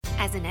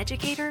As an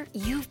educator,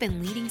 you've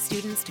been leading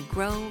students to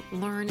grow,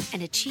 learn,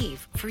 and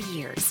achieve for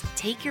years.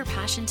 Take your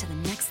passion to the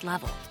next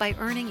level by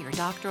earning your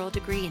doctoral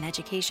degree in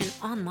education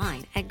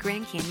online at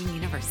Grand Canyon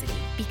University.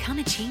 Become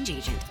a change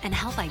agent and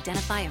help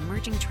identify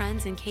emerging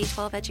trends in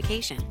K-12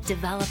 education,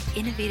 develop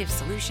innovative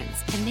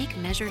solutions, and make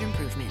measured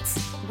improvements.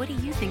 What do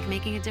you think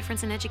making a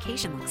difference in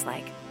education looks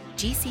like?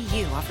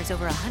 GCU offers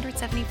over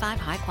 175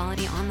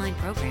 high-quality online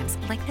programs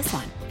like this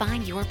one.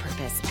 Find your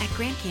purpose at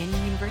Grand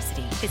Canyon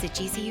University. Visit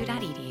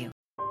gcu.edu.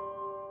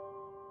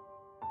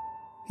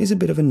 He's a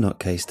bit of a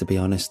nutcase, to be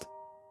honest,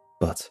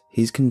 but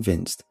he's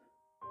convinced,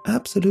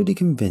 absolutely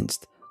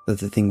convinced, that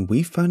the thing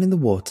we found in the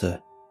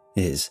water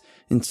is,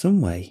 in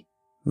some way,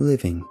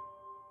 living.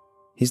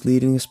 He's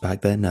leading us back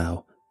there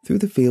now, through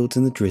the fields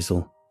in the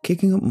drizzle,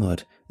 kicking up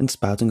mud and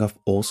spouting off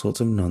all sorts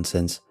of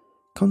nonsense,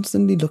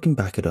 constantly looking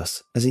back at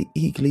us as he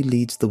eagerly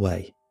leads the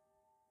way.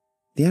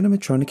 The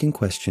animatronic in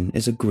question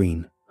is a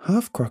green,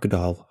 half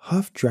crocodile,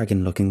 half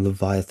dragon-looking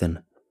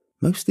leviathan,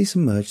 mostly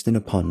submerged in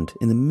a pond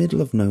in the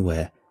middle of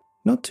nowhere,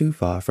 not too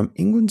far from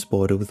England's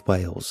border with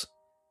Wales.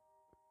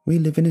 We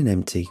live in an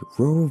empty,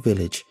 rural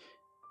village,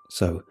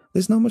 so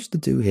there's not much to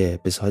do here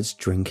besides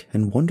drink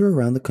and wander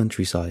around the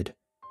countryside.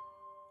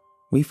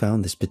 We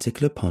found this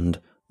particular pond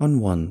on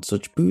one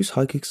such booze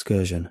hike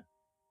excursion.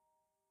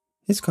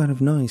 It's kind of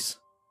nice,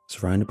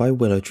 surrounded by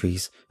willow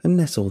trees and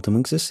nestled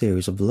amongst a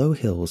series of low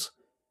hills.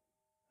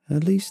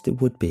 At least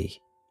it would be,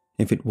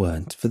 if it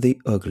weren't for the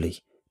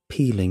ugly,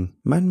 peeling,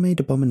 man-made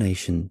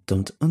abomination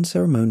dumped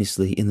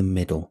unceremoniously in the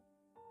middle.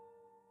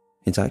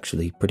 It's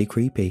actually pretty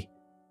creepy.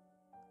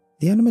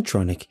 The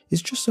animatronic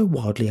is just so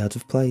wildly out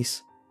of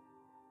place.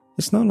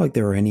 It's not like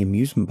there are any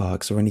amusement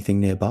parks or anything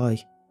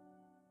nearby.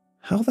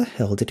 How the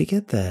hell did it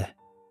get there?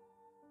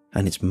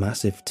 And it's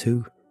massive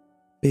too.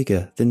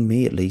 Bigger than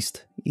me at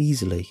least,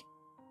 easily.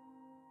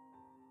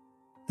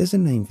 There's a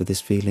name for this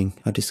feeling,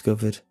 I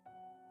discovered.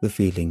 The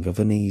feeling of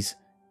unease.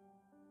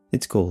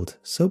 It's called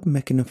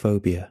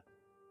submechanophobia.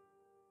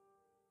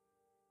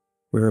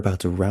 We're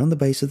about to round the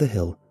base of the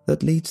hill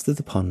that leads to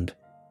the pond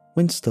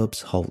when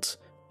Stubbs halts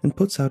and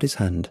puts out his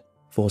hand,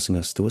 forcing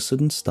us to a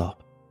sudden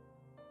stop.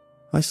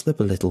 I slip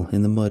a little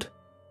in the mud.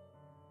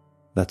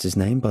 That's his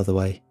name, by the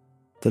way.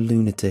 The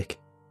lunatic.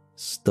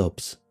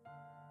 Stubbs.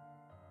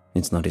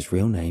 It's not his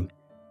real name.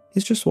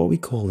 It's just what we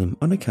call him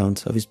on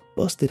account of his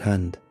busted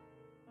hand.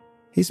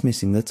 He's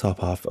missing the top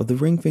half of the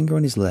ring finger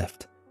on his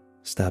left,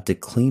 stabbed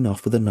it clean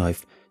off with a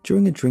knife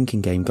during a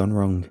drinking game gone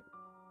wrong.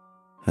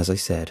 As I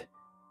said,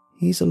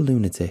 he's a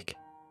lunatic.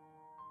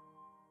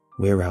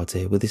 We're out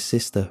here with his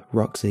sister,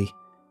 Roxy,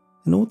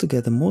 an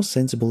altogether more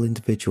sensible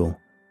individual,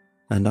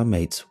 and our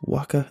mates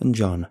Waka and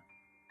John.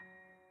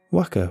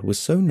 Waka was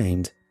so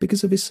named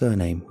because of his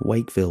surname,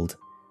 Wakefield,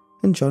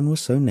 and John was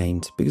so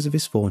named because of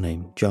his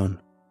forename,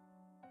 John.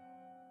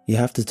 You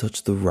have to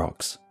touch the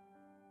rocks,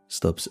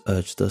 Stubbs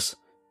urged us,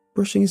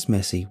 brushing his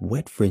messy,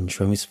 wet fringe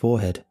from his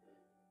forehead.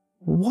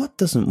 What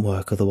doesn't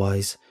work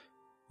otherwise?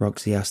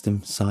 Roxy asked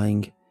him,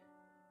 sighing.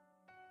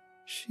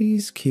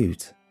 She's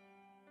cute.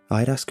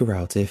 I'd ask her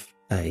out if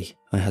A,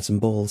 I had some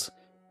balls,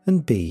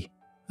 and B,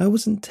 I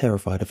wasn't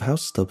terrified of how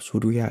Stubbs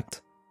would react.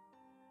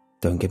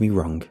 Don't get me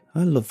wrong,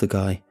 I love the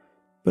guy,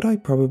 but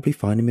I'd probably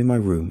find him in my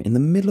room in the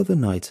middle of the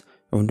night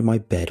or under my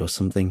bed or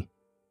something.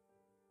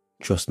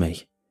 Trust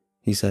me,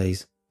 he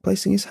says,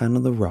 placing his hand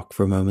on the rock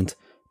for a moment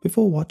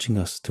before watching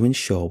us to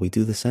ensure we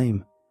do the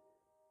same.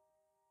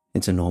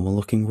 It's a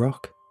normal-looking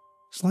rock,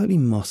 slightly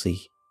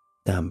mossy,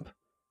 damp,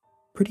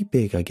 pretty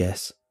big, I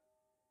guess.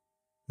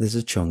 There's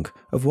a chunk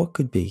of what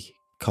could be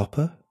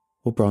copper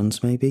or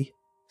bronze maybe,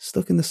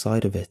 stuck in the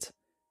side of it.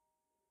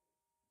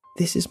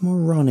 This is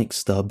moronic,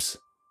 Stubbs,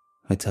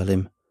 I tell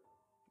him,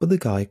 but the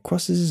guy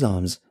crosses his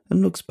arms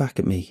and looks back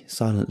at me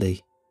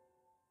silently.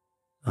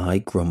 I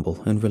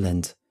grumble and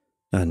relent,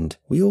 and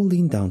we all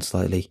lean down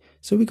slightly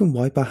so we can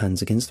wipe our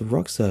hands against the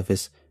rock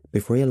surface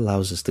before he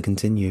allows us to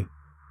continue.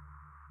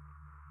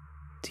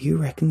 Do you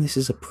reckon this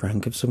is a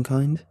prank of some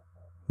kind?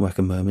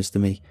 Waka murmurs to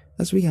me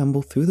as we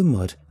amble through the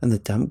mud and the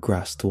damp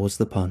grass towards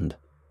the pond.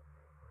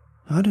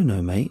 I don't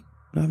know, mate.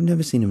 I've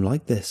never seen him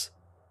like this,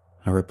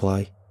 I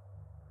reply.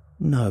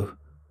 No,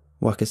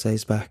 Waka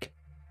says back.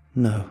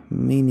 No,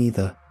 me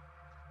neither.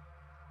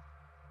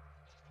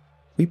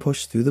 We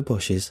push through the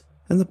bushes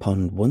and the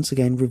pond once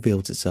again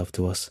reveals itself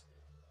to us.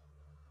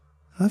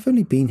 I've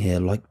only been here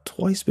like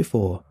twice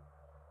before,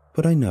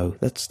 but I know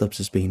that Stubbs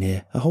has been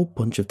here a whole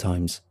bunch of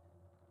times.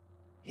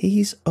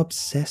 He's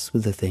obsessed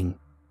with the thing.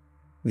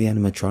 The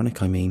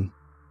animatronic, I mean.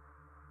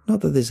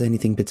 Not that there's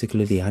anything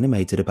particularly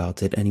animated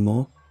about it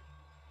anymore.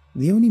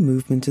 The only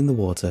movement in the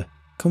water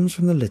comes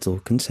from the little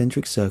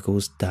concentric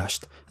circles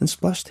dashed and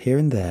splashed here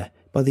and there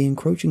by the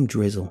encroaching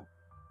drizzle.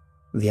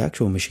 The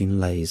actual machine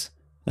lays,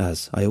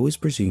 as I always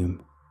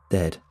presume,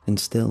 dead and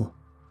still.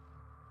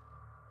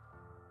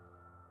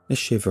 A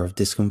shiver of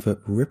discomfort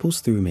ripples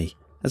through me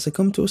as I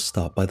come to a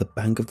stop by the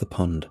bank of the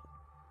pond.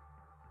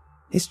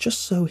 It's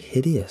just so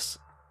hideous.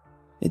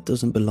 It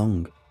doesn't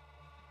belong.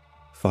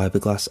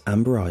 Fiberglass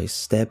amber eyes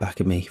stare back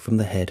at me from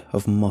the head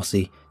of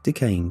mossy,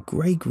 decaying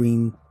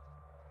grey-green...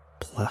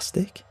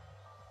 plastic?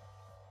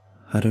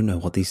 I don't know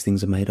what these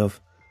things are made of.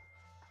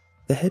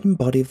 The head and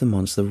body of the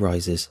monster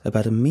rises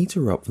about a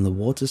meter up from the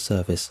water's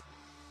surface,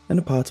 and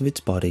a part of its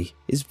body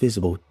is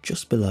visible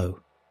just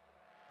below,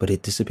 but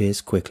it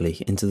disappears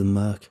quickly into the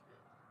murk,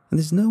 and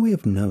there's no way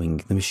of knowing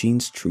the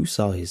machine's true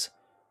size,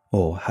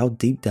 or how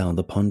deep down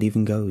the pond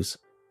even goes.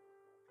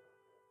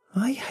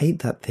 I hate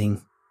that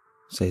thing,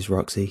 says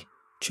Roxy,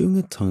 chewing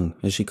her tongue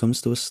as she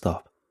comes to a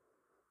stop.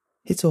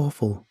 It's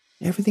awful,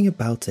 everything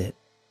about it.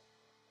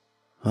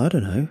 I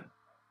don't know,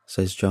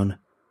 says John,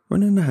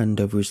 running a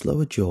hand over his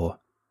lower jaw.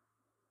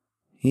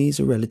 He's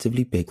a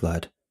relatively big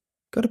lad,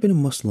 got a bit of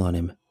muscle on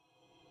him.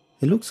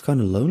 It looks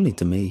kind of lonely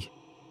to me.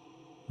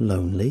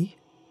 Lonely?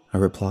 I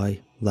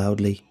reply,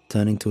 loudly,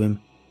 turning to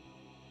him.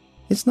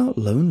 It's not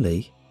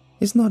lonely.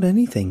 It's not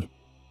anything.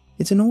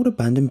 It's an old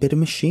abandoned bit of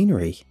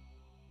machinery.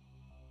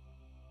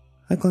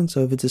 I glance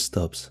over to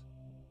Stubbs.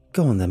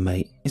 Go on then,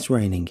 mate. It's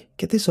raining.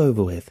 Get this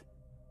over with.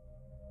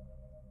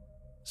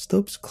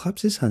 Stubbs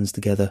claps his hands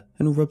together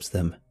and rubs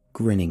them,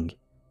 grinning.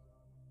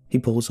 He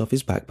pulls off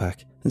his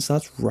backpack and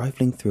starts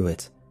rifling through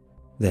it,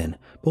 then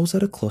pulls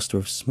out a cluster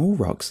of small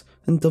rocks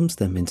and dumps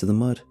them into the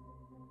mud.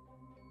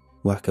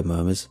 Whacker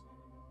murmurs,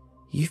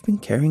 You've been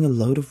carrying a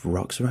load of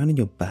rocks around in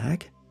your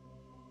bag?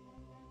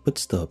 But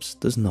Stubbs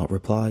does not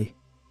reply.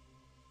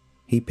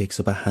 He picks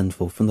up a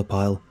handful from the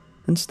pile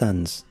and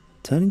stands,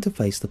 turning to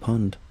face the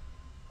pond.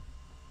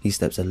 He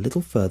steps a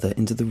little further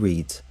into the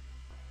reeds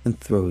and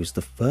throws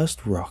the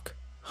first rock,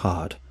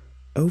 hard,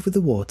 over the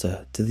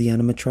water to the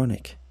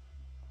animatronic.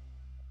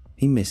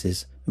 He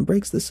misses and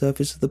breaks the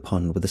surface of the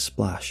pond with a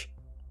splash.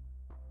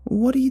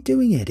 What are you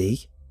doing,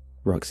 Eddie?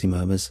 Roxy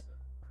murmurs.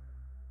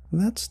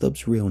 That's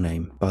Stubbs' real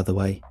name, by the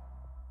way.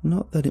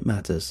 Not that it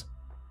matters.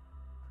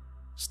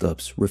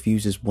 Stubbs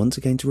refuses once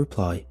again to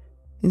reply,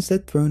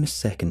 instead throwing a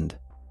second.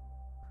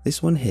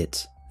 This one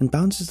hits and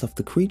bounces off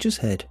the creature's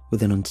head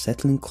with an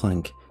unsettling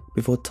clank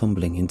before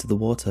tumbling into the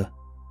water.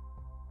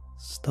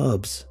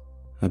 Stubbs,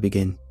 I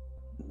begin.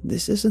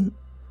 This isn't...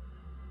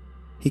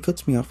 He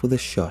cuts me off with a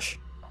shush,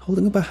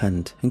 holding up a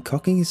hand and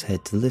cocking his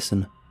head to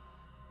listen.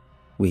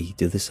 We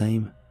do the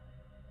same.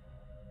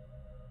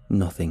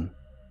 Nothing.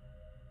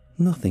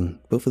 Nothing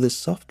but for the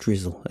soft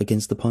drizzle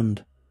against the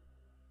pond.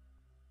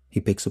 He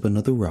picks up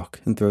another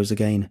rock and throws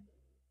again,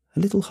 a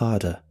little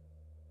harder,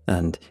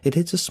 and it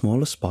hits a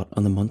smaller spot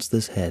on the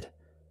monster's head.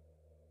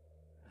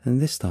 And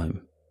this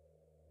time,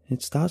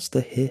 it starts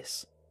to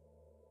hiss.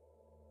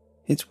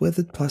 Its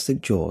weathered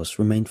plastic jaws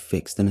remain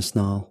fixed in a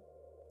snarl,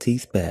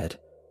 teeth bared,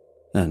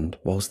 and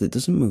whilst it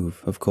doesn't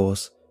move, of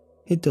course,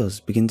 it does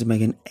begin to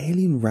make an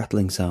alien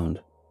rattling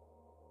sound.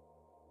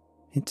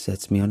 It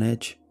sets me on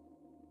edge.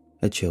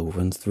 A chill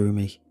runs through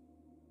me.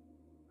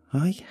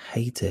 I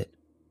hate it.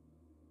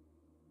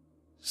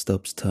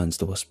 Stubbs turns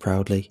to us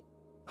proudly,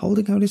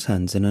 holding out his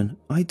hands in an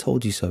I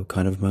told you so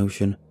kind of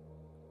motion.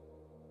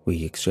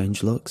 We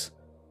exchange looks.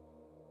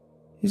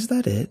 Is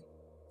that it?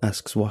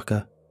 Asks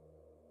Whacker.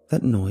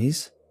 That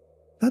noise?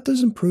 That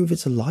doesn't prove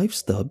it's alive,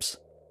 Stubbs.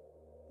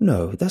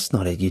 No, that's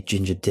not it, you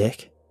ginger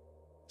dick.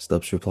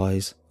 Stubbs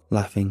replies,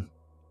 laughing.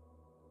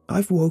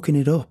 I've woken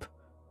it up.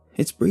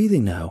 It's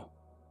breathing now.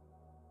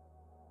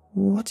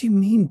 What do you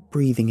mean,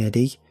 breathing,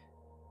 Eddie?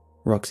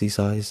 Roxy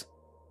sighs.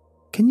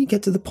 Can you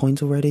get to the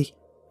point already?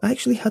 I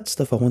actually had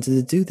stuff I wanted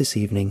to do this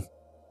evening.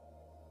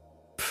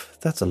 Pff,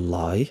 that's a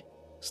lie,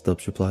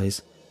 Stubbs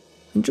replies.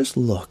 And just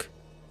look.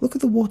 Look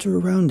at the water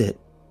around it.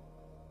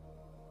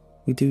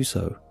 We do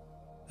so,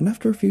 and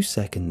after a few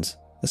seconds,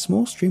 a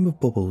small stream of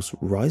bubbles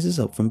rises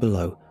up from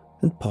below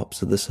and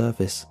pops at the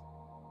surface.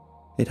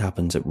 It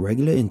happens at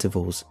regular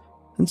intervals,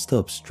 and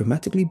Stubbs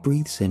dramatically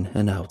breathes in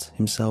and out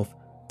himself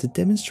to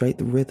demonstrate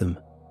the rhythm.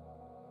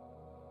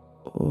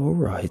 All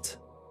right,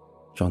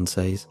 John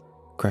says,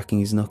 cracking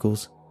his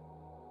knuckles.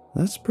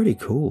 That's pretty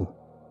cool.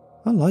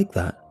 I like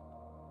that.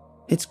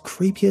 It's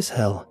creepy as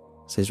hell,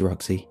 says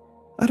Roxy.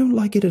 I don't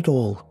like it at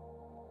all.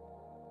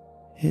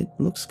 It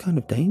looks kind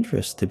of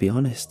dangerous, to be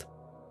honest,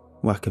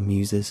 Whacker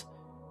muses.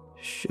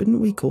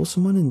 Shouldn't we call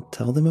someone and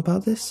tell them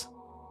about this?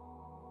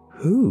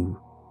 Who?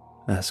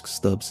 Asks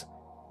Stubbs.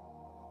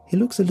 He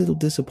looks a little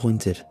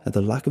disappointed at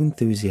the lack of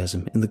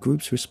enthusiasm in the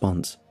group's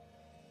response.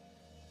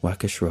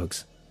 Whacker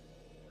shrugs.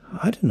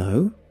 I don't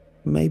know.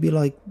 Maybe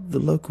like the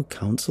local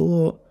council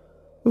or...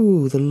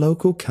 Ooh, the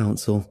local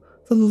council.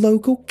 The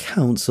local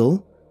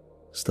council?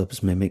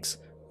 Stubbs mimics,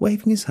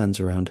 waving his hands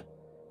around.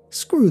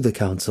 Screw the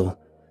council.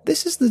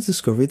 This is the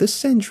discovery of the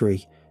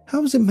century.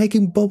 How is it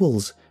making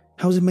bubbles?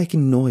 How is it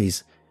making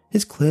noise?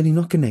 It's clearly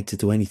not connected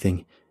to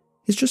anything.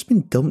 It's just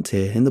been dumped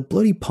here in the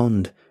bloody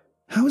pond.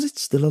 How is it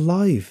still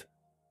alive?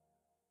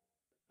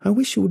 I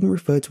wish you wouldn't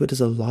refer to it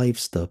as alive,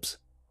 Stubbs,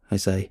 I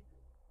say.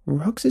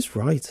 Rox is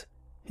right.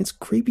 It's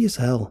creepy as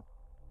hell.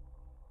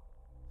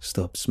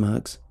 Stubbs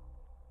smirks.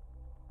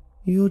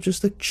 You're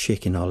just a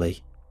chicken,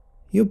 Ollie.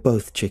 You're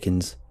both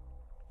chickens.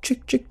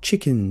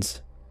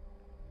 Chickens.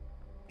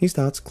 He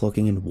starts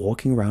clucking and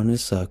walking around in a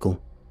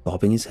circle,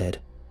 bobbing his head.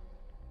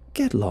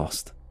 Get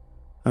lost,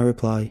 I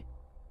reply.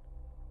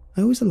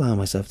 I always allow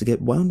myself to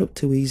get wound up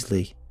too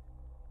easily.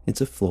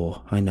 It's a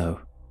flaw, I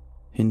know.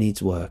 It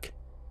needs work.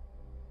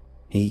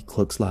 He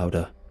clucks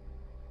louder.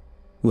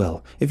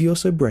 Well, if you're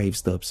so brave,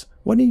 Stubbs,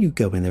 why don't you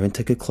go in there and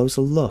take a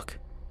closer look?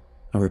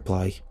 I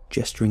reply,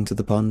 gesturing to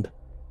the pond.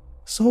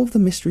 Solve the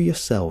mystery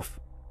yourself.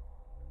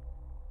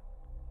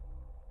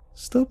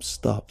 Stubbs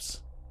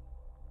stops.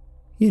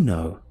 You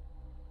know,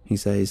 he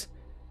says.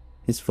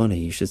 It's funny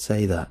you should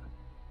say that.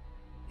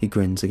 He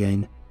grins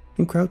again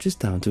and crouches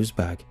down to his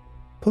bag,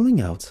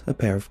 pulling out a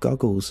pair of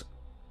goggles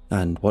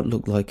and what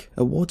looked like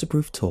a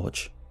waterproof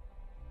torch.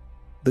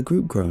 The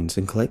group groans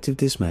in collective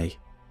dismay,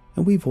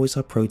 and we voice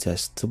our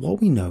protest to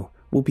what we know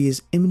will be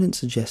his imminent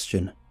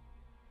suggestion.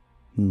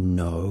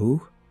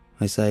 No,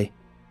 I say.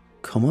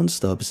 Come on,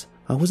 Stubbs,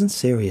 I wasn't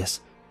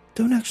serious.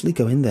 Don't actually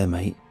go in there,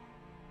 mate.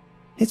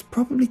 It's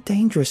probably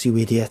dangerous, you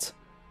idiot,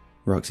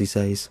 Roxy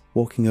says,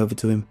 walking over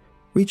to him,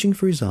 reaching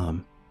for his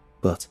arm,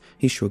 but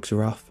he shrugs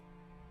her off.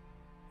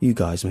 You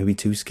guys may be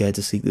too scared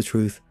to seek the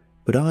truth,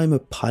 but I'm a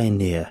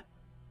pioneer,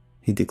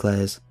 he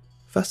declares,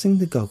 fastening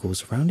the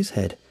goggles around his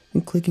head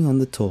and clicking on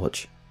the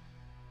torch.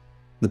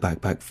 The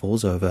backpack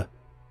falls over,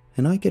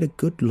 and I get a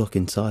good look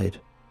inside.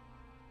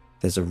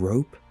 There's a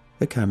rope,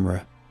 a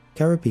camera,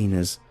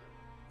 carabiners.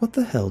 What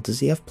the hell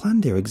does he have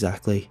planned here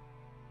exactly?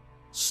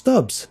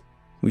 Stubbs!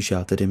 We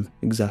shout at him,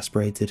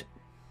 exasperated.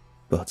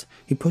 But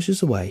he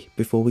pushes away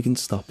before we can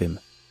stop him.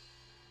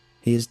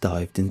 He has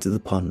dived into the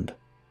pond.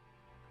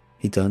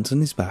 He turns on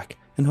his back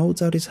and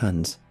holds out his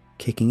hands,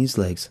 kicking his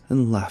legs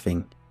and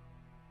laughing.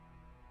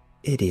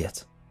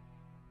 Idiot.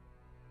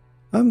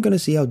 I'm gonna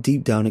see how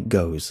deep down it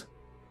goes,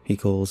 he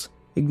calls,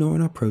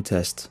 ignoring our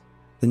protests,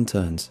 then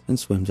turns and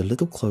swims a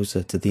little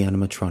closer to the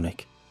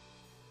animatronic.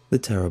 The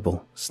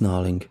terrible,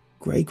 snarling,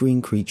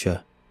 grey-green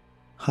creature,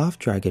 half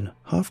dragon,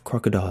 half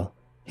crocodile,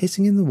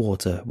 hissing in the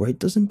water where it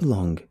doesn't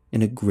belong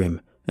in a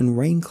grim and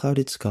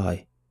rain-clouded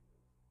sky.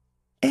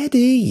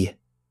 Eddie!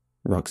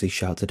 Roxy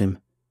shouts at him.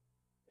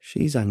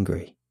 She's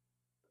angry.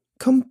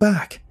 Come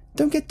back!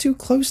 Don't get too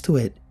close to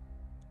it!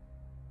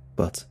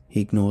 But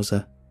he ignores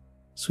her,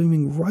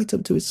 swimming right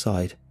up to its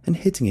side and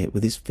hitting it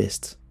with his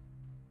fists.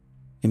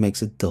 It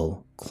makes a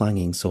dull,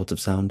 clanging sort of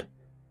sound.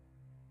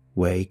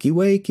 Wakey,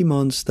 wakey,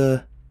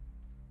 monster!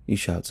 He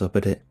shouts up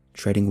at it,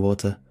 treading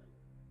water.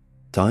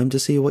 Time to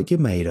see what you're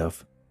made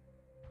of.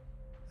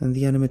 And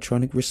the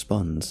animatronic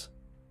responds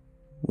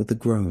with a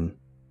groan.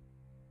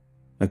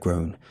 A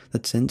groan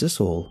that sends us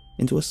all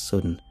into a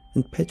sudden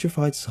and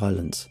petrified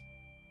silence,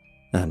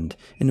 and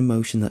an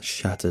emotion that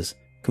shatters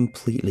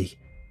completely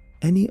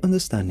any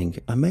understanding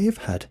I may have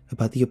had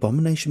about the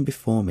abomination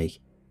before me.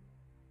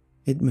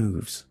 It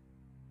moves.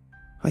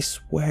 I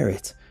swear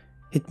it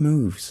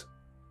moves.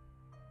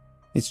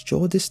 Its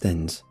jaw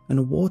distends, and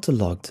a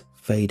waterlogged,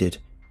 faded,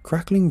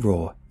 crackling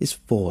roar is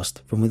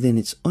forced from within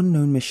its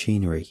unknown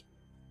machinery.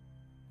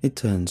 It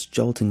turns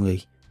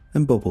joltingly,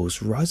 and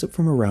bubbles rise up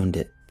from around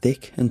it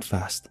thick and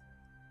fast,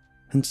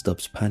 and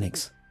Stubbs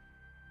panics.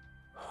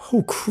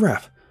 Oh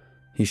crap,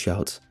 he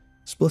shouts,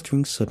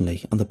 spluttering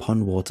suddenly on the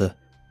pond water,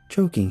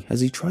 choking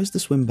as he tries to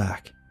swim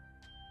back.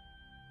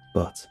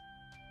 But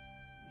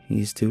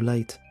he's too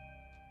late.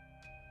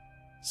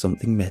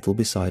 Something metal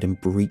beside him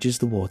breaches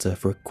the water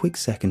for a quick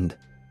second,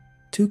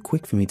 too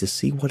quick for me to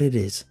see what it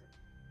is,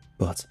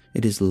 but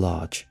it is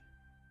large,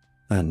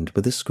 and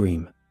with a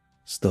scream,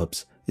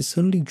 Stubbs is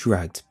suddenly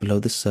dragged below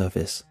the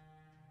surface.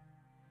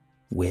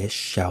 We're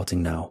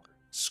shouting now,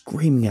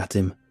 screaming at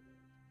him.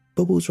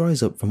 Bubbles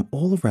rise up from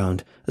all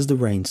around as the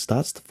rain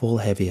starts to fall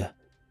heavier,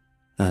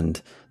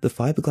 and the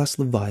fiberglass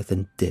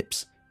leviathan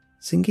dips,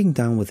 sinking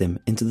down with him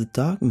into the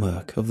dark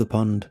murk of the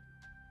pond.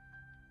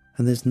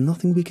 And there's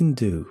nothing we can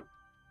do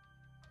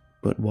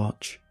but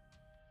watch.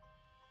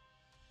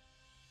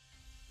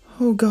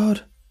 Oh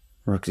God,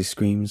 Roxy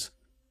screams,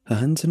 her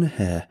hands in her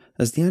hair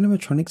as the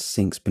animatronic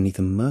sinks beneath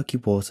the murky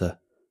water.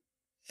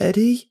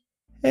 Eddie?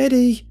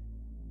 Eddie?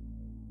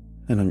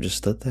 And I'm just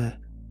stood there,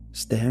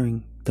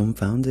 staring,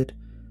 dumbfounded,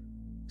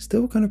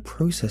 still kind of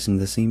processing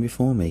the scene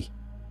before me.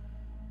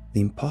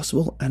 The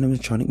impossible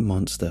animatronic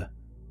monster,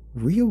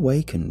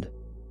 reawakened.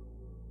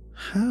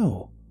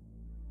 How?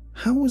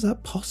 How was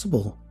that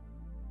possible?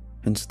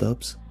 And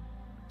Stubbs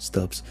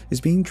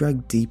is being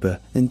dragged deeper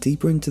and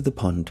deeper into the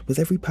pond with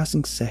every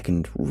passing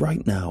second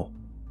right now.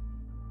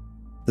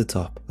 The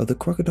top of the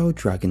crocodile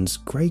dragon's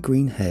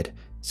grey-green head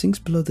sinks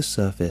below the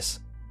surface,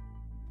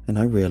 and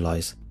I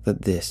realise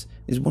that this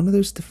is one of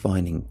those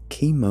defining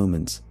key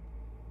moments.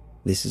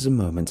 This is a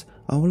moment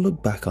I will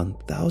look back on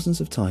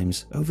thousands of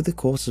times over the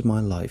course of my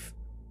life.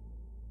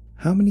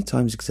 How many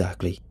times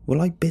exactly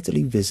will I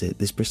bitterly visit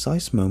this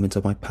precise moment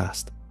of my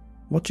past,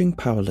 watching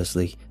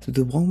powerlessly through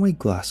the one-way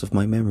glass of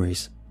my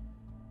memories?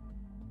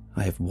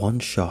 I have one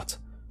shot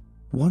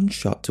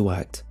to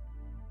act,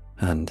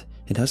 and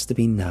it has to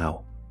be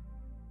now.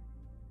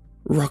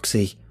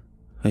 Roxy,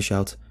 I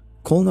shout,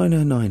 call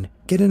 999,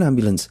 get an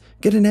ambulance,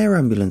 get an air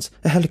ambulance,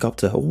 a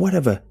helicopter, or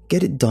whatever,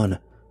 get it done.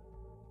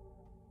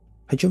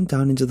 I jump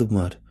down into the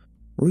mud,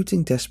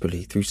 rooting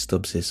desperately through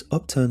Stubbs's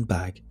upturned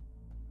bag.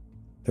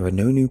 There are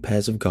no new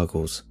pairs of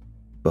goggles,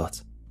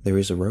 but there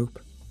is a rope.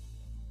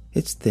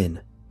 It's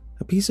thin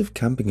A piece of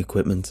camping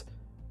equipment.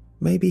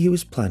 Maybe he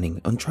was planning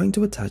on trying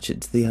to attach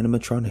it to the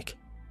animatronic.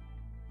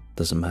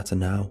 Doesn't matter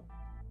now.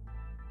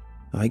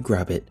 I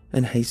grab it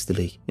and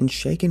hastily, in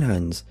shaking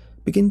hands,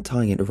 begin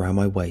tying it around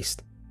my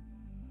waist.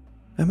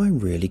 Am I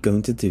really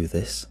going to do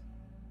this?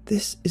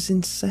 This is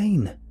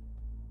insane.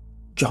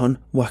 John,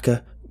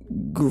 Wacker,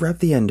 grab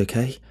the end,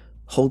 okay?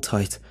 Hold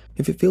tight.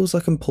 If it feels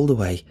like I'm pulled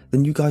away,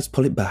 then you guys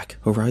pull it back,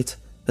 alright?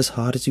 As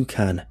hard as you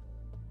can.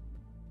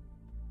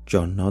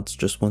 John nods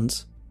just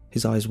once,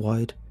 his eyes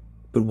wide,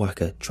 but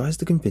Wacker tries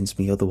to convince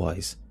me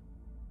otherwise.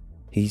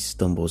 He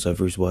stumbles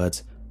over his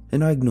words,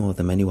 and I ignore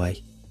them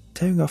anyway,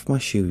 tearing off my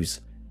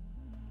shoes.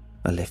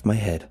 I lift my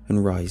head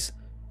and rise,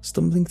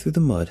 stumbling through the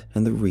mud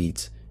and the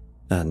reeds,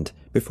 and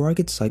before I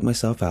could psych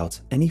myself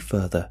out any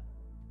further,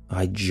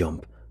 I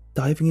jump,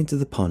 diving into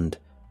the pond,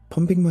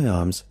 pumping my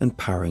arms and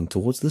powering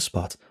towards the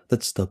spot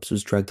that Stubbs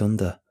was dragged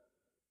under.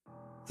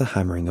 The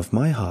hammering of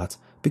my heart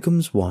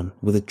becomes one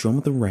with the drum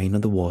of the rain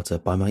and the water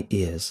by my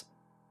ears.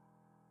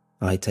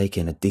 I take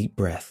in a deep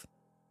breath,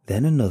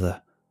 then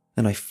another,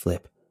 and I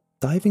flip,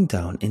 diving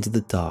down into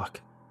the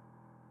dark.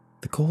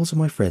 The calls of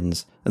my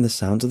friends and the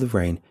sounds of the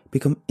rain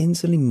become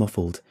instantly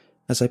muffled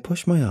as I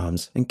push my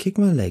arms and kick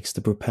my legs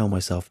to propel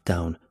myself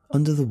down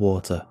under the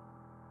water.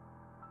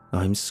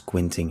 I'm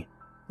squinting,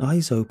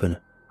 eyes open,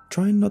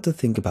 trying not to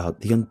think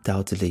about the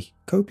undoubtedly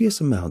copious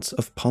amounts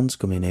of pond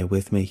scum in here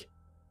with me.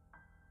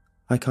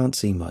 I can't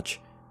see much,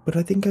 but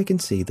I think I can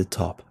see the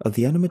top of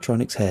the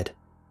animatronic's head.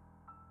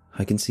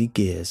 I can see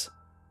gears.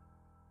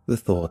 The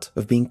thought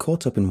of being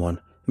caught up in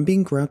one and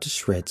being ground to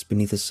shreds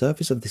beneath the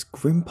surface of this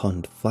grim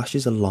pond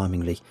flashes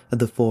alarmingly at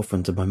the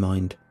forefront of my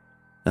mind,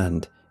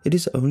 and it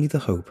is only the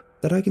hope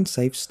that I can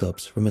save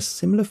Stubbs from a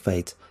similar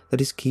fate that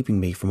is keeping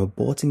me from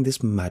aborting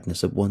this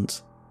madness at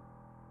once.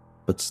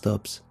 But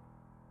Stubbs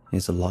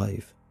is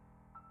alive.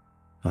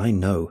 I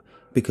know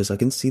because I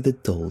can see the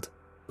dulled,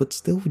 but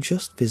still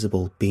just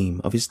visible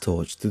beam of his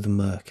torch through the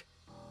murk.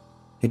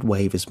 It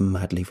wavers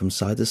madly from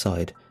side to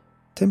side,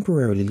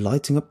 temporarily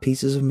lighting up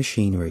pieces of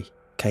machinery,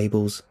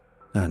 cables,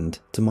 and,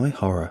 to my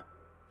horror,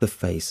 the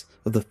face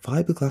of the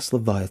fiberglass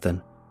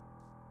leviathan,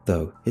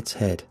 though its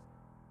head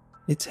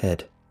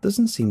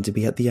doesn't seem to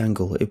be at the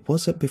angle it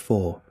was at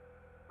before.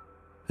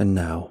 And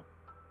now,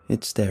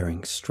 it's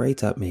staring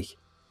straight at me,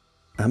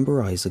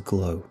 amber eyes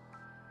aglow.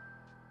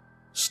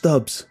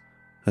 "Stubbs!"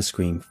 I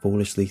scream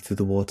foolishly through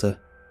the water,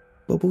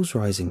 bubbles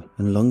rising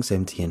and lungs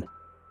emptying,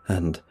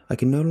 and I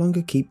can no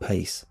longer keep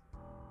pace.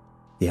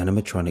 The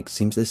animatronic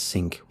seems to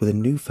sink with a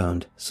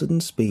newfound,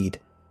 sudden speed,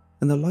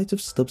 and the light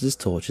of Stubbs'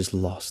 torch is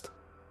lost,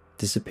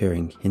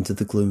 disappearing into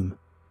the gloom.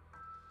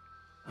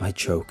 I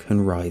choke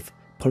and writhe,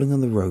 pulling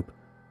on the rope,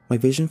 my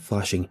vision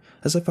flashing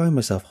as I find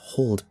myself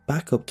hauled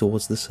back up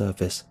towards the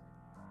surface,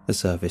 a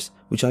surface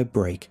which I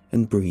break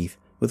and breathe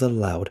with a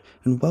loud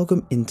and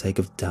welcome intake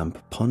of damp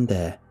pond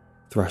air,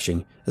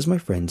 thrashing as my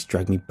friends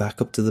drag me back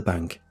up to the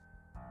bank.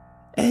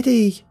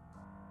 "Eddie!"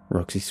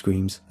 Roxy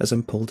screams as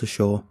I'm pulled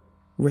ashore,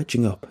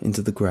 retching up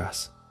into the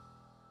grass.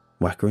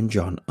 Wacker and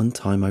John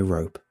untie my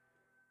rope.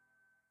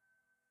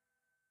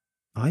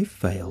 I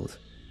failed.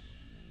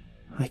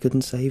 I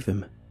couldn't save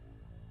him.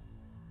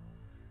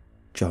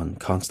 John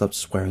can't stop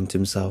swearing to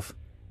himself.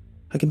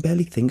 I can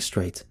barely think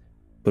straight,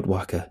 but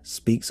Wacker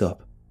speaks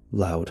up,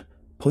 loud,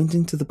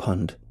 pointing to the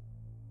pond.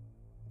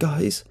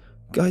 Guys,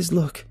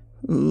 look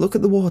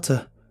at the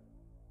water."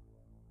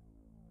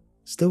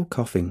 Still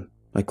coughing,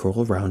 I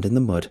crawl around in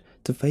the mud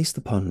to face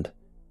the pond,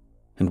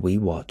 and we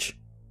watch.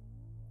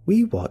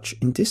 We watch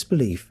in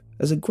disbelief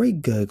as a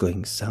great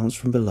gurgling sounds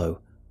from below,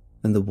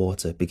 and the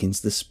water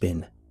begins to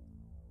spin.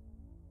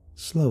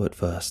 Slow at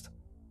first,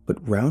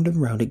 but round and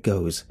round it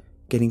goes,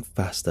 getting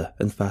faster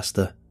and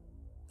faster,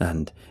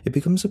 and it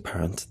becomes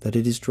apparent that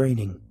it is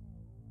draining.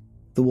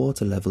 The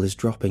water level is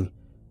dropping,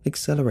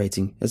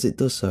 accelerating as it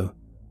does so,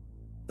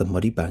 the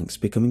muddy banks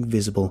becoming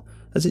visible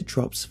as it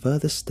drops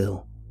further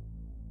still.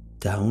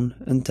 Down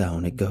and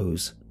down it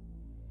goes.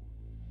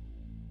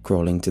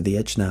 Crawling to the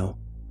edge now,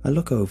 I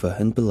look over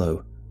and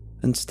below,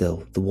 and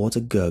still the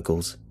water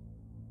gurgles.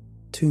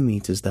 2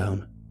 meters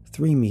down,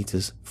 3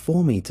 meters,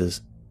 4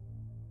 meters.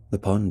 The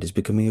pond is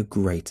becoming a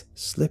great,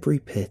 slippery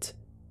pit.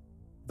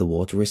 The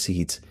water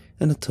recedes,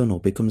 and a tunnel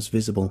becomes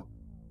visible.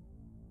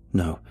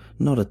 No,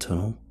 not a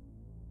tunnel.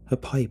 A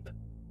pipe.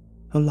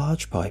 A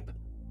large pipe.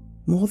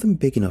 More than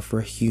big enough for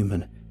a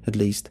human, at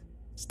least,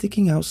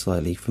 sticking out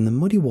slightly from the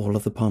muddy wall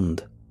of the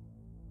pond.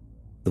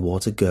 The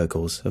water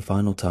gurgles a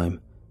final time,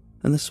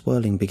 and the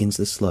swirling begins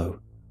to slow.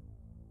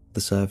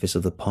 The surface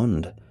of the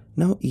pond,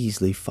 now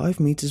easily 5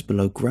 meters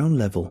below ground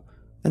level,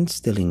 and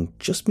stilling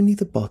just beneath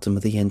the bottom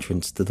of the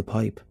entrance to the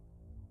pipe.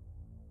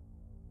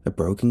 A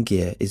broken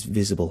gear is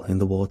visible in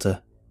the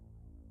water.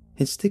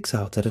 It sticks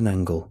out at an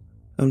angle,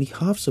 only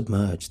half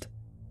submerged,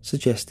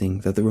 suggesting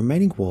that the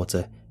remaining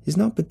water is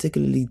not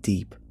particularly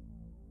deep.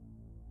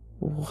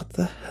 "What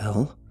the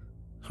hell?"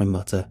 I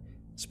mutter,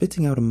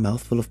 spitting out a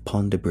mouthful of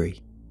pond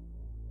debris.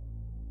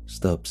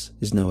 Stubbs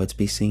is nowhere to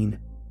be seen,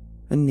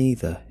 and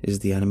neither is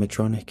the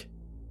animatronic.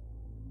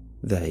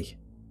 They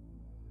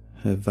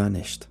have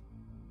vanished.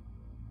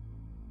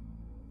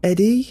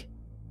 Eddie?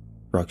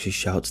 Roxy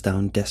shouts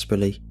down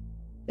desperately.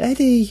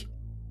 Eddie!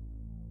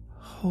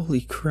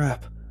 Holy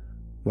crap,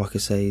 Walker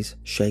says,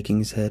 shaking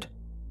his head.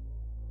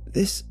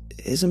 This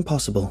isn't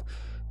possible.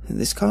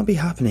 This can't be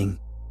happening.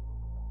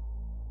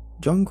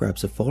 John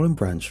grabs a fallen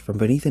branch from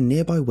beneath a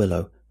nearby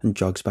willow and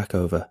jogs back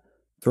over,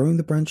 throwing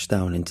the branch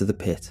down into the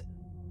pit.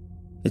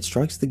 It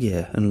strikes the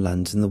gear and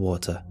lands in the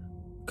water,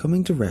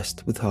 coming to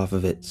rest with half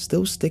of it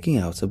still sticking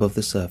out above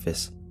the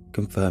surface,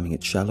 confirming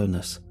its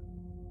shallowness.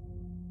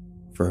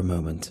 For a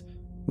moment,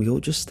 we all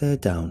just stare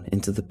down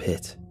into the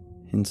pit,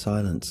 in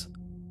silence.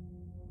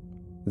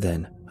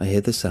 Then I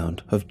hear the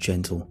sound of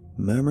gentle,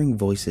 murmuring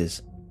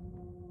voices.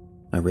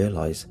 I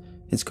realise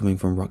it's coming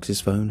from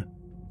Roxy's phone,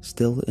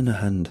 still in her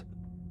hand.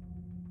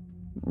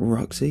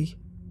 Roxy?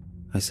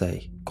 I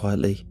say,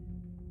 quietly.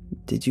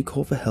 Did you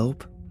call for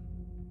help?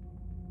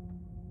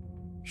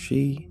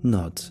 She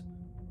nods,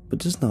 but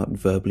does not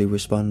verbally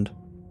respond,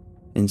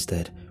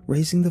 instead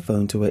raising the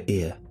phone to her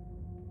ear.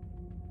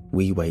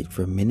 We wait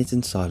for a minute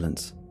in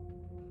silence.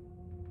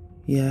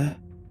 Yeah,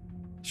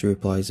 she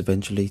replies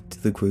eventually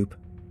to the group.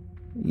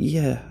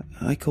 Yeah,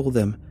 I called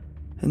them,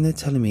 and they're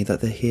telling me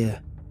that they're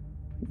here.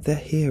 They're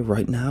here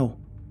right now.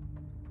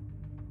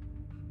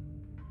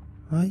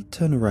 I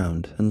turn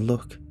around and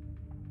look.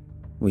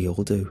 We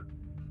all do.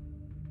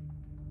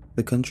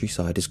 The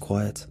countryside is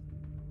quiet.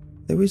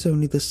 There is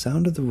only the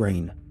sound of the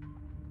rain.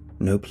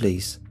 No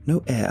police,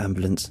 no air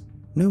ambulance,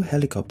 no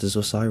helicopters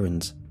or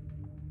sirens.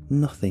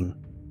 Nothing.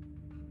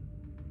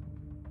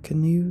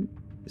 Can you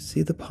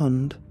see the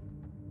pond?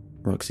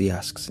 Roxy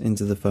asks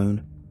into the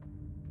phone.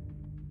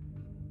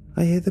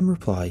 I hear them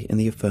reply in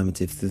the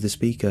affirmative through the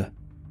speaker.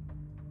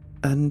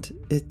 And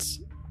it's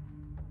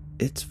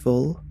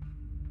full?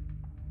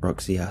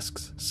 Roxy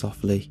asks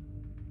softly.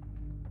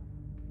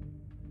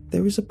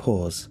 There is a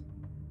pause.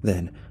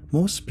 Then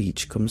more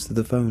speech comes through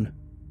the phone.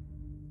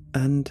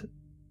 And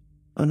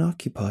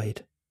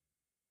unoccupied.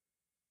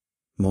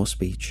 More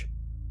speech.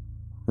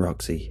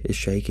 Roxy is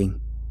shaking.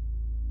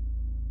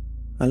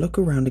 I look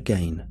around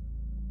again.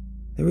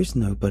 There is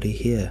nobody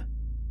here.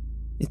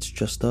 It's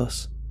just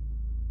us.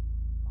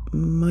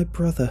 My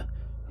brother,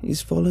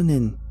 he's fallen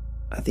in.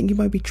 I think he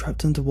might be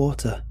trapped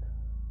underwater,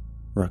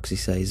 Roxy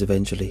says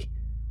eventually.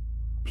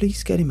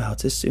 Please get him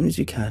out as soon as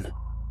you can.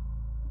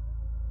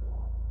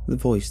 The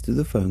voice through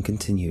the phone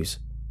continues,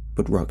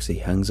 but Roxy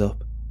hangs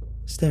up,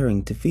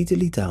 staring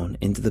defeatedly down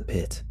into the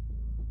pit.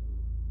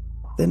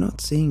 They're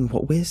not seeing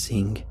what we're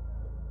seeing,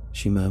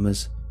 she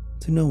murmurs,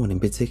 to no one in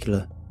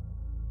particular.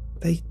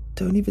 They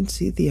don't even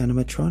see the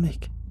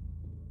animatronic.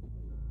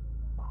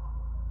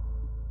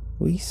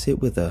 We sit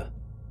with her,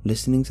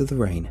 listening to the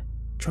rain,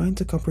 trying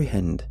to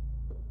comprehend,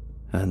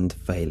 and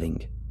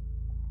failing.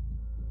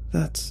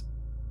 That's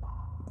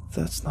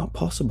not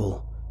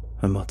possible,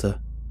 I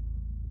mutter.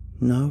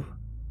 No,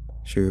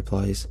 she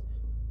replies.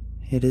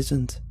 It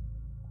isn't.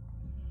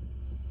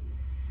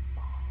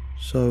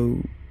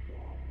 So,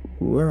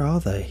 where are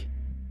they?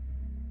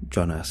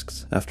 John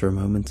asks after a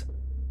moment.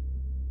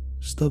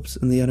 Stubbs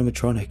and the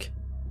animatronic,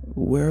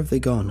 where have they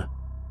gone?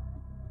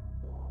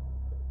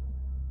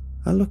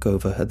 I look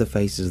over at the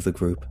faces of the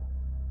group,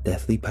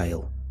 deathly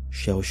pale,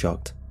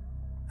 shell-shocked,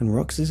 and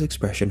Roxy's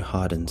expression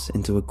hardens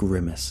into a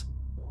grimace.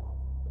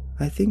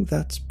 I think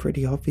that's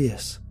pretty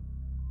obvious,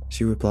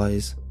 she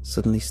replies,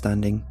 suddenly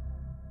standing.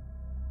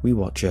 We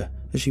watch her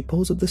as she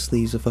pulls up the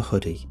sleeves of her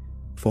hoodie,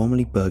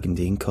 formerly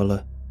burgundy in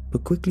colour,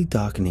 but quickly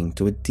darkening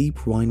to a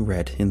deep wine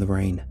red in the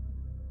rain.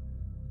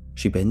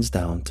 She bends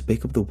down to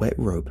pick up the wet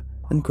rope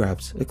and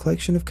grabs a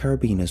collection of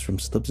carabiners from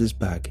Stubbs's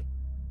bag,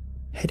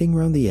 heading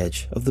round the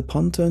edge of the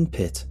pontoon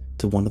pit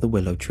to one of the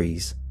willow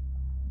trees.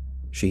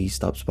 She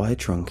stops by a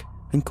trunk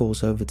and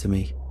calls over to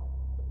me.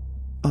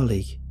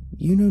 Ollie,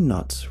 you know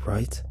knots,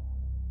 right?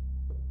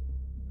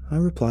 I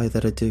reply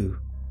that I do.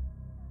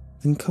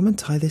 Then come and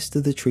tie this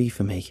to the tree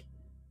for me.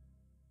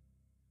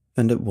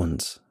 And at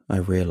once I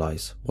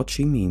realise what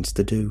she means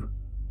to do.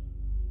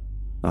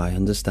 I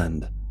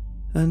understand,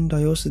 and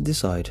I also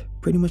decide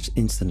pretty much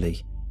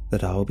instantly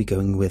that I will be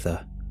going with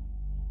her.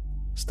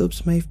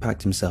 Stubbs may have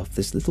packed himself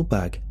this little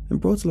bag and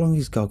brought along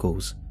his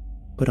goggles,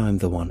 but I'm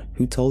the one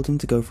who told him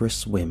to go for a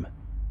swim.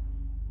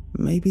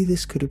 Maybe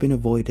this could have been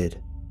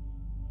avoided.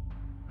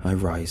 I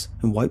rise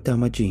and wipe down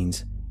my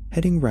jeans,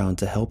 heading round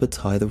to help her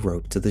tie the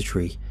rope to the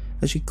tree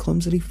as she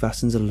clumsily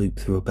fastens a loop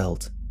through her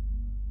belt.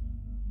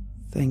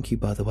 Thank you,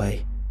 by the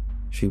way,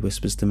 she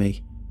whispers to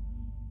me.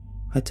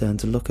 I turn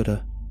to look at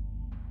her.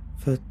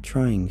 For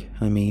trying,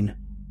 I mean,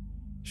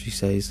 she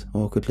says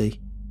awkwardly.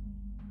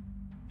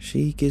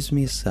 She gives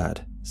me a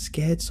sad,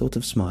 scared sort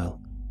of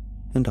smile,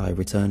 and I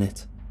return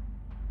it.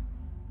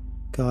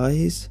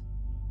 Guys?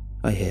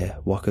 I hear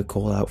Walker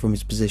call out from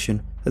his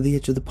position at the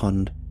edge of the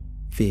pond,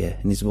 fear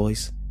in his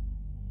voice.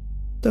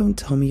 Don't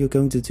tell me you're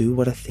going to do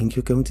what I think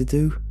you're going to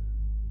do.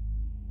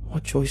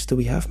 What choice do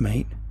we have,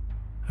 mate?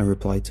 I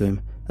replied to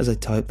him as I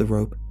tie up the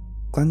rope,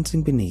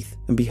 glancing beneath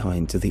and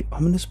behind to the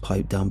ominous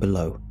pipe down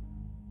below.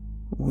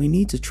 We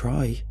need to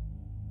try.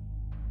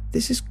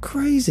 This is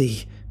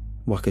crazy,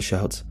 Walker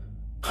shouts.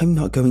 I'm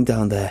not going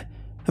down there.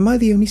 Am I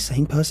the only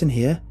sane person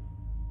here?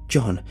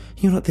 John,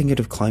 you're not thinking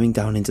of climbing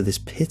down into this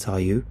pit, are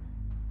you?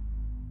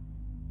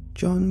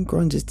 John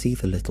grinds his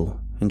teeth a little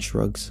and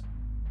shrugs.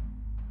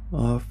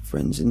 Our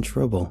friend's in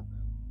trouble.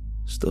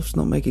 Stuff's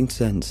not making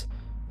sense,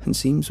 and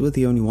seems we're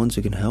the only ones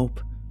who can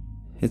help.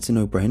 It's a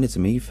no-brainer to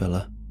me,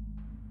 fella.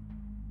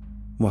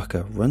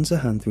 Waka runs a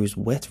hand through his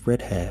wet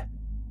red hair.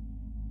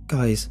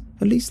 Guys,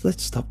 at least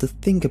let's stop to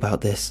think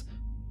about this.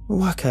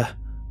 Waka,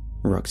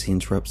 Roxy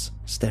interrupts,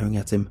 staring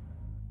at him.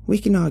 We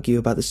can argue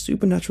about the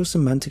supernatural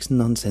semantics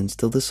nonsense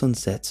till the sun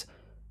sets,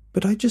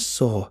 but I just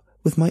saw,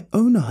 with my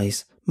own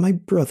eyes, my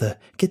brother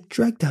get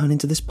dragged down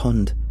into this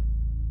pond.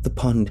 The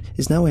pond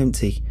is now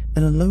empty,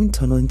 and a lone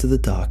tunnel into the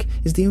dark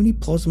is the only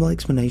plausible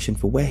explanation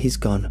for where he's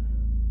gone.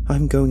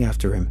 I'm going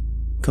after him.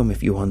 Come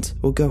if you want,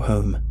 or go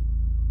home.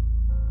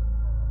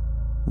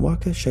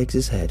 Waka shakes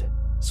his head,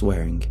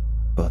 swearing,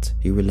 but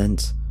he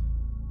relents.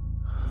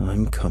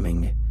 I'm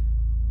coming,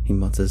 he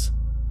mutters.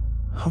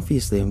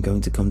 Obviously I'm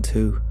going to come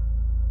too.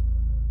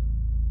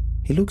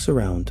 He looks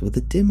around with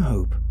a dim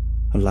hope,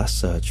 a last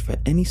search for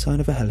any sign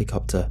of a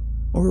helicopter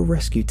or a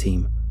rescue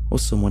team or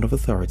someone of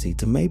authority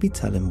to maybe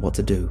tell him what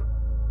to do.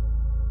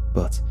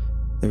 But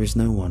there is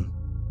no one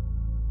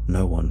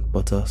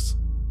but us.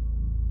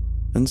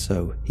 And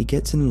so he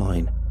gets in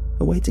line,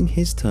 awaiting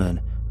his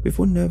turn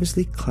before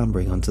nervously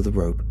clambering onto the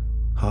rope,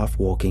 half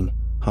walking,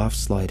 half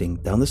sliding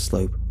down the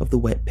slope of the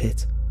wet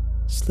pit,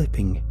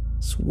 slipping,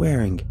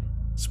 swearing,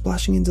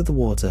 splashing into the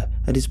water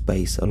at his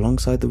base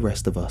alongside the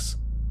rest of us.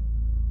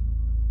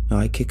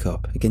 I kick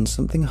up against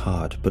something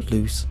hard but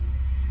loose,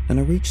 and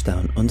I reach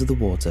down under the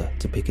water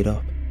to pick it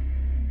up.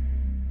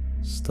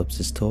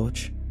 Stubbs'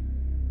 torch.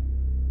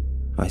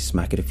 I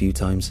smack it a few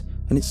times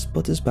and it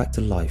sputters back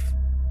to life,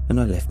 and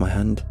I lift my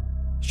hand,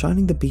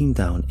 shining the beam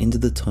down into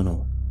the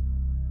tunnel.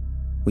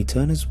 We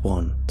turn as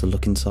one to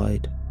look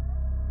inside.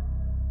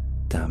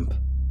 Damp,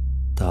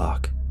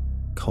 dark,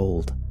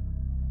 cold.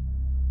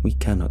 We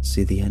cannot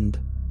see the end.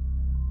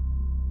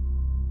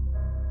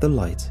 The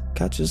light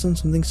catches on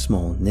something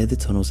small near the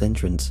tunnel's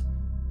entrance.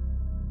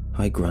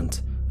 I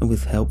grunt and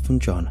with help from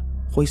John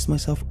hoist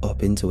myself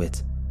up into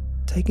it,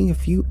 taking a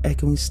few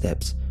echoing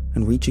steps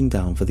and reaching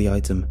down for the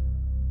item,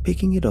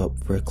 picking it up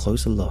for a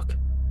closer look.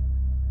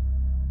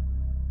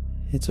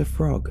 It's a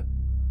frog,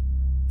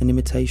 an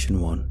imitation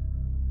one,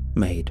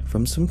 made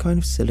from some kind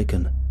of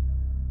silicon.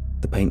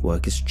 The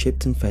paintwork is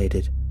chipped and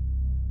faded.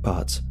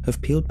 Parts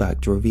have peeled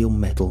back to reveal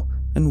metal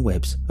and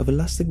webs of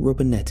elastic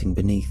rubber netting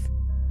beneath.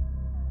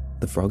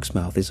 The frog's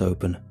mouth is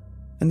open,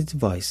 and its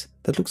device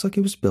that looks like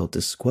it was built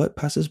to squirt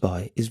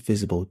passers-by is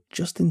visible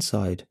just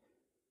inside.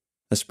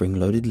 A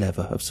spring-loaded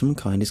lever of some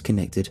kind is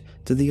connected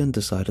to the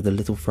underside of the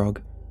little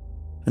frog,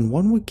 and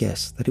one would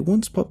guess that it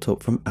once popped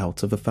up from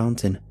out of a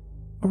fountain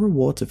or a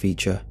water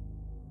feature.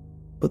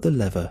 But the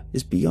lever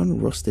is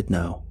beyond rusted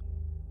now,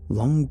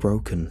 long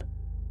broken.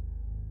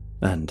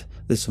 And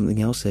there's something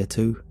else here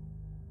too.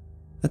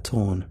 A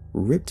torn,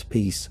 ripped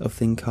piece of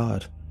thin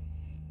card.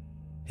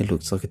 It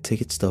looks like a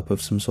ticket stub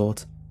of some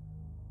sort.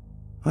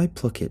 I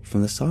pluck it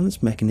from the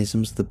silence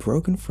mechanisms of the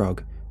broken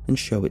frog and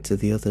show it to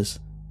the others.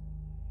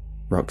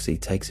 Roxy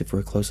takes it for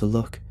a closer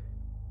look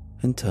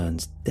and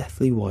turns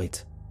deathly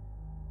white.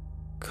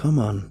 Come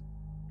on,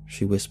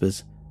 she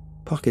whispers,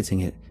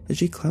 pocketing it as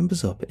she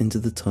clambers up into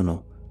the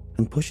tunnel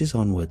and pushes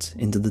onwards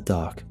into the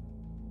dark.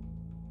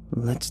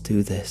 Let's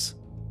do this.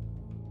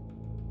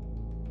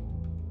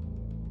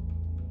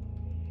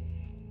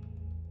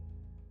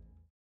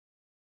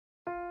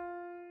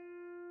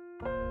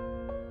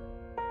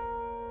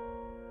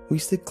 We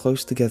stick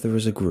close together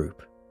as a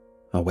group,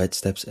 our wet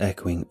steps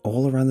echoing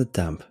all around the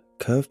damp,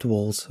 curved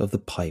walls of the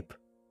pipe,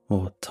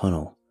 or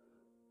tunnel,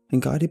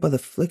 and guided by the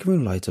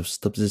flickering light of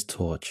Stubbs'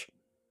 torch.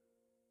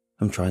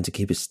 I'm trying to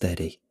keep it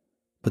steady,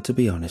 but to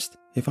be honest,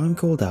 if I'm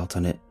called out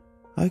on it,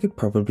 I could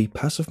probably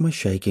pass off my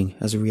shaking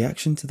as a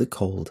reaction to the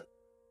cold.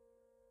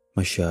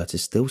 My shirt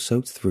is still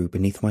soaked through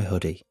beneath my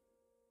hoodie.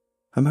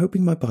 I'm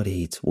hoping my body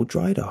heat will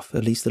dry it off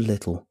at least a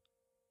little.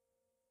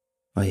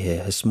 I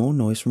hear a small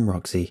noise from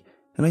Roxy,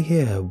 and I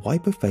hear her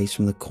wipe her face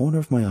from the corner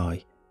of my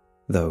eye,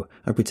 though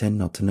I pretend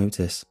not to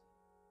notice.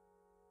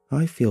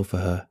 I feel for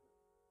her.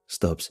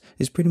 Stubbs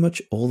is pretty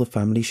much all the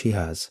family she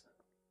has.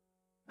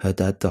 Her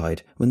dad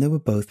died when they were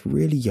both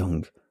really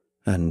young,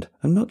 and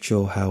I'm not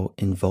sure how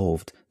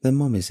involved their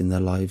mum is in their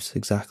lives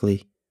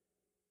exactly.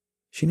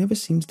 She never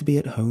seems to be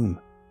at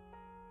home.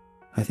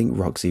 I think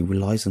Roxy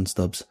relies on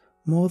Stubbs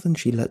more than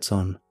she lets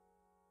on.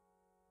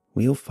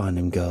 We'll find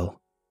him,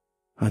 girl.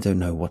 I don't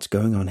know what's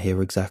going on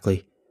here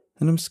exactly,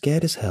 and I'm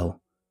scared as hell,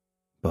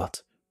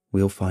 but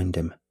we'll find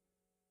him.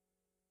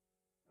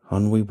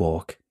 On we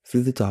walk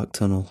through the dark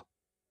tunnel.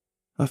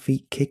 Our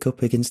feet kick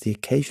up against the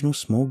occasional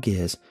small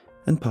gears,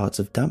 and parts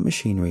of damp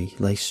machinery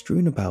lay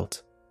strewn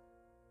about.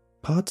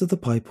 Part of the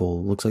pipe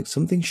wall looks like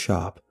something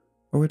sharp,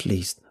 or at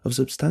least of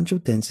substantial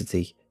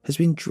density, has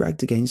been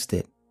dragged against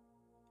it.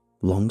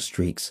 Long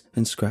streaks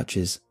and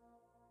scratches.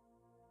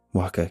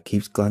 Waka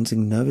keeps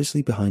glancing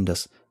nervously behind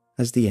us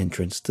as the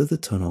entrance to the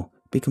tunnel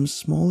becomes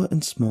smaller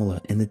and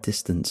smaller in the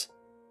distance.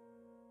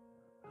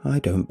 I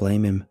don't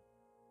blame him.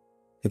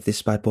 If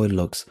this bad boy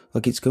looks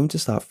like it's going to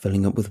start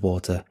filling up with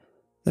water,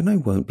 then I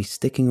won't be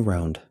sticking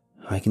around,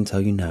 I can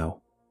tell you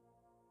now.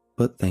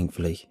 But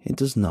thankfully, it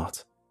does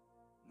not.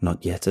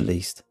 Not yet, at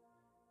least.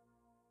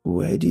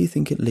 Where do you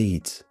think it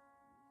leads?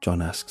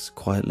 John asks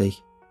quietly.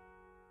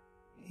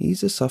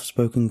 He's a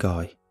soft-spoken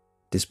guy,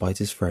 despite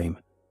his frame,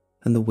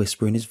 and the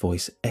whisper in his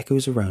voice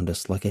echoes around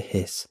us like a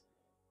hiss.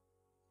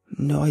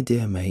 No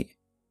idea, mate,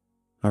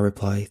 I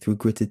reply through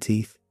gritted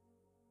teeth.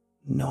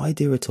 No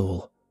idea at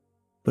all,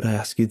 but I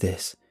ask you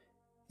this.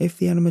 If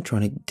the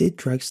animatronic did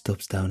drag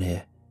Stubbs down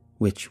here,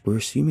 which we're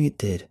assuming it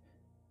did,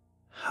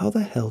 how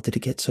the hell did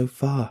it get so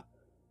far?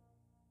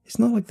 It's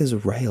not like there's a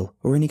rail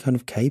or any kind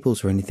of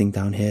cables or anything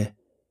down here.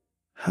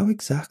 How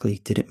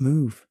exactly did it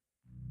move?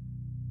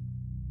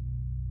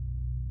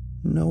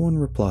 No one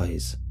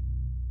replies.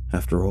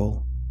 After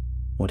all,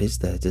 what is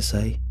there to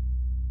say?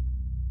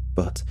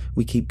 But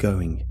we keep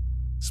going,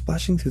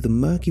 splashing through the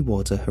murky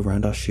water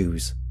around our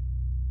shoes.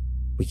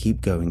 We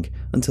keep going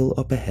until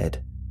up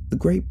ahead, the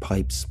great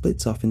pipe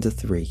splits off into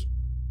 3,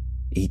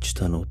 each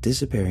tunnel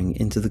disappearing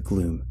into the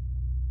gloom.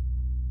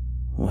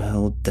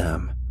 Well,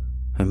 damn,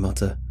 I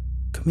mutter,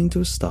 coming to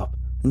a stop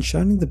and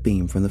shining the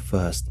beam from the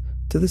first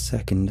to the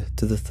second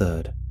to the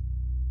third.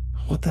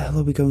 What the hell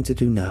are we going to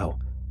do now?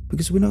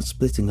 Because we're not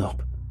splitting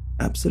up.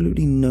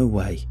 Absolutely no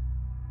way.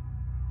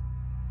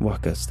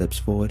 Waka steps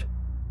forward,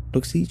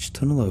 looks each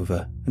tunnel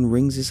over and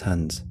wrings his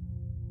hands.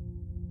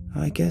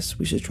 I guess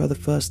we should try the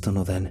first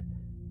tunnel then,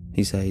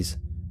 he says.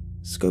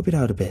 Scope it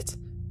out a bit,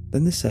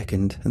 then the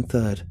second and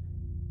third.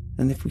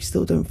 And if we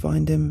still don't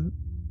find him,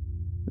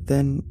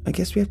 then I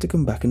guess we have to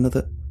come back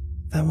another...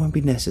 That won't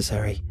be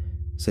necessary,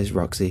 says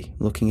Roxy,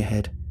 looking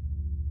ahead.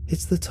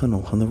 It's the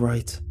tunnel on the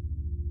right.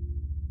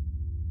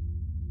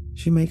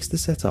 She makes the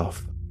set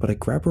off, but I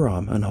grab her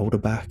arm and hold her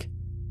back.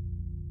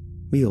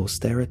 We all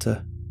stare at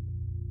her.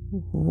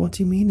 What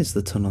do you mean it's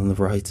the tunnel on the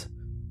right?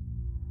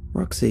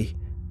 Roxy,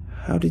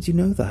 how did you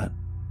know that?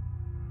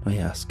 I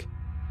ask.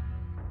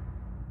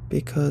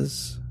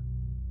 Because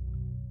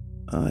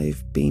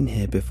I've been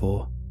here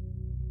before,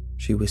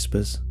 she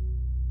whispers.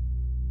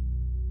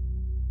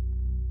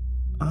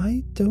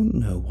 I don't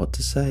know what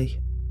to say.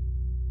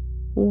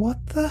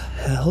 What the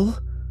hell?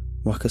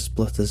 Waka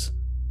splutters.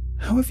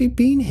 How have you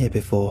been here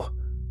before?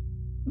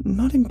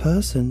 Not in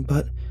person,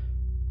 but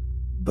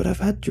I've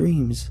had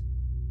dreams.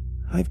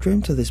 I've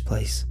dreamt of this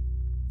place,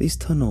 these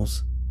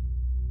tunnels.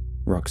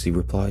 Roxy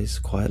replies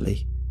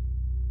quietly.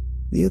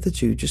 The other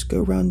two just go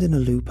round in a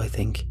loop, I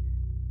think.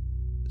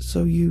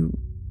 So you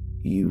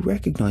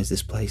recognize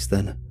this place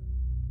then?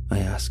 I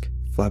ask,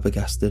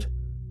 flabbergasted.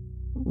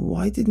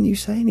 Why didn't you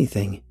say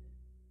anything?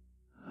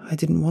 I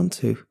didn't want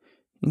to,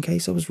 in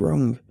case I was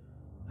wrong.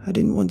 I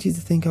didn't want you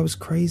to think I was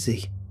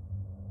crazy.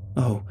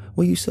 Oh,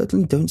 well, you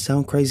certainly don't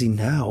sound crazy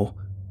now,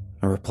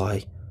 I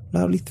reply,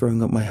 loudly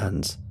throwing up my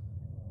hands.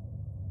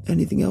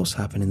 Anything else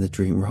happen in the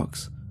dream,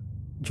 Rox?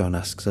 John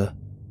asks her.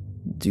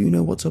 Do you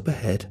know what's up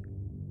ahead?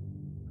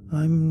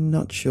 I'm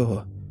not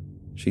sure,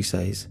 she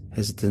says,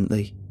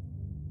 hesitantly.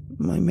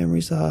 My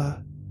memories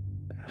are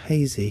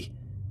hazy.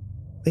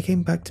 They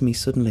came back to me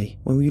suddenly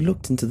when we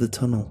looked into the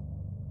tunnel.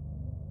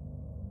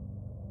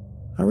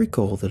 I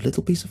recall the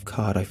little piece of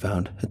card I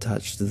found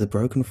attached to the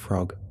broken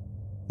frog,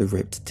 the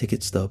ripped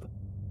ticket stub.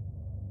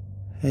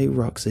 Hey,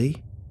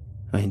 Roxy,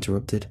 I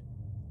interrupted.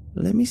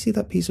 Let me see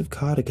that piece of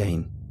card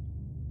again.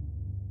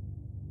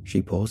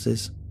 She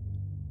pauses.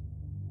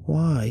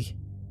 Why?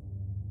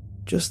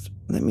 Just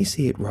let me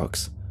see it,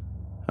 Rox,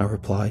 I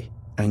reply,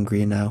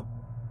 angrier now.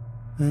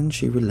 And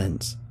she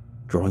relents,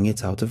 drawing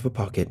it out of her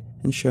pocket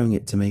and showing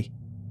it to me.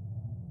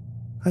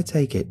 I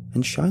take it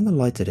and shine the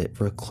light at it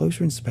for a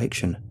closer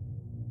inspection.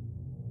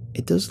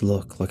 It does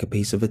look like a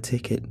piece of a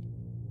ticket,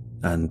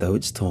 and though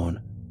it's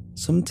torn,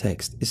 some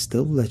text is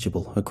still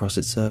legible across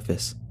its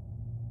surface.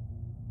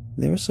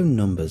 There are some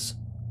numbers,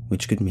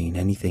 which could mean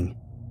anything,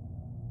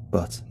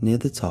 but near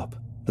the top,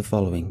 the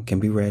following can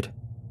be read.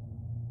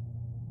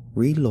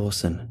 Ree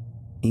Lawson,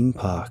 Eam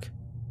Park.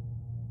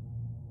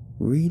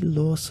 Ree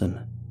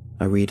Lawson,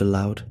 I read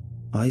aloud,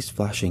 eyes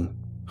flashing,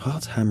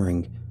 heart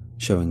hammering,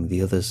 showing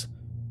the others.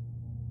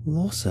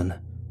 Lawson?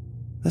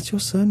 That's your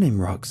surname,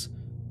 Rox.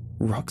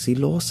 Roxy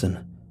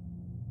Lawson.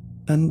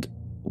 And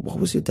what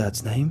was your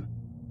dad's name?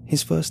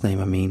 His first name,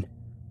 I mean.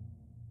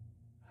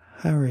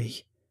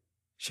 Harry,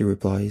 she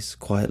replies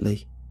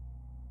quietly.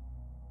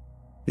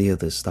 The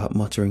others start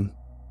muttering.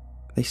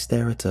 They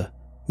stare at her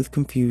with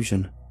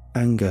confusion,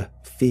 anger,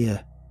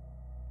 fear.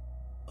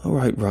 All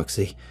right,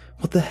 Roxy,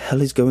 what the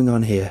hell is going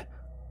on here?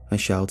 I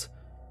shout.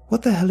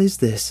 What the hell is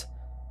this?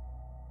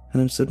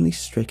 And I'm suddenly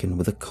stricken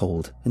with a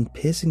cold and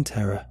piercing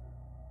terror.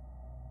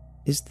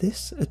 Is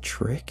this a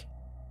trick?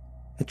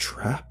 A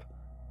trap?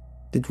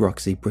 Did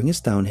Roxy bring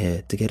us down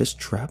here to get us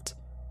trapped?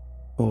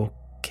 Or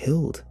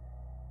killed?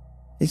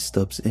 Is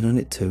Stubbs in on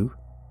it too?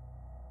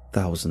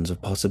 Thousands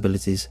of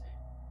possibilities,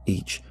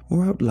 each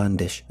more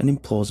outlandish and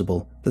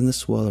implausible than the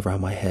swirl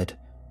around my head,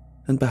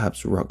 and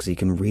perhaps Roxy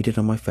can read it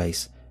on my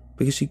face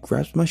because she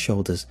grabs my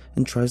shoulders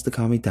and tries to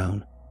calm me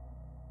down.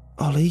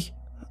 Ollie,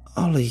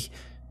 Ollie,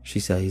 she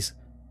says,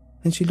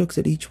 and she looks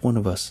at each one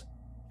of us,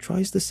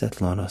 tries to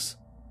settle on us.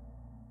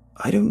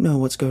 I don't know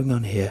what's going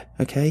on here,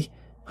 okay?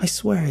 I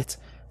swear it.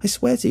 I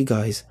swear to you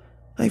guys.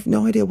 I have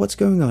no idea what's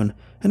going on,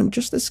 and I'm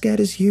just as scared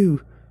as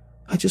you.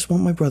 I just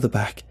want my brother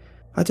back.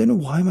 I don't know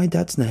why my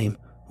dad's name,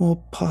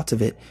 or part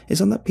of it,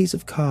 is on that piece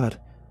of card.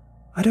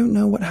 I don't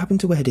know what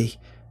happened to Eddie,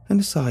 and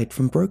aside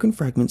from broken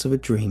fragments of a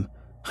dream,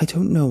 I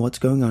don't know what's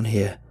going on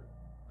here.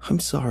 I'm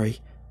sorry.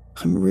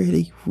 I'm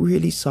really,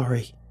 really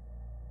sorry.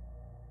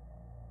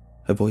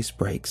 Her voice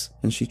breaks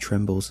and she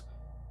trembles,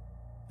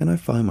 and I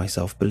find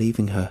myself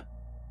believing her.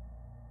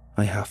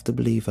 I have to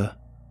believe her.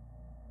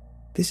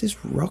 This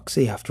is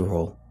Roxy after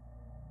all.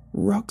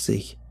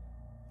 Roxy.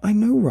 I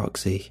know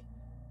Roxy.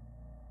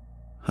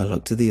 I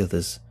look to the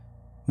others.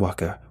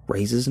 Waka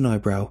raises an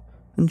eyebrow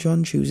and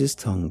John chews his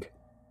tongue.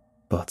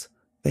 But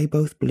they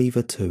both believe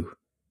her too.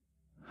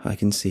 I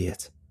can see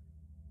it.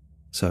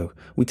 So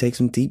we take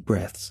some deep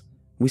breaths,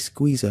 we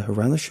squeeze her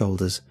around the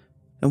shoulders,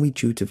 and we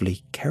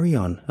dutifully carry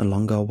on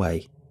along our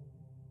way.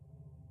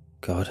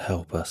 God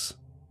help us.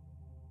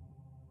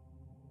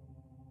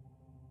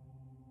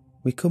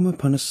 We come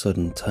upon a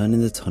sudden turn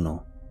in the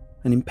tunnel,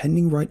 an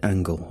impending right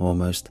angle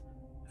almost,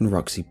 and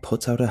Roxy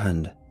puts out her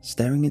hand,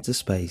 staring into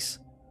space.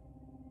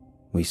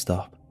 We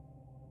stop.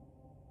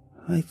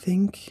 I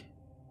think,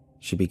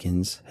 she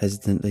begins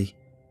hesitantly,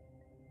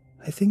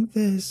 I think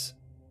there's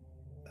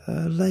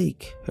a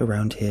lake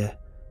around here.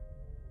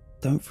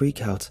 Don't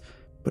freak out,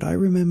 but I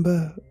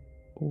remember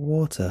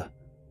water.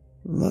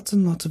 Lots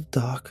and lots of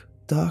dark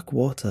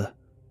water.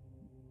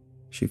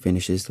 She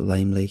finishes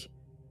lamely,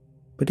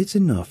 but it's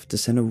enough to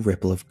send a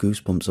ripple of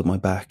goosebumps up my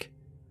back.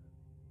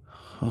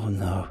 Oh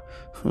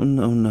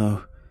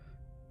no,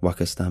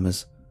 Waka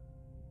stammers.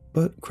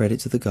 But credit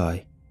to the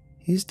guy,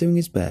 he's doing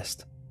his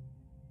best.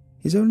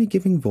 He's only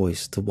giving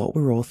voice to what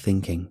we're all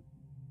thinking.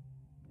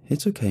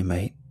 It's okay,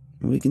 mate,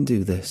 we can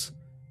do this,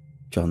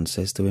 John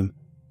says to him,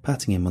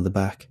 patting him on the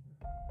back.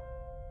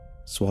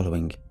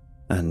 Swallowing,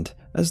 and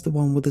as the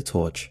one with the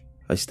torch,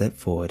 I step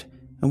forward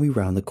and we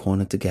round the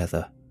corner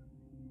together.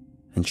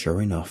 And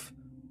sure enough,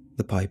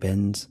 the pipe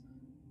ends.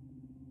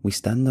 We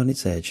stand on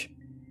its edge.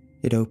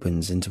 It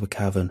opens into a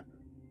cavern.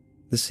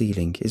 The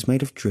ceiling is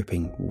made of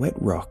dripping, wet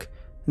rock,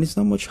 and it's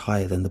not much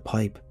higher than the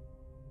pipe,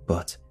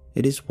 but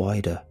it is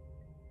wider.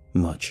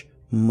 Much,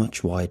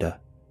 much wider.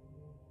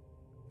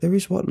 There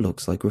is what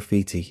looks like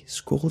graffiti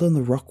scrawled on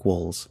the rock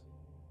walls,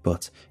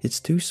 but it's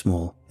too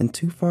small and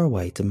too far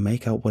away to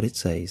make out what it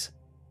says.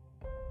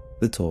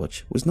 The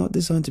torch was not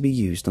designed to be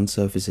used on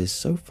surfaces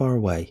so far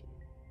away,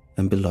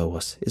 and below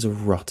us is a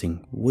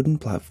rotting wooden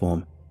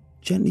platform,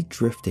 gently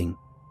drifting,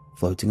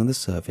 floating on the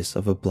surface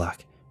of a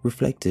black,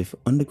 reflective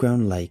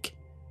underground lake.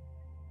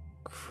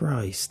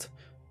 Christ,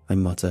 I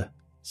mutter,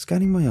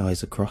 scanning my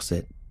eyes across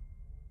it.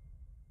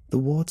 The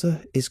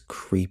water is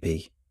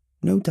creepy,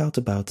 no doubt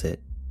about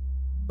it,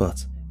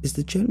 but it's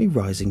the gently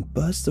rising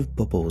bursts of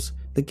bubbles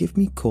that give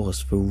me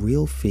cause for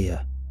real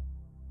fear.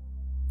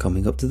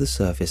 Coming up to the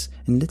surface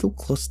in little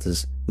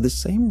clusters with the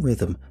same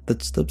rhythm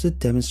that Stubbs had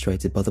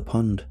demonstrated by the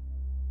pond,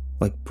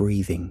 like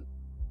breathing,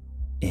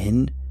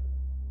 in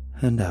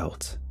and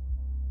out.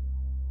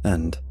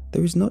 And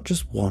there is not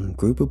just one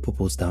group of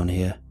bubbles down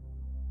here.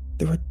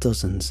 There are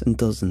dozens and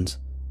dozens,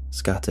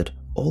 scattered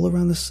all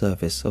around the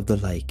surface of the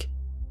lake.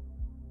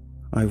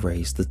 I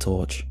raise the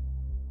torch.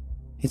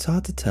 It's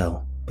hard to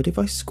tell, but if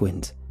I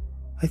squint,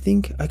 I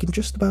think I can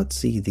just about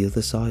see the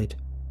other side,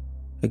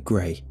 a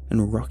grey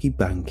and rocky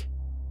bank.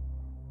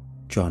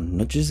 John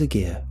nudges a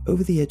gear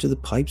over the edge of the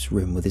pipe's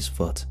rim with his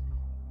foot.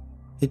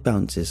 It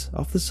bounces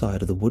off the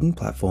side of the wooden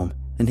platform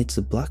and hits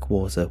the black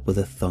water with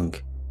a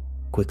thunk,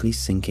 quickly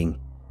sinking,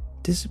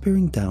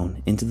 disappearing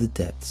down into the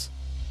depths.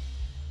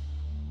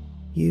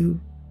 You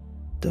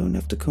don't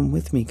have to come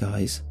with me,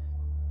 guys,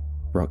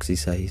 Roxy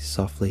says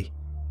softly.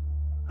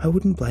 I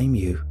wouldn't blame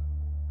you.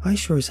 I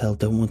sure as hell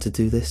don't want to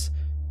do this,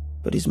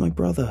 but he's my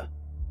brother.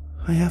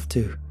 I have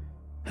to,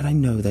 and I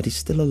know that he's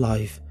still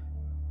alive.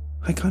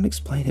 I can't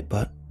explain it,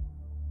 but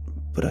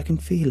I can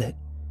feel it,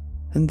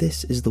 and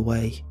this is the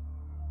way.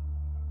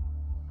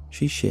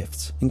 She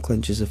shifts and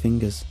clenches her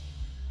fingers.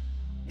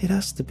 It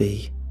has to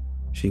be,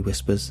 she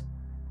whispers.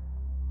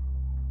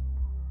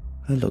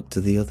 I look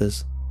to the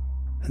others,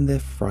 and they're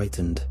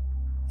frightened.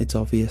 It's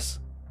obvious.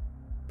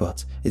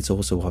 But it's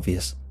also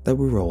obvious that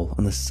we're all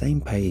on the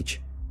same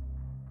page.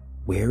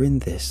 We're in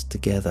this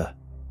together.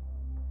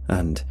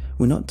 And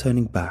we're not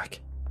turning back.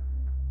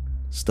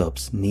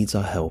 Stubbs needs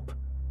our help,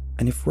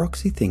 and if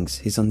Roxy thinks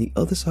he's on the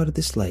other side of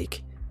this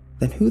lake,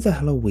 then who the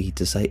hell are we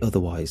to say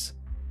otherwise?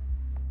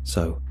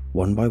 So,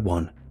 one by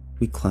one,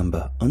 we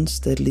clamber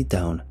unsteadily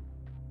down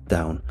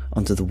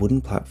onto the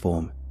wooden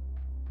platform.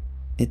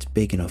 It's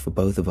big enough for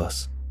both of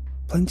us,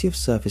 plenty of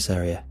surface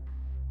area,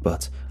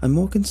 but I'm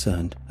more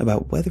concerned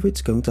about whether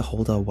it's going to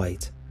hold our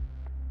weight.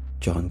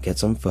 John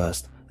gets on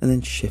first and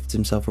then shifts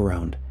himself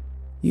around,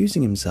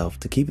 using himself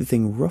to keep the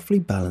thing roughly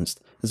balanced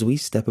as we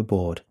step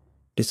aboard,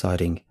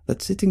 deciding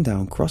that sitting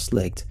down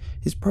cross-legged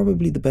is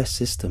probably the best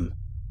system.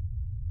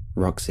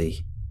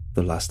 Roxy,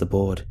 the last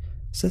aboard,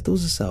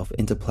 settles itself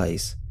into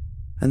place,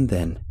 and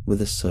then,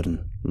 with a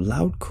sudden,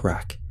 loud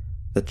crack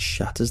that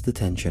shatters the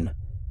tension,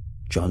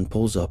 John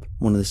pulls up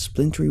one of the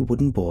splintery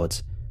wooden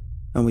boards,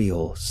 and we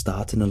all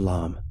start in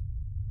alarm.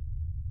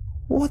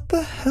 "What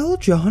the hell,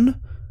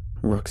 John?"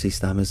 Roxy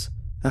stammers,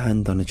 a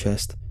hand on her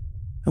chest,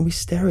 and we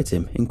stare at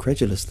him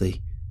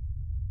incredulously.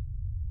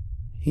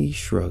 He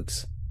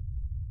shrugs.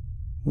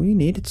 "We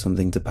needed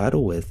something to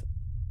paddle with,"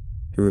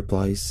 he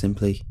replies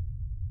simply,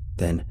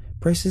 then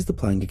presses the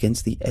plank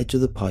against the edge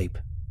of the pipe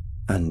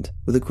and,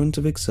 with a grunt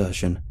of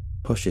exertion,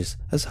 pushes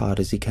as hard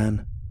as he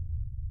can.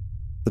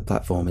 The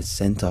platform is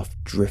sent off,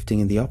 drifting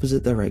in the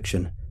opposite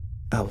direction,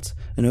 out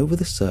and over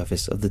the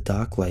surface of the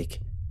dark lake,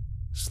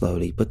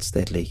 slowly but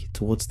steadily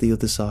towards the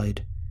other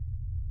side.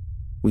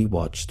 We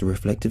watch the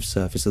reflective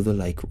surface of the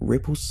lake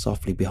ripple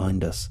softly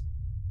behind us,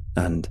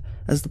 and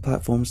as the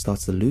platform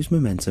starts to lose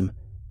momentum,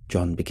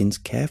 John begins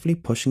carefully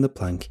pushing the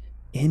plank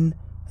in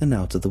and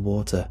out of the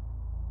water,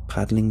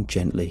 paddling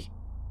gently.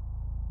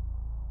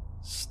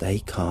 "Stay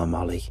calm,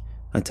 Ollie,"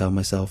 I tell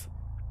myself.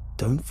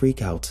 "Don't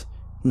freak out.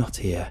 Not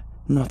here,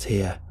 not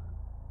here."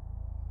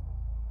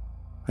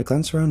 I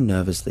glance around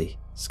nervously,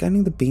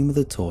 scanning the beam of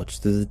the torch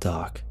through the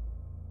dark.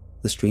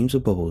 The streams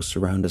of bubbles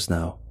surround us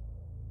now.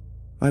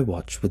 I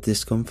watch with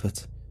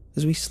discomfort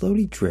as we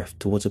slowly drift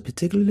towards a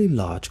particularly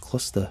large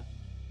cluster,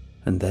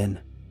 and then,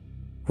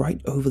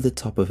 right over the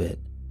top of it,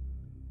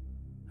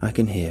 I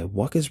can hear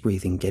Walker's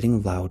breathing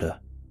getting louder,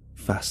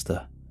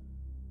 faster.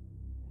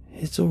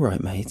 "It's all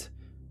right, mate,"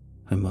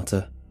 I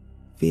mutter,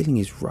 feeling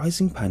his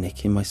rising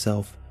panic in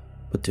myself,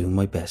 but doing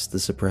my best to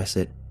suppress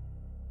it.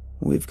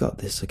 "We've got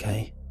this,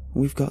 okay?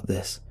 We've got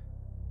this."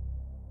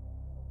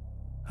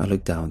 I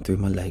look down through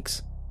my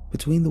legs,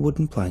 between the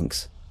wooden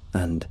planks,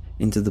 and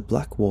into the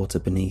black water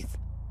beneath.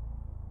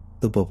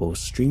 The bubbles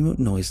stream up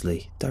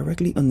noisily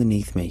directly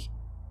underneath me,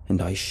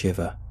 and I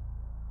shiver.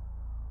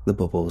 The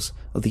bubbles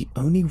are the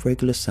only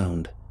regular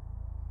sound,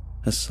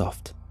 a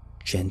soft,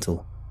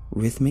 gentle,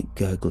 rhythmic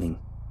gurgling.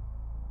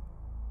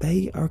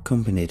 They are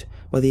accompanied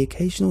by the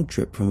occasional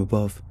drip from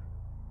above,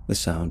 the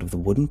sound of the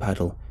wooden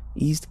paddle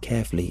eased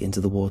carefully into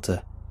the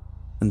water,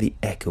 and the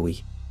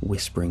echoey,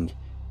 whispering,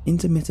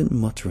 intermittent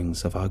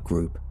mutterings of our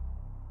group.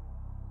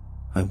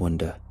 I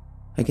wonder,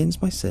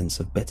 against my sense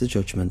of better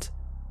judgment,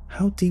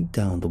 how deep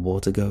down the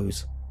water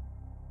goes.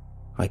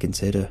 I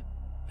consider,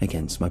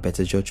 against my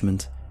better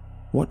judgment,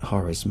 what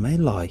horrors may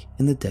lie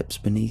in the depths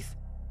beneath,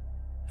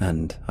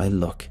 and I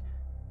look,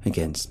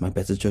 against my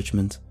better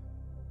judgment,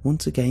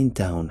 once again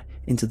down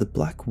into the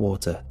black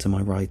water to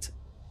my right.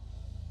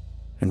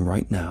 And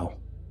right now,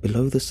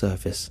 below the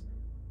surface,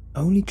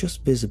 only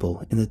just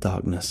visible in the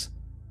darkness,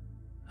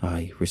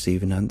 I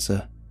receive an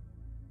answer.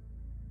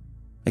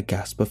 A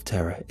gasp of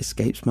terror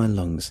escapes my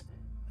lungs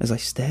as I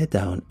stare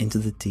down into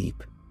the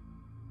deep,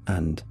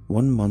 and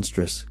one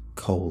monstrous,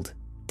 cold,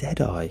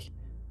 dead eye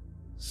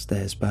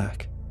stares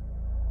back.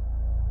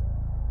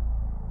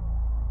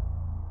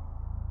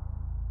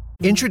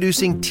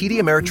 Introducing TD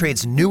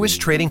Ameritrade's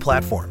newest trading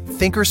platform,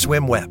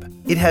 Thinkorswim Web.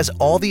 It has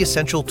all the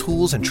essential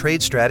tools and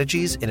trade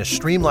strategies in a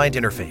streamlined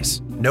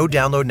interface. No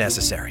download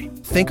necessary.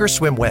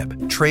 Thinkorswim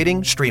Web.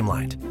 Trading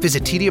streamlined.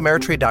 Visit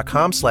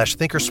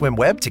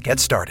tdameritrade.com/thinkorswimweb to get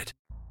started.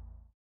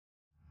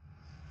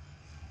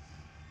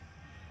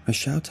 I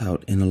shout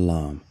out in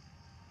alarm.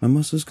 My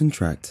muscles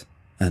contract,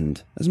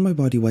 and as my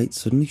body weight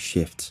suddenly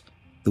shifts,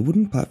 the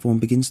wooden platform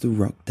begins to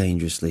rock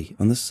dangerously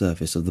on the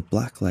surface of the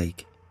black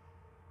lake.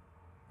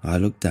 I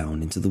look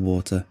down into the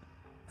water,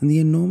 and the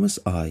enormous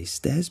eye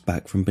stares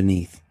back from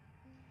beneath.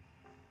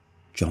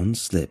 John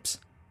slips,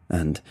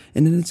 and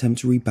in an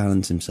attempt to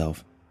rebalance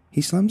himself,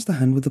 he slams the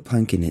hand with the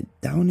plank in it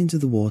down into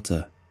the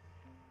water.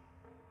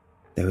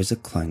 There is a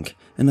clank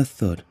and a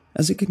thud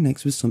as it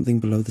connects with something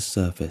below the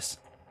surface.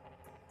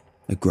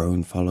 A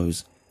groan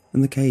follows,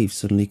 and the cave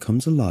suddenly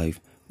comes alive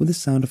with the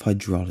sound of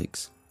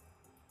hydraulics.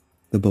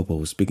 The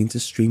bubbles begin to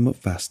stream up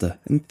faster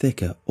and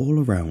thicker all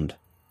around.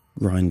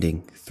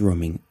 Grinding,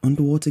 thrumming,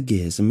 underwater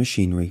gears and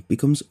machinery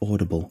becomes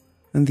audible,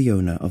 and the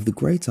owner of the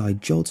great eye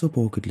jolts up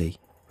awkwardly,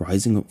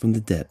 rising up from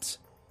the depths.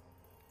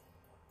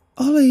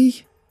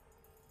 "Ollie!"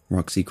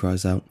 Roxy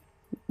cries out.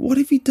 "What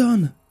have you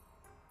done?"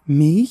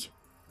 "Me?"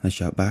 I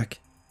shout back.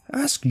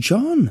 "Ask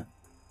John!"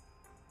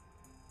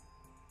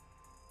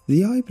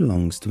 The eye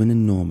belongs to an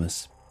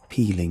enormous,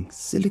 peeling,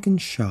 silicon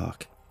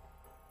shark.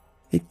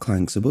 It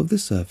clanks above the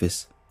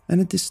surface, and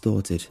a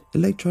distorted,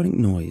 electronic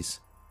noise,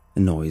 a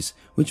noise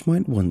which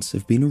might once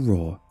have been a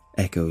roar,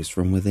 echoes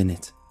from within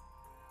it.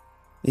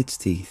 Its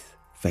teeth,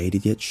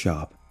 faded yet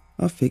sharp,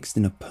 are fixed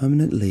in a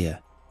permanent layer,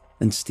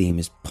 and steam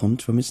is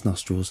pumped from its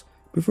nostrils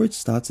before it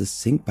starts to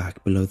sink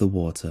back below the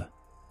water.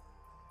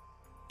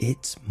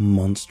 It's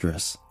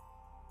monstrous.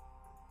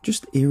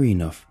 Just eerie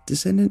enough to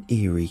send an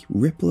eerie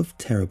ripple of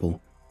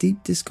terrible,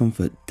 deep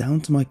discomfort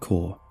down to my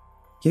core,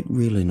 yet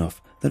real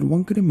enough that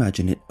one could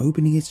imagine it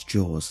opening its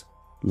jaws,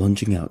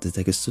 lunging out to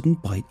take a sudden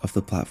bite off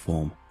the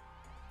platform.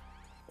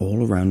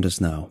 All around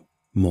us now,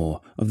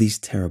 more of these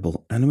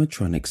terrible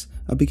animatronics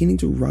are beginning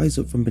to rise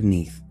up from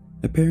beneath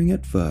appearing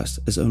at first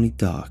as only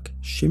dark,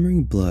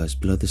 shimmering blurs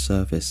below the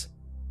surface,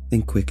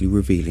 then quickly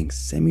revealing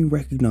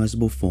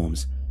semi-recognizable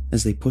forms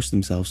as they push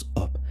themselves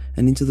up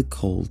and into the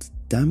cold,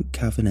 damp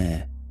cavern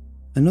air.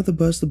 Another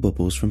burst of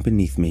bubbles from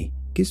beneath me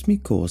gives me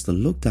cause to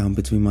look down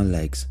between my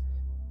legs,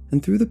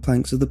 and through the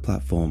planks of the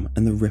platform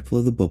and the ripple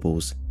of the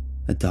bubbles,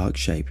 a dark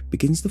shape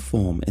begins to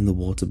form in the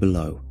water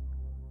below.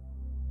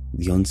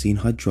 The unseen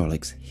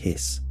hydraulics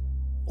hiss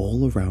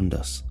all around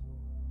us.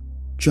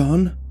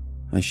 "John,"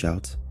 I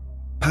shout.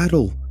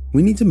 "Paddle!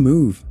 We need to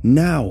move,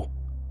 now!"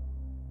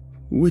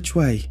 "Which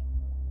way?"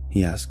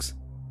 he asks.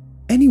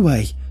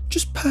 "Anyway,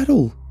 just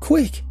paddle,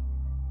 quick!"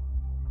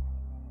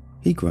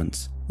 He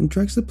grunts and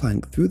drags the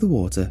plank through the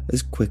water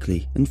as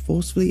quickly and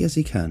forcefully as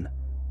he can,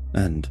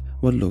 and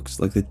what looks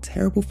like the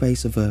terrible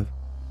face of a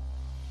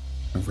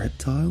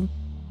reptile?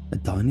 A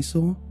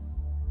dinosaur?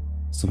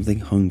 Something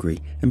hungry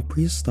and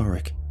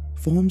prehistoric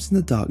forms in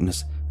the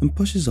darkness and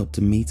pushes up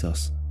to meet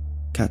us,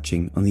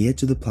 catching on the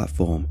edge of the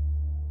platform.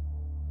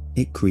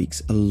 It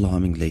creaks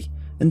alarmingly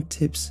and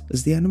tips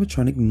as the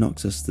animatronic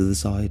knocks us to the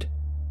side.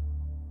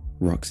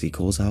 Roxy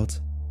calls out,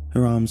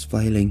 her arms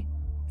flailing,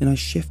 and I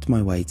shift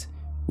my weight,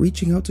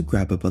 reaching out to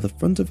grab her by the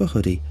front of her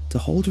hoodie to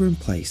hold her in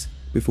place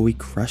before we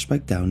crash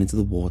back down into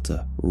the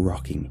water,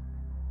 rocking.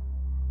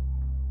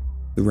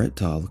 The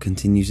reptile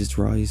continues its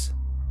rise.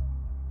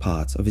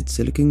 Part of its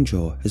silicone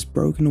jaw has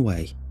broken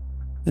away,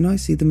 and I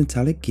see the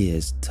metallic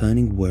gears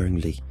turning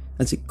whirringly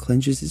as it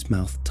clenches its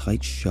mouth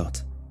tight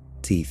shut,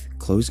 teeth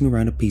closing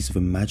around a piece of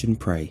imagined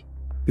prey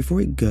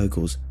before it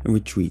gurgles and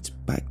retreats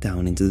back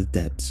down into the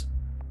depths.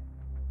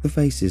 The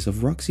faces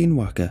of Roxy and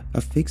Waka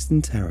are fixed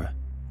in terror,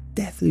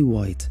 deathly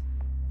white,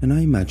 and I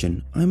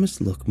imagine I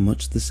must look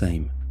much the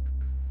same.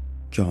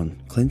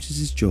 John clenches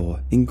his jaw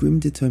in grim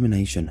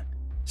determination,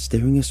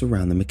 steering us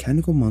around the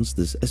mechanical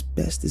monsters as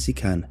best as he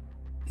can,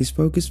 his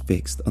focus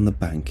fixed on the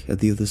bank at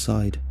the other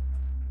side.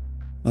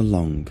 A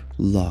long,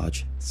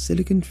 large,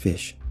 silicon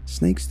fish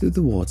snakes through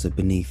the water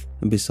beneath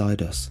and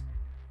beside us.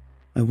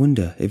 I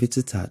wonder if it's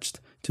attached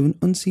to an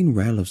unseen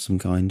rail of some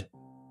kind.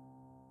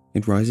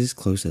 It rises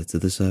closer to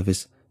the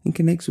surface and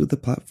connects with the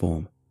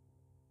platform.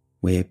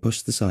 We're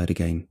pushed aside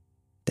again,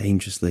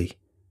 dangerously.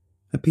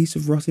 A piece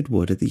of rotted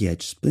wood at the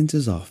edge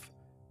splinters off,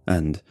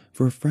 and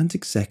for a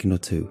frantic second or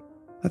two,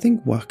 I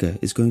think Waka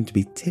is going to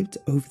be tipped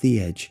over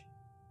the edge.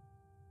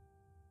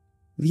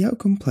 The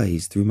outcome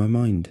plays through my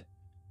mind.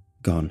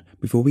 Gone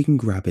before we can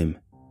grab him,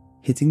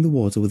 hitting the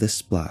water with a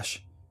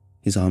splash,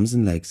 his arms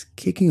and legs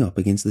kicking up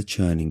against the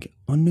churning,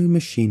 unknown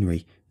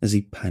machinery as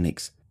he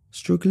panics,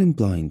 struggling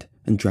blind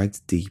and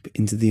dragged deep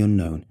into the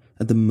unknown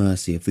at the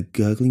mercy of the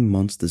gurgling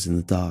monsters in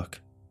the dark.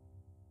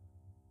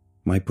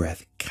 My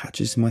breath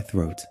catches in my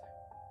throat,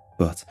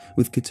 but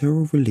with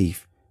guttural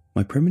relief,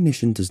 my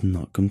premonition does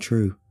not come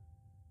true.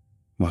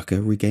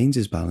 Waka regains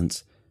his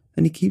balance,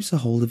 and he keeps a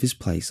hold of his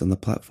place on the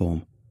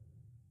platform.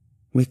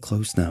 We're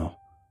close now.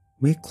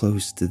 We're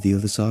close to the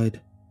other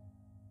side.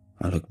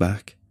 I look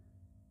back.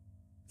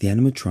 The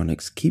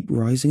animatronics keep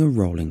rising and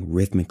rolling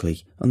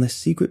rhythmically on their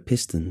secret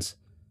pistons.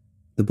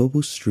 The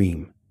bubbles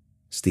stream,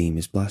 steam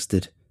is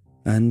blasted,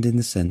 and in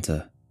the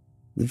center,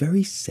 the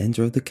very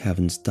center of the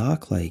cavern's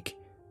dark lake,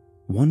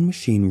 one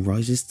machine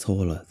rises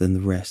taller than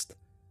the rest.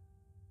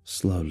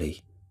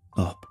 Slowly,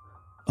 up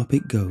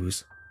it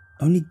goes,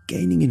 only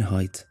gaining in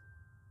height.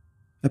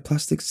 A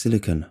plastic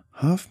silicon,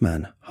 half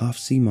man, half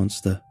sea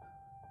monster.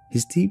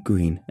 His deep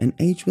green and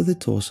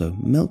age-weathered torso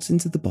melts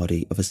into the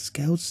body of a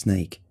scaled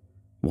snake,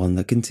 one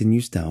that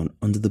continues down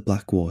under the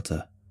black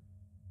water.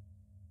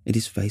 It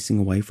is facing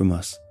away from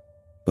us,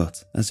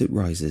 but as it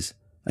rises,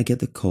 I get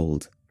the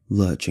cold,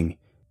 lurching,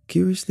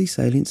 curiously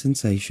salient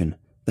sensation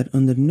that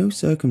under no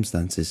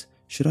circumstances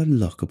should I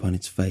look upon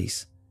its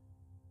face.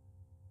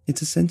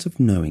 It's a sense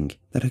of knowing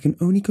that I can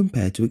only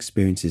compare to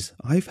experiences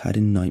I've had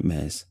in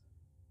nightmares.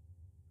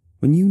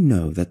 When you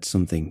know that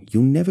something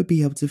you'll never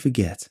be able to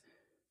forget,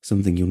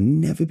 something you'll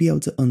never be able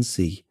to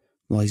unsee,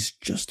 lies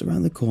just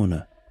around the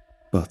corner,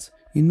 but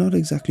you're not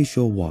exactly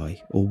sure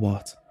why or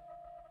what.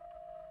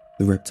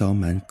 The reptile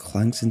man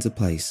clanks into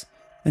place,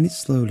 and it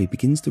slowly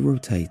begins to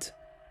rotate,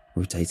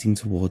 rotating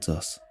towards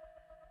us.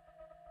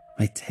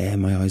 I tear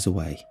my eyes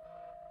away,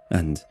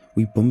 and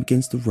we bump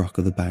against the rock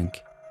of the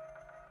bank.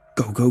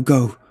 "Go, go,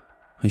 go!"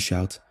 I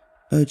shout,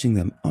 urging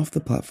them off the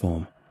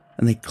platform,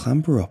 and they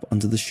clamber up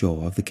onto the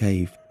shore of the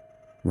cave.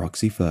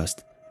 Roxy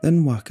first,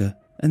 then Waka,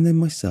 and then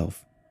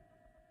myself.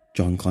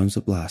 John climbs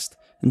up last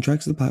and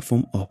drags the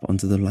platform up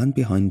onto the land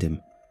behind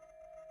him.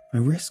 I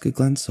risk a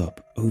glance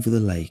up over the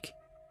lake.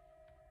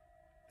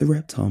 The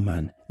reptile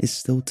man is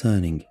still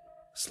turning,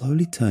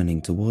 slowly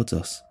turning towards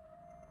us.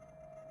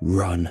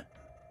 "Run,"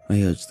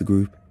 I urge the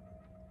group,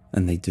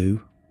 and they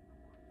do.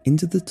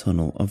 Into the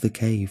tunnel of the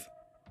cave,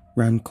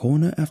 round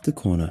corner after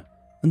corner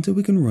until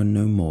we can run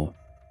no more,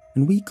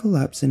 and we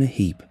collapse in a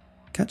heap,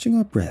 catching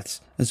our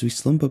breaths as we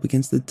slump up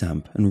against the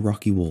damp and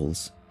rocky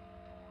walls.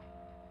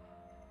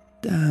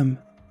 "Damn,"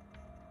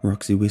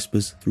 Roxy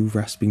whispers through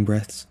rasping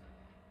breaths,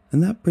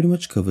 and that pretty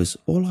much covers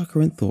all our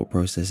current thought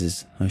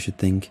processes, I should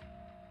think.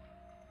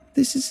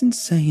 "This is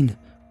insane.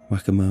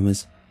 Whacker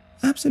murmurs.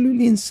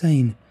 Absolutely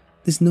insane.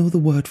 There's no other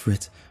word for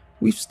it.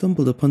 We've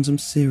stumbled upon some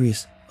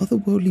serious,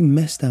 otherworldly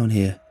mess down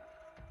here.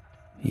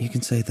 You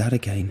can say that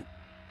again,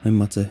 I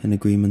mutter in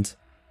agreement.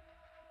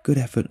 Good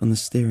effort on the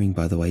steering,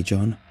 by the way,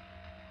 John.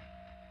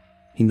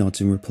 He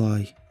nods in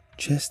reply,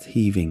 chest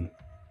heaving.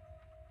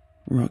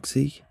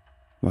 Roxy,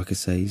 Whacker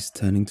says,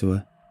 turning to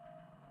her.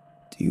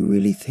 Do you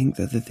really think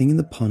that the thing in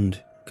the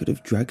pond could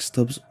have dragged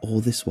Stubbs all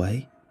this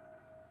way?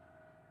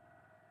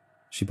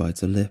 She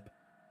bites her lip,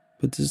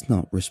 but does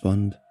not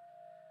respond.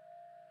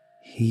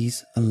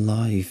 He's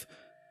alive,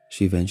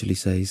 she eventually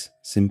says,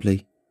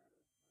 simply.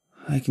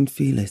 I can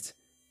feel it.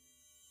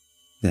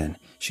 Then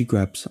she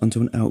grabs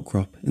onto an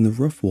outcrop in the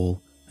rough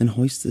wall and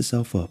hoists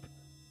herself up,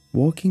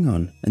 walking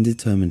on and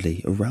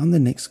determinedly around the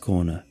next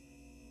corner.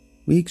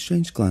 We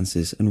exchange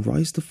glances and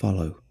rise to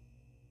follow,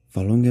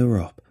 following her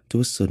up to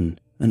a sudden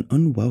and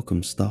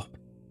unwelcome stop.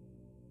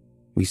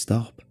 We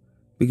stop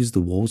because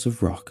the walls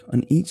of rock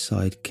on each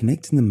side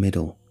connect in the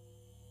middle.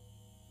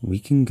 We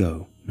can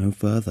go no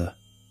further.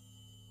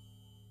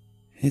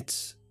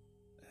 It's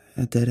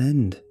a dead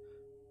end,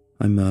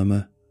 I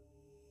murmur.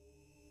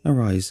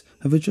 Our eyes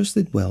have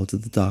adjusted well to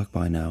the dark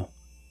by now,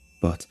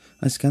 but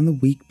I scan the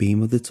weak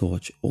beam of the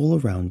torch all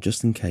around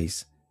just in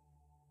case.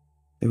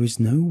 There is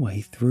no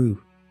way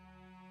through.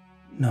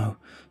 No,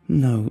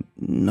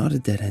 not a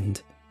dead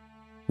end,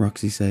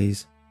 Roxy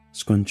says,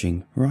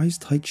 scrunching her eyes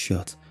tight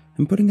shut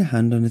and putting a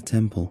hand on her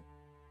temple.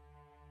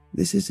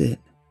 This is it.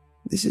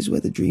 This is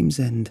where the dreams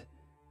end.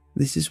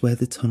 This is where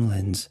the tunnel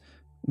ends,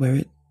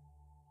 where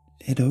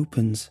it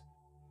opens.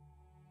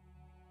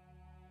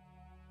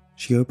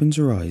 She opens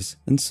her eyes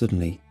and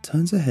suddenly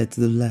turns her head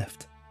to the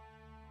left.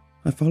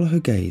 I follow her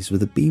gaze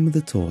with a beam of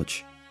the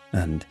torch,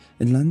 and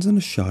it lands on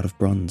a shard of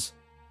bronze,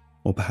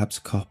 or perhaps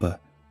copper,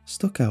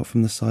 stuck out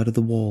from the side of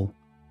the wall.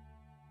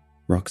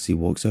 Roxy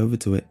walks over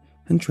to it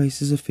and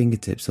traces her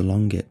fingertips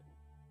along it.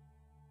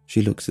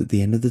 She looks at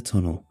the end of the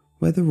tunnel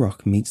where the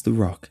rock meets the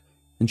rock,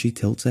 and she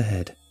tilts her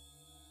head.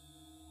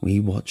 We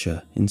watch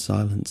her in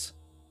silence.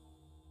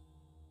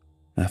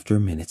 After a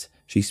minute,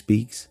 she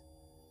speaks.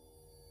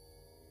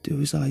 Do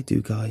as I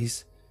do,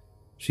 guys,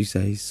 she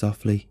says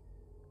softly,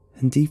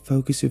 and deep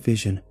focus your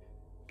vision.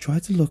 Try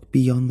to look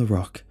beyond the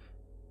rock,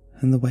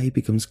 and the way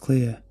becomes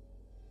clear.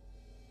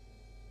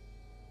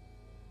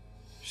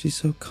 She's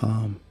so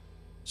calm,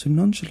 so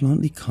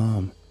nonchalantly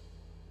calm.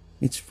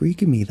 It's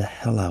freaking me the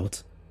hell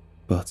out,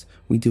 but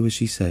we do as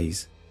she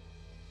says.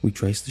 We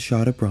trace the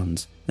shard of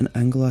bronze and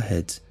angle our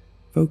heads,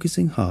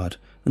 focusing hard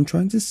and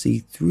trying to see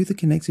through the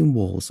connecting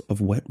walls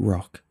of wet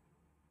rock.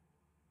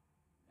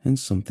 And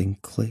something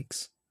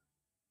clicks.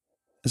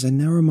 As I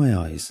narrow my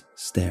eyes,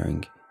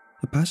 staring,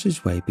 a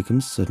passageway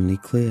becomes suddenly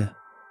clear.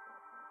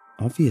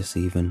 Obvious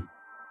even.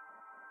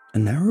 A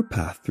narrow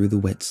path through the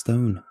wet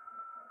stone.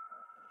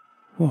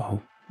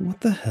 Whoa, what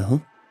the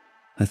hell?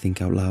 I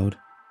think out loud,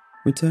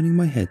 returning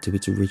my head to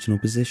its original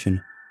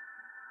position.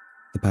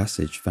 The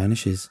passage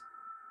vanishes.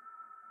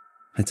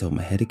 I tilt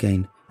my head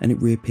again and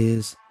it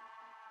reappears.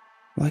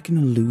 Like an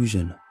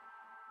illusion.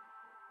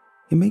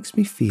 It makes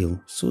me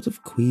feel sort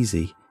of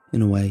queasy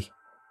in a way,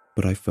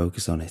 but I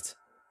focus on it.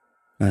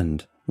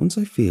 And once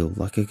I feel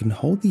like I can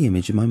hold the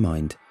image in my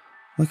mind,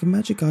 like a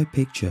magic eye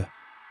picture,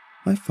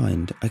 I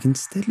find I can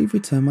steadily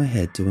return my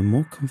head to a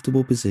more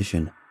comfortable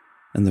position,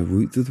 and the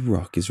route through the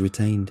rock is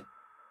retained.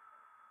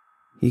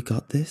 You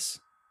got this?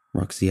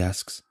 Roxy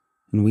asks,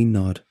 and we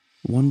nod,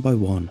 one by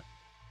one.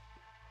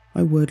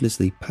 I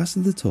wordlessly pass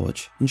her the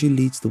torch and she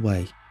leads the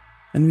way,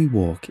 and we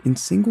walk in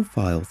single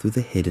file through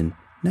the hidden,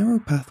 narrow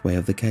pathway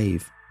of the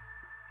cave.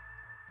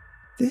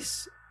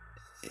 This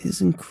is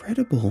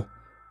incredible,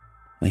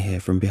 I hear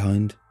from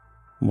behind.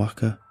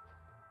 Whacker.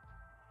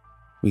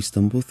 We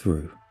stumble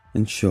through,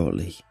 and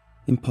shortly,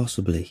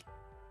 impossibly,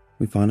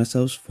 we find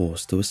ourselves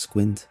forced to a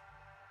squint.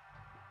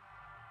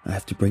 I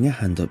have to bring a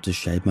hand up to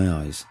shade my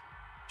eyes,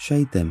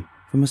 shade them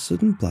from a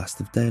sudden blast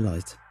of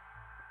daylight.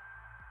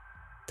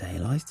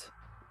 Daylight?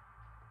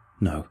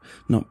 No,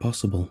 not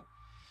possible.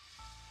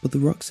 But the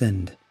rocks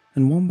end,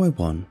 and one by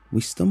one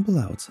we stumble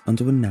out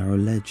onto a narrow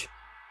ledge,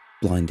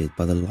 blinded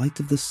by the light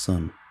of the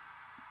sun.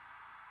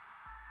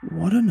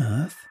 What on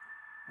earth?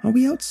 Are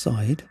we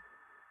outside?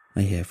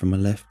 I hear from my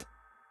left.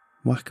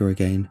 Whacker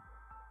again.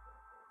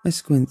 I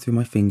squint through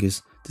my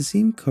fingers to see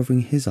him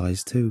covering his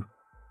eyes too.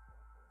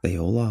 They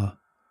all are.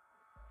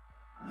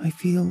 I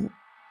feel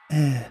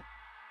air,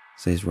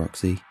 says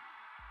Roxy.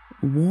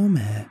 Warm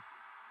air.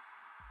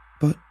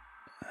 But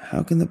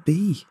how can that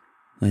be?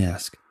 I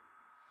ask.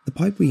 The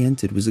pipe we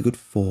entered was a good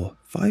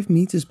 4-5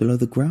 meters below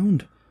the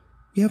ground.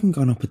 We haven't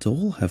gone up at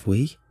all, have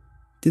we?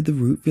 Did the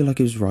root feel like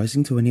it was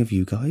rising to any of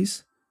you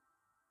guys?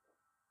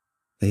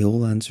 They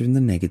all answer in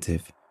the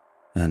negative,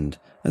 and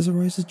as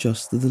our eyes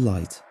adjust to the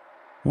light,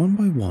 one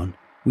by one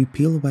we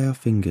peel away our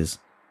fingers,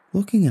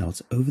 looking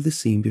out over the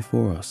scene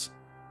before us.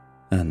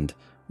 And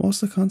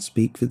whilst I can't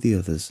speak for the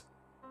others,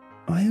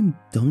 I am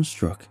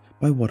dumbstruck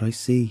by what I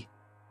see.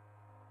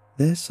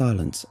 Their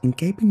silence and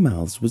gaping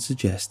mouths would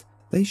suggest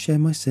they share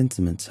my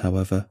sentiments,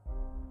 however.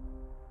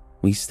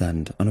 We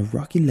stand on a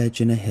rocky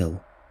ledge in a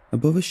hill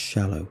above a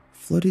shallow,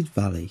 flooded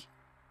valley.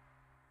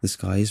 The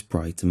sky is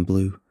bright and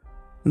blue,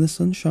 and the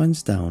sun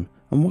shines down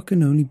on what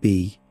can only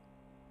be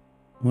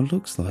what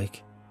looks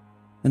like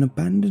an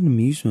abandoned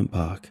amusement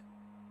park,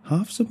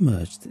 half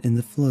submerged in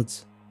the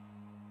floods.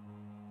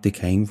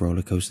 Decaying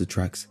roller coaster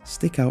tracks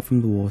stick out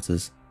from the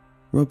waters,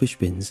 rubbish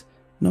bins,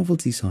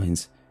 novelty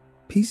signs,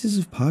 pieces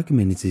of park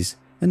amenities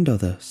and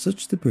other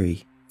such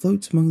debris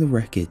floats among the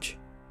wreckage.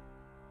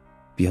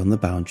 Beyond the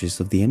boundaries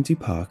of the empty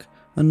park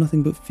are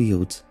nothing but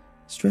fields,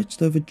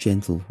 stretched over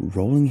gentle,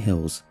 rolling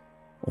hills,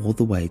 all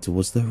the way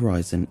towards the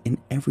horizon in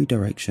every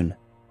direction.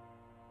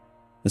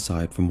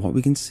 Aside from what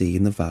we can see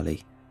in the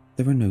valley,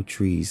 there are no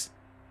trees,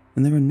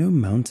 and there are no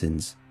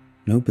mountains,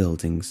 no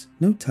buildings,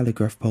 no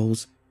telegraph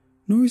poles,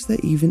 nor is there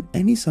even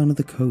any sign of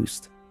the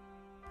coast.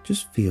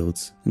 Just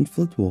fields and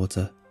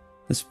floodwater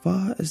as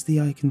far as the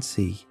eye can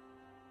see.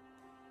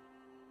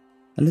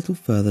 A little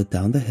further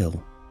down the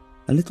hill,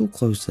 a little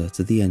closer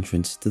to the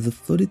entrance to the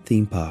flooded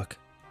theme park,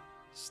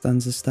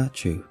 stands a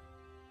statue.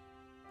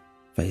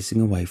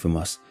 Facing away from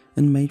us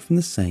and made from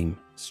the same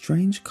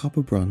strange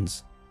copper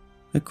bronze,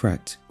 a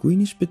cracked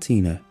greenish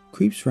patina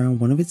creeps round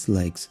one of its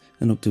legs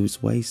and up to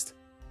its waist.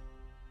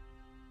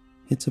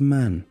 It's a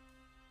man,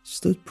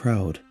 stood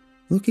proud,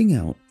 looking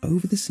out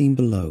over the scene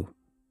below.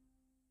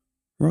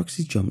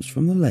 Roxy jumps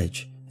from the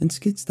ledge and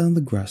skids down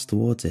the grass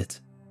towards it.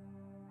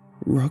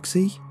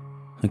 "Roxy?"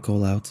 I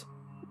call out.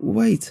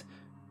 "Wait!"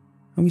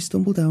 And we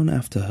stumble down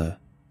after her,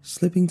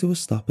 slipping to a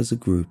stop as a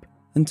group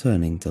and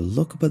turning to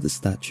look up at the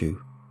statue.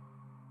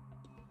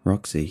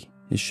 Roxy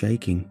is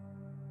shaking,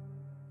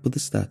 but the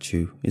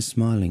statue is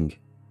smiling,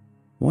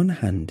 one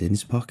hand in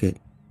his pocket,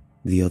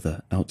 the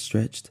other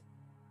outstretched,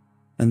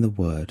 and the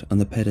word on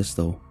the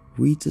pedestal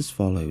reads as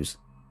follows: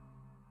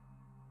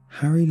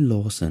 Harry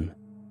Lawson,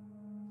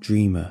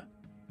 dreamer,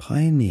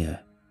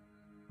 pioneer,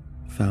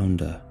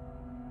 founder.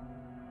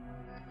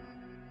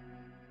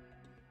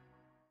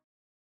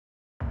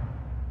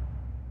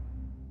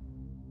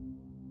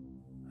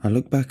 I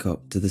look back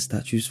up to the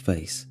statue's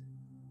face.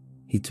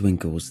 He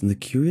twinkles in the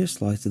curious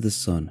light of the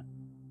sun.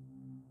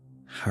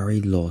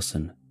 Harry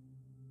Lawson.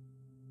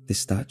 This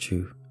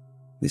statue,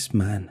 this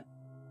man.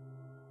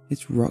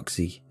 It's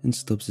Roxy and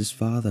Stubbs'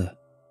 father.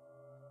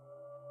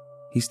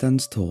 He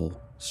stands tall,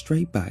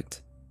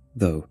 straight-backed,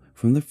 though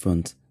from the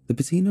front the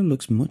patina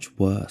looks much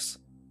worse.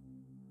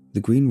 The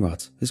green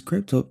rot has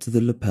crept up to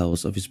the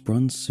lapels of his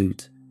bronze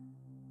suit.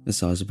 A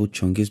sizable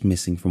chunk is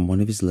missing from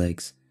one of his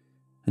legs,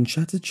 and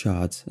shattered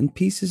shards and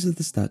pieces of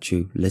the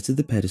statue litter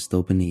the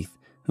pedestal beneath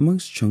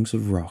amongst chunks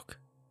of rock.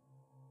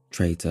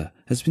 Traitor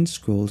has been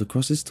scrawled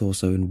across his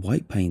torso in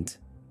white paint,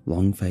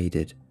 long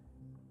faded.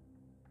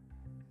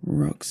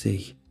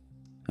 Roxy,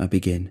 I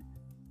begin,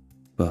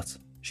 but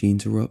she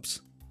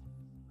interrupts.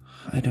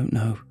 I don't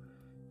know,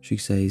 she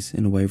says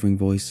in a wavering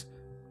voice.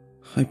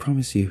 I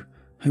promise you,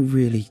 I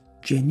really,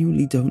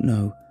 genuinely don't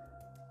know.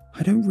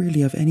 I don't really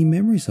have any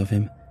memories of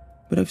him,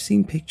 but I've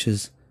seen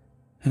pictures,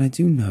 and I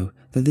do know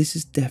that this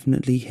is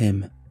definitely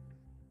him.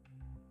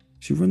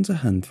 She runs a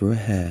hand through her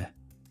hair.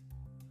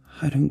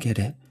 I don't get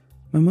it.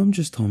 My mum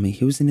just told me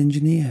he was an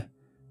engineer.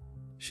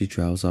 She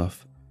trails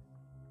off.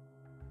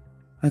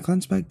 I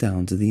glance back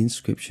down to the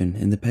inscription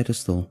in the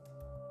pedestal.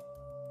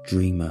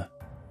 Dreamer,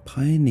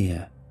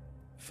 pioneer,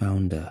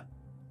 founder.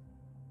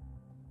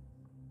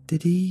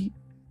 Did he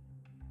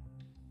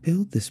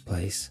build this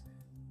place?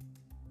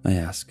 I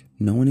ask,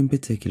 no one in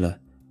particular,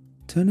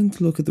 turning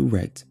to look at the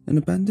wrecked and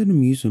abandoned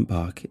amusement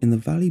park in the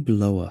valley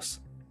below us.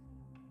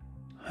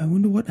 I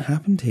wonder what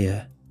happened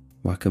here,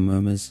 Waka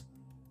murmurs.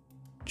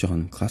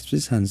 John clasps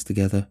his hands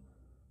together.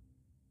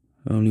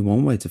 Only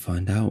one way to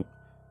find out.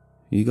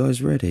 You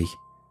guys ready?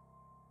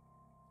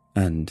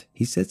 And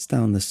he sets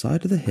down the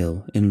side of the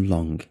hill in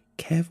long,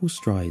 careful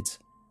strides.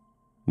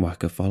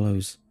 Waka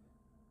follows.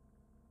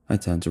 I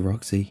turn to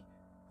Roxy,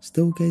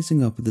 still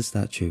gazing up at the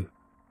statue,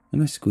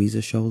 and I squeeze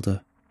her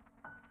shoulder.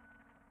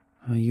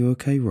 Are you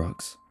okay,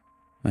 Rox?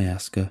 I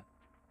ask her.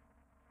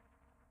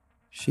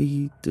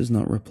 She does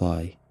not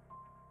reply,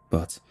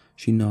 but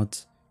she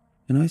nods,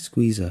 and I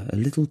squeeze her a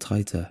little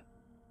tighter.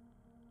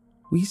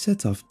 We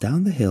set off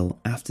down the hill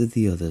after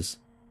the others.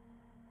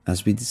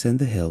 As we descend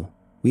the hill,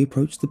 we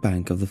approach the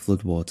bank of the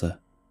floodwater.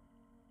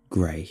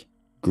 Grey,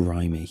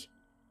 grimy.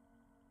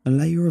 A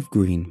layer of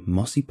green,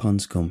 mossy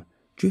pond scum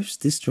drifts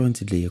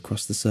disjointedly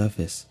across the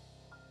surface.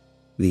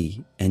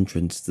 The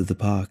entrance to the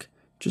park,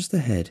 just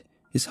ahead,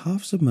 is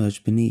half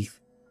submerged beneath,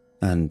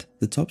 and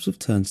the tops of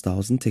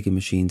turnstiles and ticket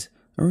machines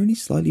are only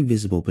slightly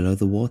visible below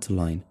the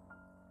waterline.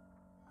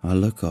 I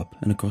look up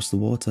and across the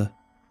water.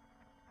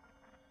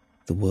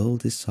 The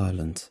world is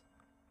silent.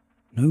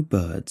 No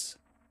birds,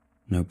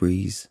 no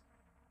breeze.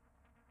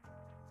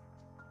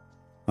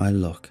 I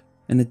look,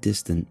 and a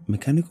distant,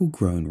 mechanical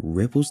groan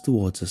ripples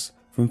towards us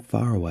from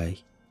far away.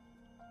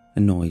 A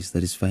noise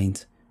that is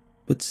faint,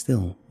 but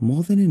still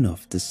more than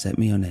enough to set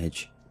me on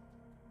edge.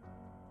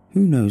 Who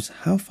knows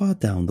how far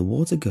down the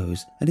water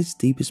goes at its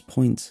deepest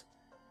points?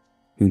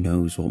 Who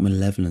knows what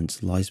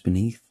malevolence lies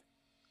beneath?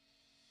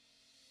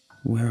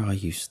 Where are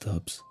you,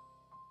 Stubbs?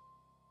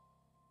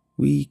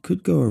 We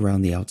could go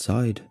around the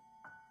outside,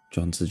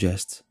 John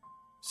suggests.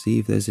 See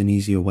if there's an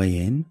easier way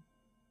in.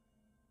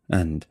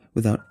 And,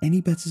 without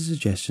any better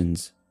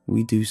suggestions,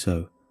 we do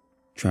so,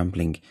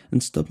 trampling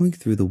and stumbling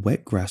through the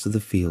wet grass of the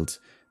fields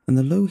and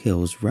the low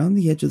hills round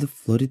the edge of the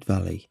flooded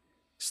valley,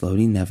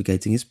 slowly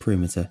navigating its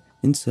perimeter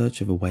in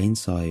search of a way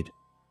inside.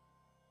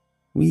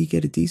 We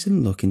get a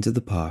decent look into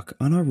the park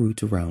on our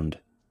route around.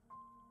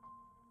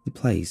 The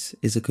place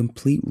is a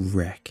complete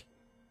wreck.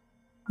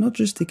 Not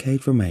just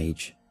decayed from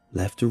age,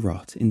 left to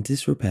rot in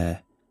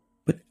disrepair,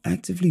 but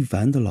actively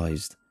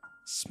vandalised,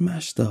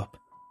 smashed up.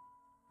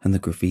 And the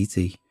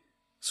graffiti,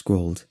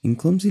 scrawled in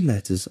clumsy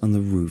letters on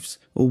the roofs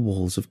or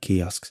walls of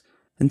kiosks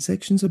and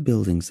sections of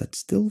buildings that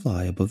still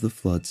lie above the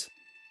floods.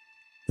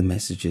 The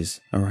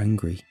messages are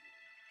angry,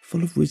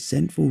 full of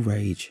resentful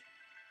rage.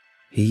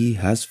 He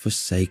has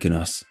forsaken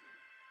us.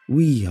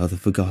 We are the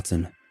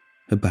forgotten,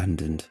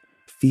 abandoned,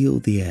 feel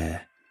the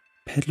air,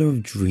 peddler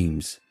of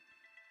dreams.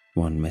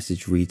 One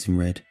message reads in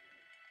red,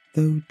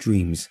 though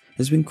dreams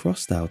has been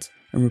crossed out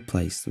and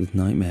replaced with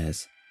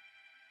nightmares.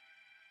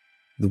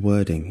 The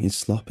wording is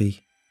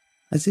sloppy,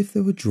 as if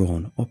they were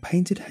drawn or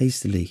painted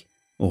hastily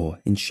or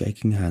in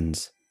shaking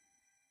hands.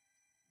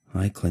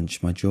 I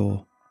clench my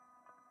jaw.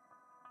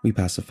 We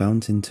pass a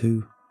fountain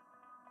too,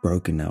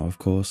 broken now of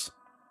course,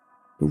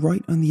 but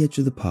right on the edge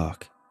of the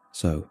park,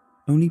 so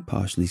only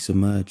partially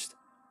submerged.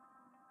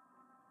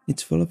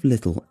 It's full of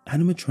little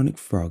animatronic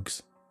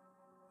frogs,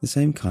 the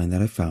same kind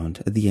that I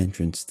found at the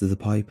entrance to the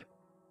pipe.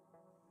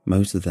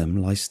 Most of them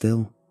lie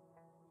still,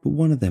 but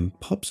one of them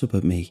pops up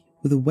at me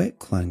with a wet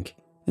clank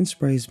and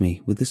sprays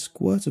me with a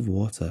squirt of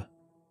water.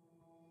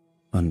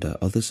 Under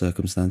other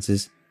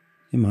circumstances,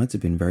 it might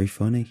have been very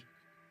funny.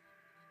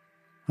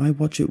 I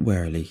watch it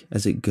warily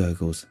as it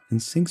gurgles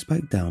and sinks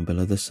back down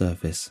below the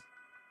surface.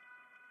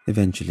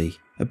 Eventually,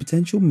 a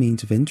potential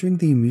means of entering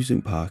the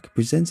amusement park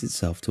presents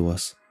itself to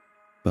us,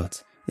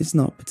 but it's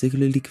not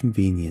particularly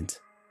convenient.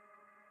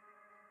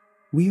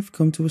 We have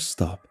come to a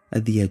stop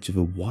at the edge of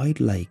a wide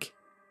lake,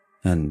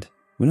 and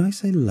when I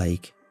say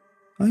lake,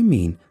 I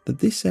mean that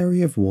this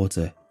area of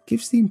water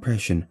gives the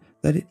impression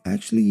that it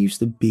actually used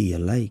to be a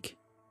lake,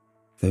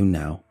 though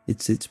now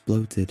it sits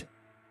bloated,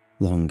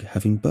 long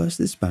having burst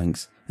its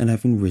banks and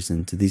having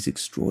risen to these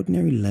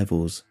extraordinary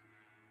levels.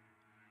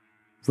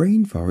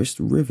 Rainforest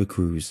River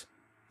Cruise,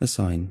 a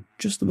sign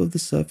just above the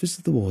surface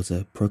of the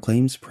water,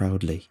 proclaims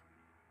proudly.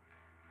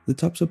 The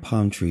tops of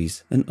palm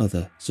trees and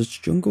other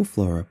such jungle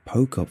flora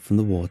poke up from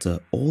the water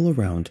all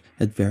around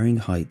at varying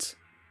heights.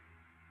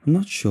 I'm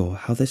not sure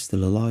how they're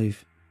still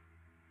alive.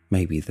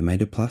 Maybe they're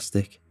made of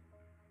plastic.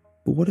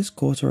 But what has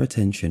caught our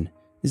attention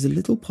is a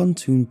little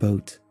pontoon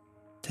boat,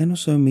 10 or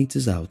so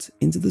meters out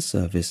into the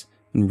surface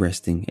and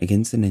resting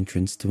against an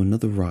entrance to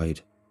another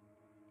ride.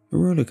 A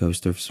roller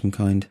coaster of some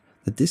kind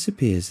that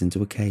disappears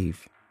into a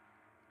cave.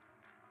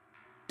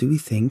 Do we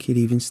think it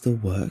even still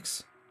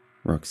works?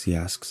 Roxy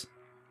asks.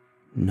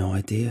 No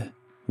idea,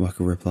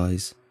 Waka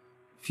replies.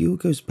 Fuel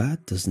goes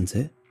bad, doesn't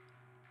it?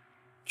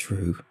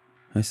 True,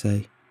 I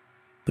say,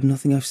 but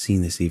nothing I've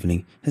seen this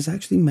evening has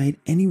actually made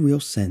any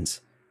real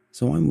sense,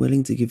 so I'm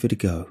willing to give it a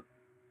go.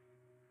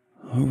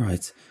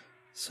 Alright,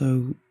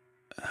 so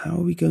how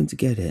are we going to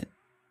get it?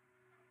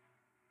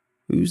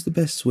 Who's the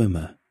best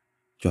swimmer?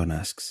 John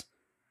asks,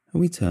 and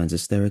we turn to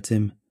stare at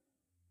him.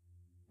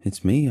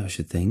 It's me, I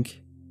should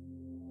think.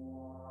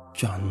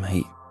 John,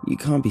 mate, you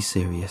can't be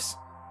serious,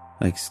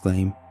 I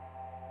exclaim.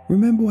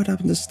 Remember what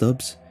happened to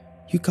Stubbs?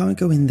 You can't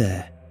go in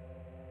there.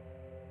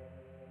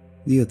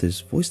 The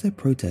others voice their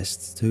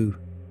protests too,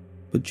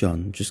 but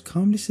John just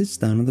calmly sits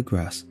down on the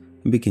grass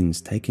and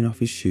begins taking off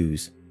his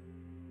shoes.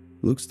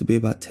 Looks to be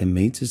about 10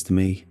 meters to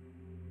me,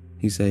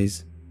 he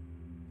says.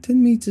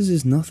 10 meters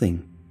is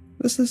nothing.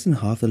 That's less than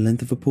half the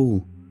length of a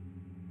pool.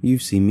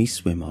 You've seen me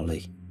swim,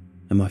 Ollie.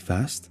 Am I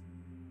fast?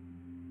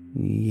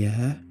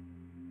 Yeah,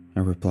 I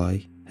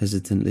reply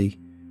hesitantly.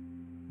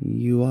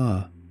 You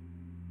are.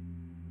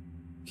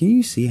 Can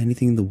you see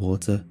anything in the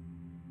water?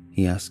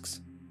 He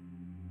asks.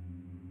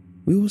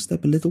 We all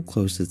step a little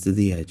closer to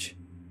the edge.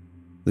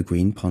 The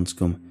green pond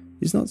scum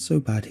is not so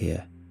bad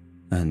here,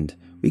 and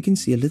we can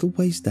see a little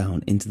ways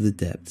down into the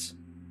depths.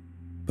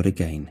 But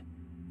again,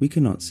 we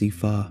cannot see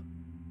far,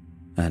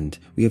 and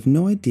we have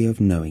no idea of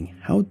knowing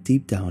how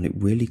deep down it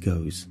really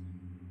goes.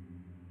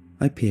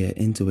 I peer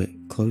into it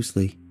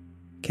closely,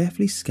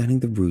 carefully scanning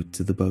the route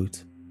to the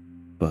boat,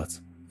 but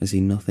I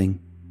see nothing.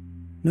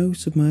 No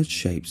submerged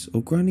shapes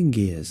or grinding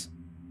gears,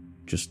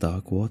 just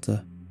dark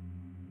water.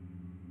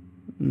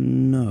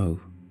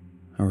 No,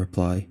 I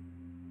reply.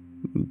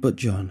 But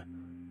John,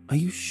 are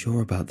you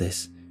sure about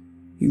this?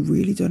 You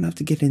really don't have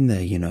to get in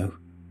there, you know.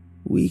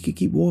 We could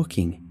keep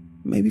walking,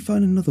 maybe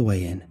find another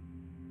way in.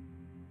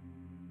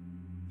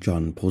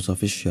 John pulls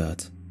off his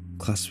shirt,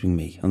 clasping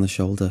me on the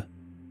shoulder,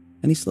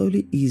 and he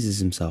slowly eases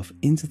himself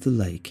into the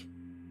lake.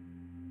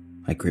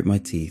 I grit my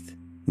teeth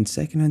in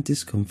secondhand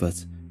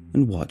discomfort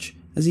and watch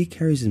as he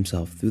carries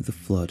himself through the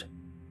flood,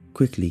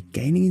 quickly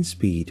gaining in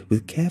speed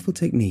with careful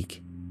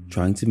technique,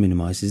 trying to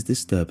minimize his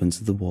disturbance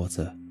of the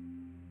water.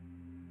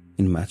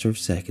 In a matter of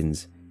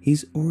seconds,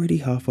 he's already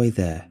halfway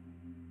there,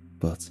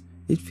 but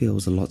it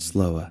feels a lot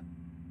slower.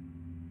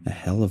 A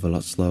hell of a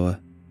lot slower.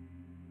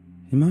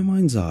 In my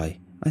mind's eye,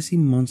 I see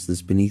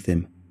monsters beneath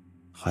him,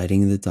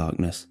 hiding in the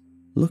darkness,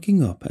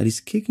 looking up at his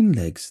kicking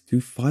legs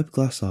through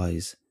fiberglass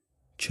eyes,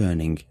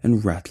 churning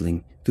and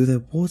rattling through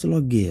their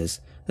waterlogged gears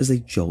as they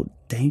jolt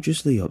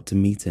dangerously up to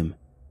meet him.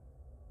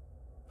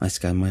 I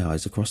scan my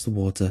eyes across the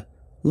water,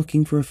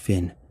 looking for a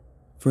fin,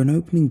 for an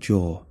opening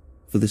jaw,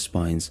 for the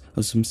spines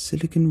of some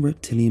silicon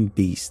reptilian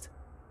beast.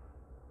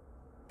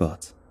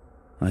 But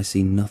I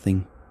see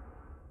nothing.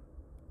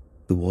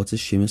 The water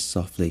shimmers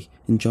softly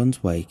in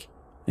John's wake,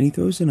 and he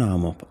throws an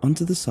arm up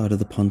onto the side of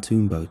the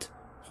pontoon boat,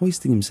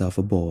 hoisting himself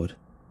aboard,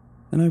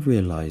 and I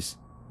realise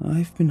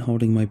I've been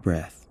holding my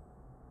breath.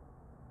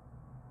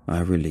 I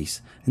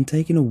release and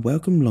take in a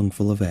welcome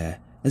lungful of air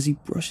as he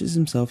brushes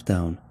himself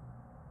down,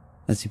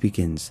 as he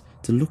begins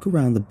to look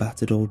around the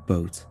battered old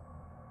boat.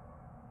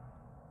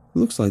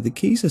 "Looks like the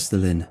keys are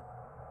still in,"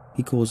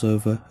 he calls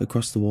over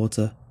across the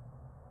water.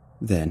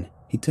 Then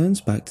he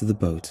turns back to the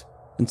boat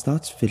and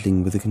starts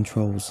fiddling with the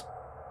controls.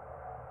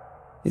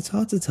 It's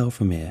hard to tell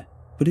from here,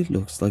 but it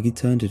looks like he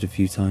turned it a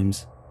few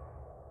times.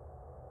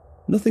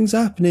 "Nothing's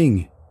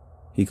happening,"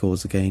 he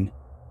calls again,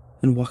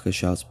 and Waka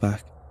shouts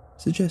back,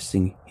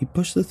 suggesting he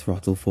push the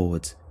throttle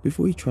forwards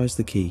before he tries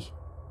the key.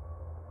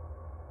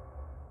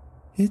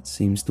 It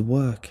seems to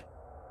work,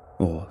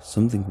 or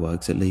something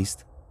works at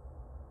least.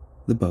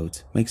 The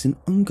boat makes an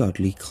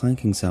ungodly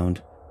clanking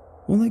sound,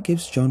 one that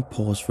gives John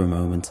pause for a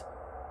moment.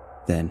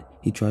 Then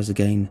he tries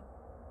again.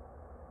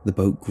 The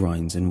boat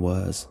grinds and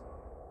whirs.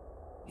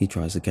 He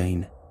tries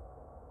again.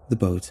 The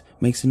boat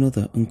makes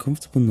another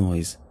uncomfortable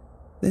noise,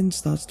 then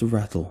starts to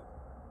rattle.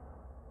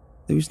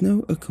 There is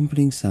no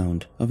accompanying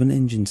sound of an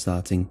engine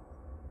starting,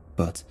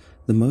 but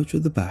the motor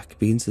at the back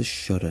begins to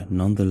shudder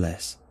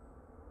nonetheless.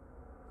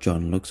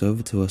 John looks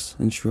over to us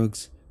and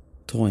shrugs,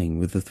 toying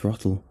with the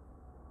throttle,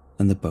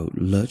 and the boat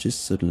lurches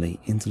suddenly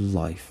into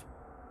life.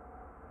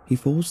 He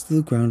falls to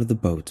the ground of the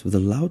boat with a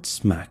loud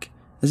smack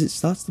as it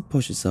starts to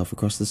push itself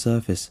across the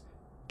surface,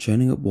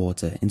 churning up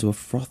water into a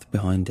froth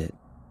behind it.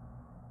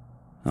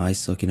 I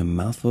suck in a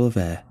mouthful of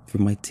air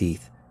through my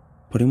teeth,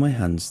 putting my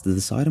hands to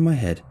the side of my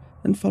head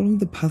and following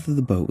the path of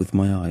the boat with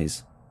my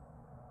eyes.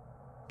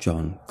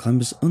 John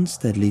clambers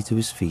unsteadily to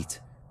his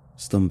feet,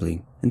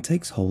 stumbling, and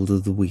takes hold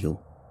of the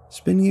wheel,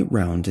 spinning it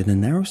round in a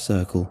narrow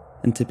circle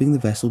and tipping the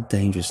vessel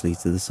dangerously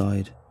to the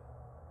side.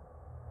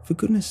 "For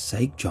goodness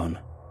sake, John,"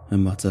 I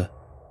mutter,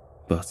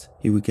 but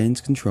he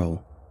regains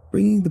control,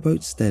 bringing the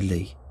boat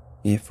steadily,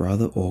 if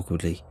rather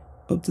awkwardly,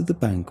 up to the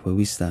bank where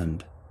we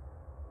stand.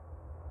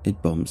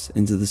 It bumps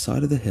into the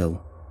side of the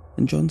hill,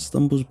 and John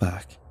stumbles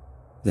back,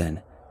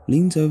 then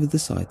leans over the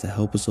side to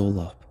help us all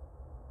up.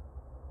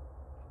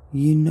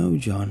 "You know,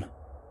 John,"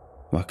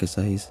 Waka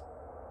says,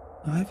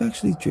 "I've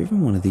actually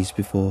driven one of these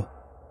before,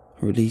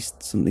 or at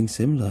least something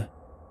similar.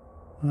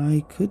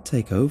 I could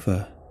take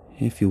over,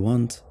 if you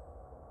want."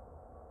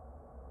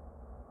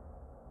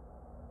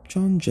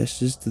 John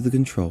gestures to the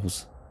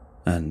controls,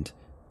 and,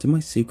 to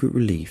my secret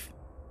relief,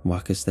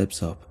 Waka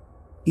steps up,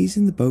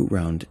 easing the boat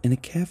round in a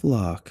careful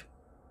arc.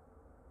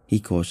 He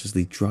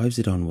cautiously drives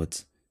it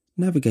onwards,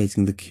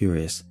 navigating the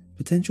curious,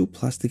 potential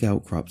plastic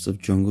outcrops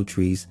of jungle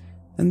trees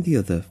and the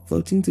other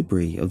floating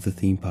debris of the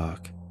theme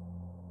park.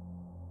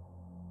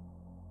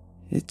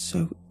 It's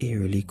so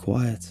eerily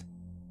quiet.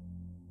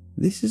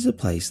 This is a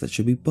place that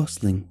should be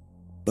bustling,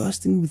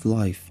 bursting with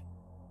life,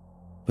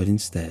 but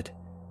instead,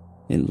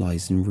 it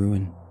lies in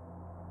ruin.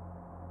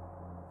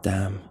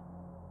 "Damn,"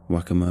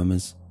 Waka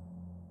murmurs,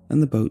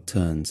 and the boat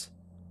turns.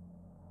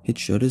 It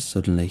shudders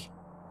suddenly,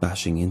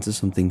 bashing into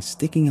something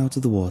sticking out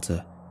of the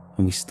water,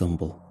 and we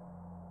stumble.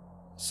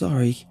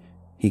 "Sorry,"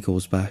 he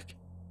calls back.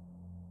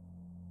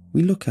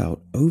 We look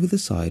out over the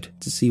side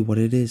to see what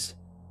it is,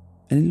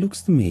 and it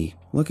looks to me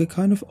like a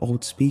kind of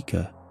old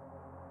speaker.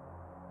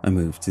 I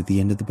move to the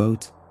end of the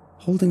boat,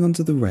 holding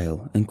onto the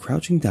rail and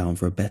crouching down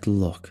for a better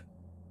look.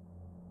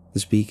 The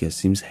speaker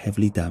seems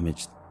heavily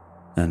damaged,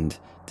 and,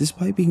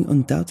 despite being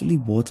undoubtedly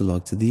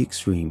waterlogged to the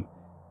extreme,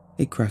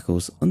 it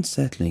crackles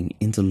unsettling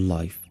into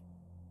life.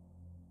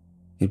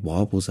 It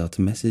warbles out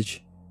a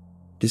message,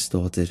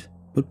 distorted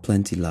but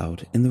plenty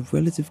loud in the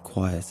relative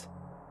quiet.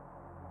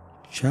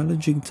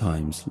 "Challenging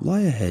times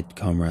lie ahead,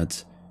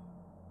 comrades.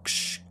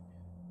 Ksh.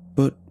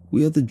 But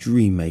we are the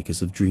dream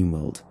makers of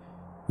Dreamworld.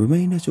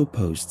 Remain at your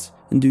posts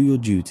and do your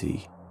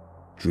duty.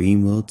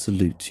 Dreamworld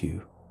salutes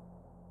you."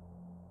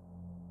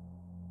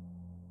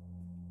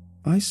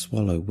 I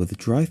swallow with a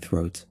dry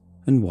throat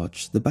and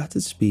watch the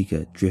battered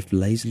speaker drift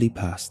lazily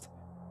past.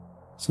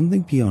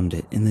 Something beyond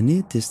it in the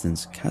near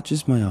distance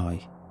catches my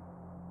eye.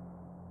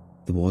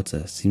 The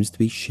water seems to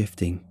be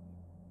shifting.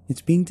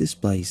 It's being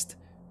displaced,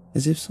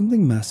 as if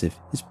something massive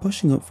is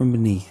pushing up from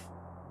beneath.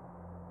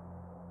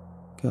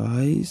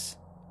 "Guys,"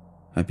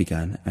 I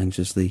began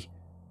anxiously,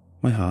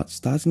 my heart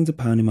starting to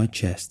pound in my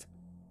chest,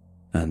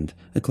 and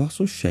a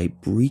colossal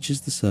shape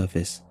breaches the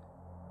surface,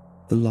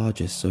 the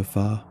largest so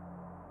far.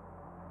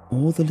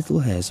 All the little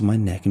hairs on my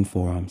neck and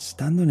forearm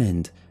stand on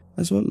end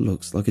as what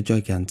looks like a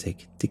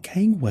gigantic,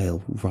 decaying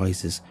whale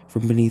rises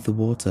from beneath the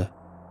water.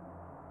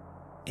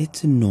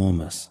 It's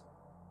enormous.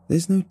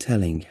 There's no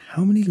telling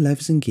how many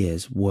levers and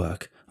gears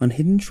work on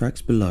hidden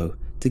tracks below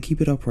to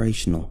keep it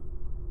operational.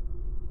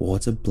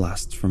 Water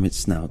blasts from its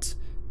snout,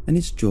 and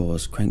its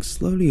jaws crank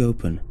slowly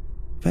open,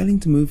 failing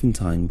to move in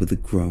time with the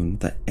groan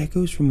that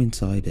echoes from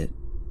inside it.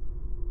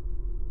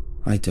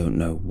 I don't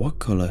know what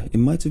colour it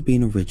might have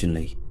been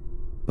originally,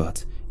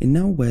 but it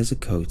now wears a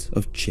coat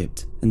of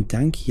chipped and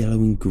dank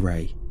yellowing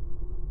grey.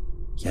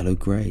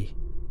 Yellow-grey,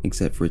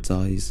 except for its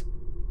eyes.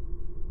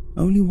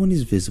 Only one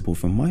is visible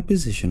from my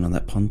position on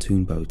that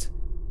pontoon boat,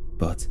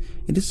 but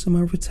it has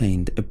somehow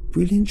retained a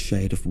brilliant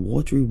shade of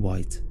watery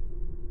white.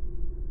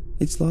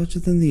 It's larger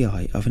than the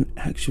eye of an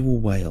actual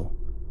whale,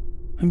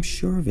 I'm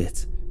sure of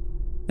it,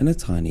 and a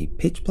tiny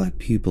pitch-black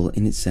pupil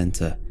in its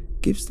centre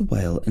gives the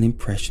whale an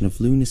impression of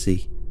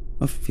lunacy,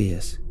 of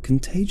fierce,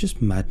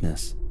 contagious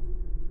madness.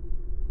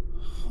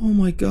 "Oh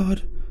my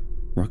God,"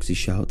 Roxy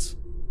shouts.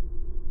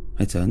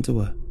 I turn to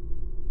her,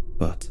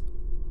 but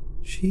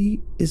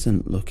she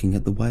isn't looking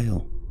at the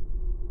whale.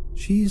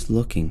 She is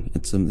looking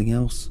at something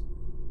else.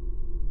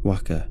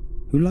 Waka,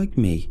 who like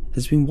me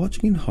has been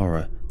watching in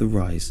horror the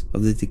rise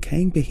of the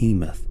decaying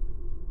behemoth,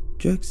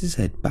 jerks his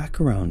head back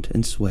around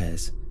and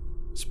swears,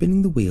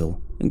 spinning the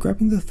wheel and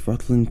grabbing the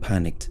throttle in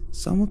panicked,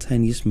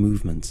 simultaneous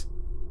movements.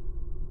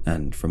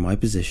 And from my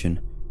position,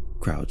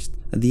 crouched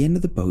at the end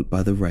of the boat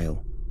by the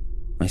rail,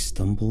 I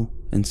stumble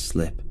and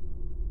slip.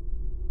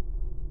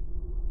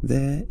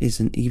 There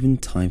isn't even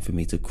time for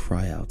me to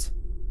cry out.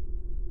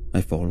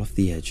 I fall off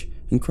the edge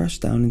and crash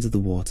down into the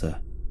water.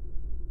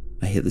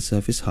 I hit the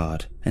surface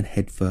hard and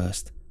head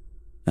first,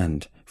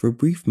 and for a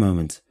brief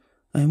moment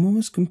I am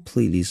almost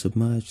completely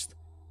submerged.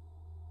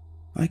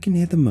 I can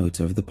hear the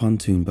motor of the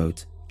pontoon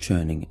boat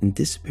churning and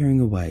disappearing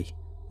away,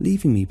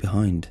 leaving me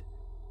behind,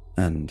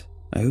 and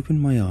I open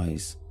my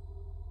eyes.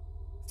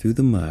 Through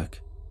the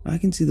murk, I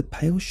can see the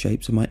pale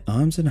shapes of my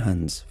arms and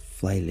hands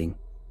flailing.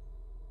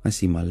 I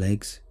see my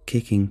legs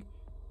kicking,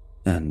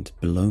 and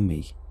below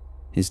me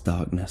is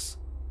darkness.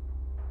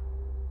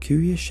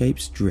 Curious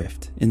shapes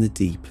drift in the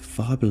deep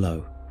far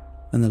below,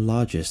 and the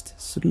largest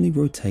suddenly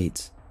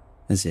rotates,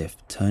 as if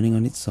turning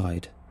on its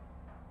side,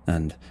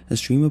 and a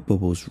stream of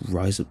bubbles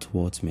rise up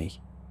towards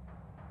me.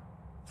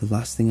 The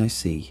last thing I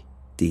see,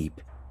 deep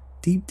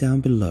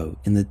down below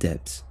in the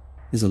depths,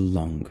 is a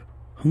long,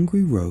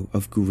 hungry row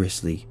of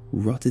grisly,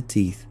 rotted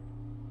teeth,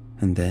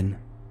 and then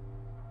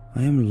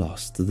I am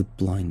lost to the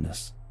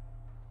blindness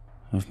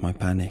of my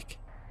panic.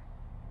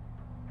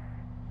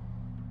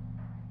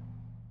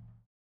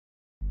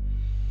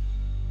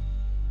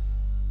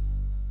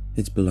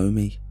 It's below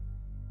me.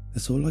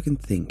 That's all I can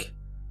think.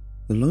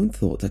 The lone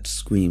thought that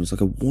screams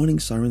like a warning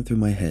siren through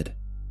my head.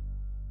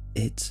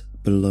 It's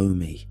below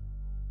me.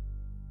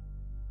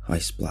 I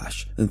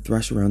splash and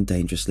thrash around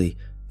dangerously,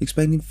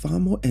 expending far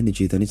more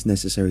energy than is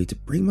necessary to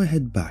bring my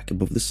head back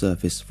above the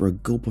surface for a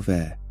gulp of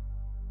air.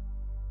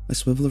 I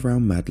swivel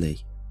around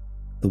madly.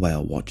 The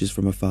whale watches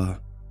from afar.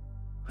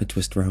 I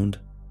twist round.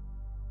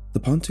 The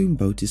pontoon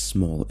boat is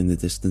small in the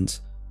distance.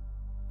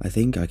 I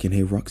think I can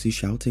hear Roxy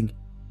shouting,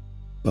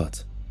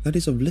 but that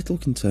is of little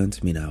concern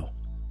to me now.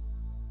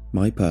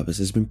 My purpose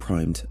has been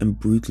primed and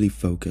brutally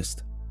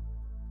focused.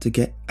 To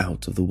get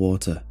out of the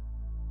water.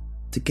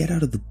 To get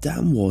out of the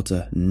damn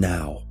water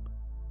now.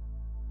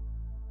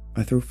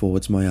 I throw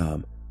forwards my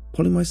arm,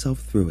 pulling myself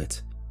through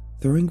it,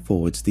 throwing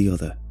forwards the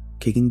other,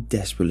 kicking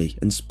desperately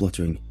and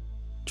spluttering,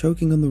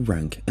 choking on the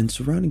rank and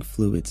surrounding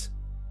fluids.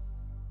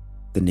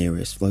 The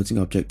nearest floating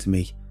object to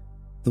me,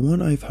 the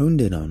one I've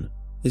honed in on,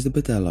 is the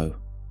Bordello,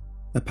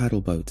 a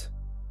paddle boat.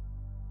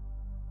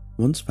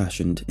 Once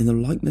fashioned in the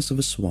likeness of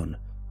a swan,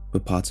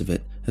 but parts of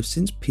it have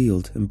since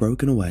peeled and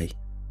broken away,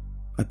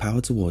 I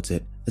power towards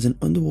it as an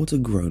underwater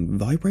groan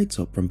vibrates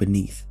up from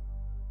beneath.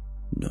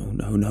 No.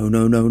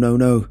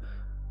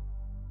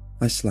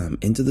 I slam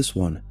into the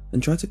swan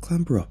and try to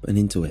clamber up and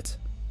into it,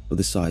 but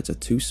the sides are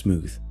too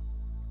smooth.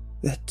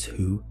 They're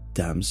too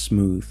damn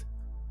smooth.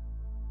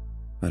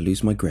 I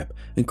lose my grip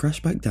and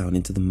crash back down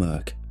into the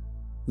murk,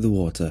 the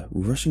water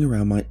rushing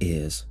around my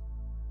ears.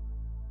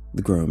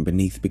 The groan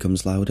beneath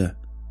becomes louder.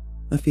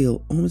 I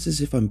feel almost as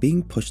if I'm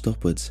being pushed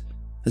upwards,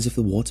 as if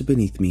the water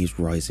beneath me is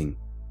rising,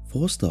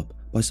 forced up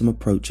by some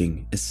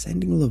approaching,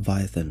 ascending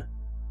leviathan.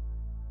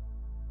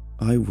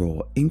 I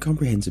roar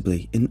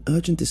incomprehensibly in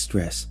urgent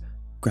distress,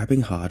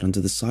 grabbing hard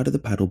onto the side of the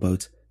paddle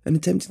boat and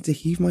attempting to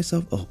heave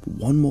myself up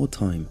one more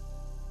time.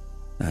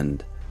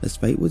 And, as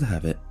fate would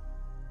have it,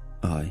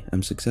 I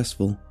am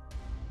successful.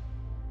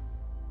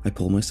 I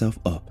pull myself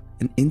up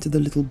and into the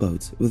little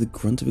boat with a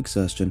grunt of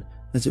exertion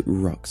as it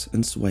rocks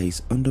and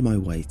sways under my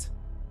weight.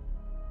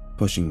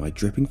 Pushing my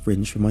dripping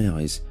fringe from my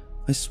eyes,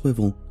 I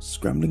swivel,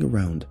 scrambling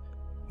around,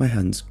 my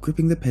hands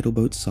gripping the pedal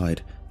boat's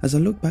side as I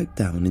look back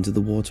down into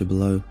the water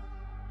below.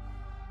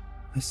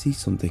 I see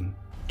something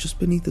just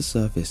beneath the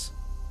surface.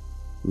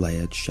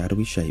 Layered,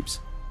 shadowy shapes,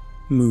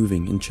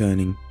 moving and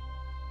churning.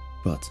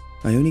 but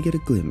I only get a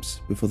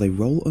glimpse before they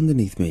roll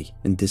underneath me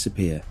and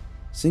disappear,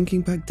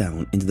 sinking back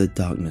down into the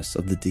darkness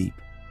of the deep.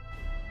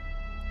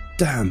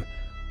 "Damn!"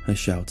 I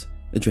shout,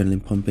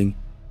 adrenaline pumping.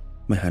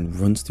 My hand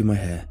runs through my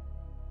hair.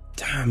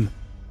 "Damn!"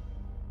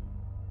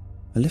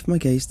 I lift my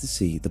gaze to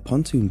see the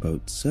pontoon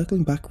boat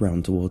circling back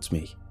round towards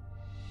me.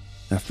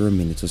 After a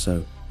minute or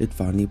so, it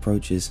finally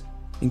approaches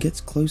and gets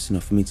close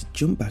enough for me to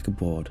jump back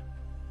aboard.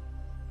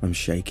 I'm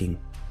shaking,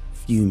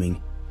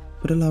 fuming,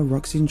 but allow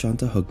Roxy and John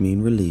to hug me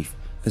in relief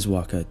as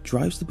Waka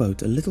drives the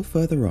boat a little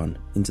further on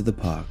into the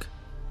park.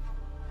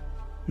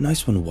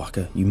 "Nice one,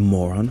 Waka, you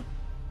moron,"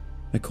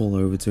 I call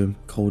over to him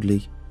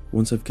coldly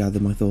once I've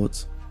gathered my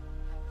thoughts.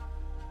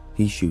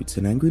 He shoots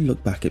an angry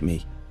look back at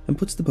me and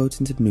puts the boat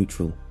into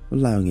neutral,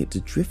 allowing it to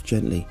drift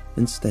gently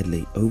and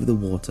steadily over the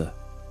water.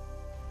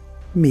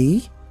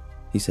 "Me?"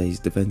 he says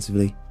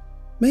defensively.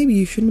 "Maybe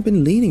you shouldn't have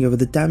been leaning over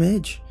the damn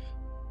edge."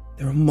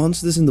 "There are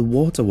monsters in the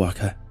water,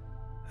 Waka,"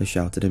 I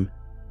shouted at him.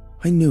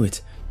 "I knew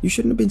it. You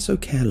shouldn't have been so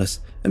careless,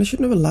 and I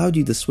shouldn't have allowed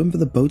you to swim for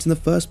the boat in the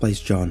first place,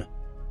 John."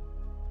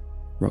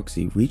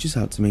 Roxy reaches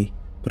out to me,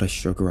 but I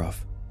shrug her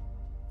off.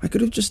 "I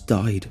could have just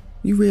died.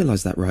 You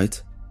realise that,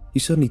 right?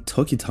 You certainly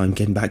took your time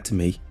getting back to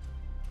me."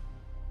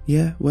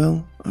 "Yeah,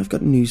 well, I've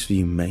got news for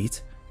you,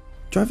 mate.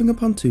 Driving a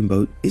pontoon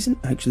boat isn't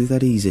actually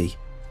that easy,"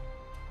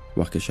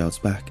 Waka shouts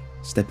back,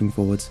 stepping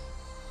forwards.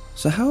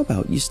 "So how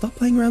about you stop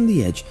playing around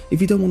the edge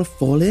if you don't want to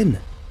fall in?"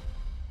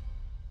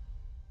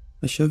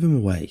 I shove him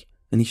away,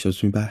 and he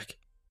shoves me back.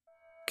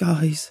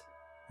 "Guys,"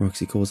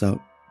 Roxy calls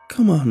out,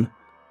 "come on."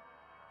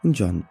 And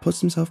John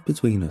puts himself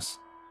between us,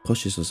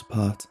 pushes us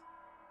apart.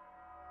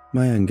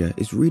 My anger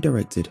is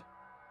redirected.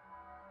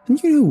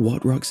 "And you know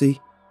what,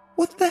 Roxy?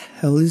 What the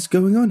hell is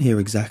going on here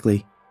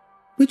exactly?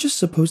 We're just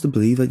supposed to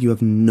believe that you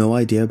have no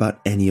idea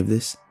about any of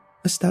this?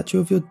 A statue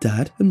of your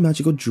dad and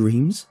magical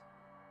dreams?"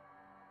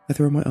 I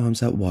throw my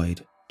arms out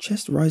wide,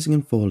 chest rising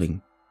and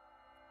falling.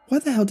 Why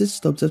the hell did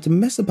Stubbs have to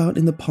mess about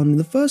in the pond in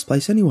the first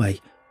place anyway?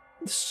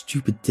 The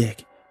stupid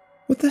dick.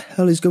 What the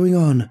hell is going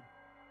on?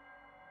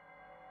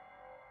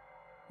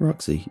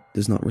 Roxy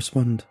does not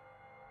respond,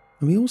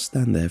 and we all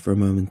stand there for a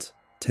moment,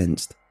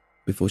 tensed,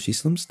 before she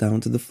slumps down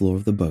to the floor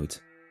of the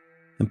boat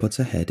and puts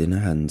her head in her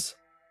hands.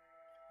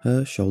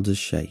 Her shoulders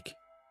shake,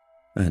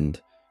 and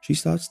she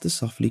starts to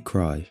softly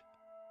cry.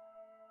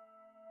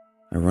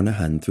 I run a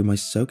hand through my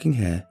soaking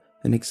hair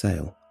and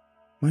exhale,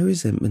 my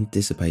resentment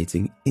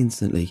dissipating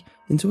instantly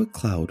into a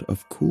cloud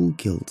of cool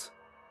guilt.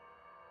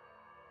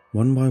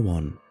 One by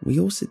one, we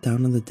all sit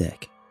down on the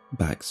deck,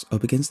 backs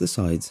up against the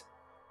sides,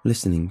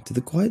 listening to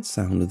the quiet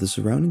sound of the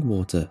surrounding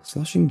water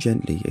sloshing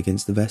gently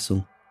against the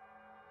vessel.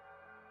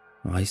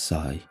 I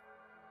sigh.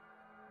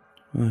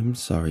 "I'm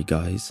sorry,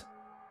 guys,"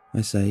 I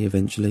say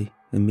eventually,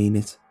 and mean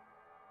it.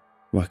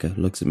 Waka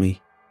looks at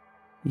me.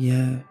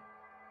 Yeah,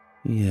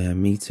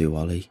 me too,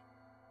 Ollie.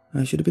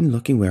 I should have been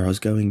looking where I was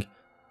going.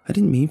 I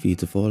didn't mean for you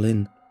to fall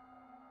in."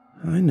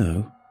 "I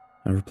know,"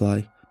 I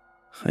reply.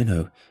 "I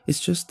know, it's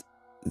just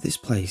this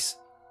place.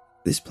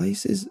 This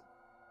place is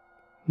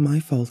my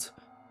fault,"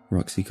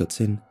 Roxy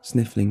cuts in,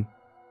 sniffling.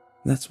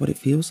 "That's what it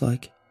feels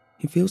like.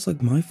 It feels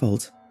like my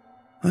fault.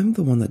 I'm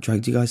the one that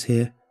dragged you guys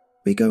here.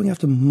 We're going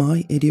after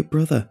my idiot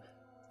brother.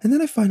 And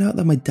then I find out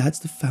that my dad's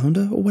the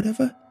founder or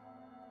whatever.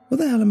 What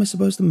the hell am I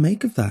supposed to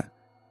make of that?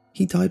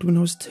 He died when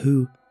I was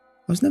 2.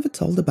 I was never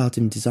told about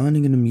him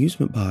designing an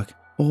amusement park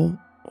or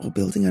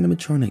building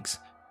animatronics.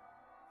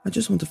 I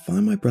just want to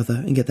find my brother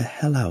and get the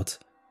hell out.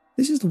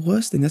 This is the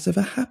worst thing that's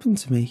ever happened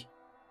to me."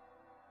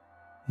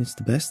 "It's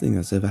the best thing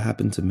that's ever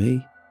happened to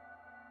me,"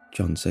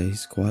 John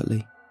says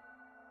quietly.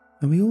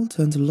 And we all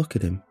turn to look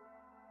at him.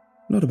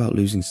 Not about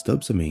losing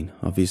Stubbs, I mean,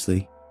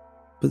 obviously.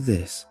 But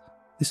this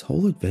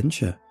whole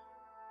adventure,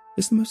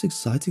 it's the most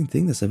exciting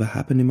thing that's ever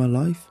happened in my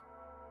life.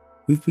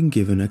 We've been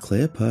given a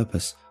clear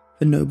purpose,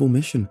 a noble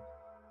mission.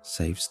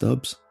 Save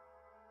Stubbs.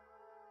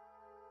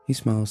 He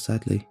smiles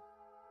sadly.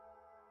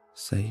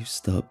 Save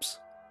Stubbs.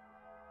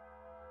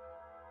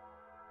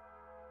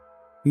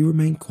 We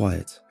remain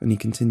quiet, and he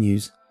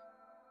continues.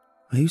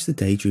 "I used to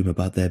daydream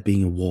about there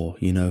being a war,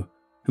 you know,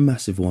 a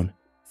massive one,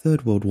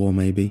 3rd World War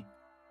maybe.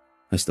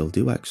 I still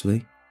do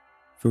actually.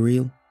 For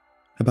real.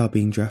 About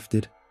being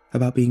drafted,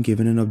 about being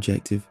given an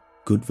objective,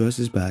 good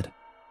versus bad.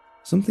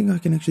 Something I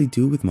can actually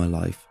do with my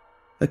life,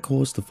 a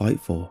cause to fight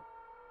for."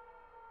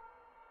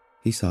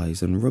 He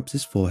sighs and rubs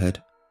his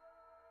forehead.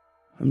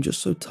 "I'm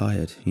just so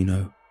tired, you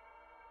know.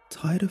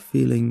 Tired of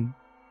feeling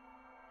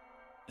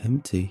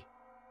empty."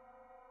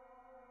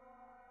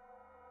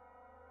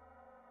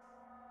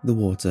 The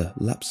water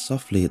laps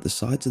softly at the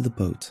sides of the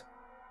boat.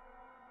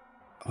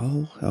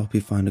 "I'll help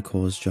you find a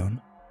cause,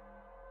 John,"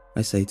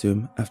 I say to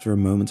him after a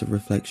moment of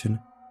reflection.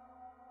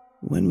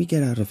 "When we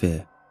get out of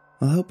here,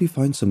 I'll help you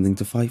find something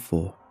to fight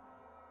for."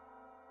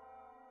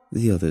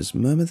 The others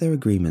murmur their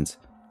agreement,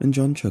 and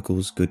John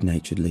chuckles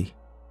good-naturedly.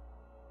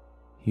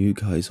 "You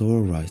guys are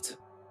all right,"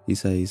 he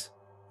says,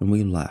 and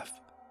we laugh.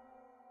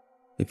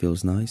 It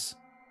feels nice.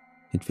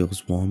 It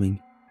feels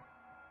warming.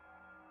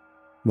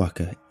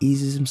 Waka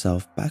eases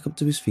himself back up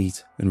to his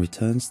feet and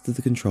returns to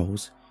the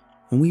controls,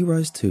 and we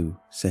rise too,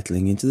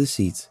 settling into the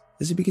seats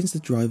as he begins to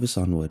drive us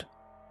onward.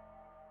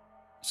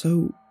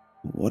 "So,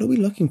 what are we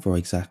looking for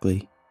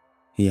exactly?"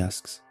 he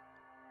asks.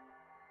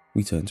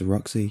 We turn to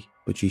Roxy,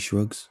 but she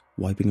shrugs,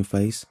 wiping her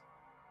face.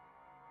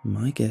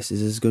 "My guess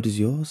is as good as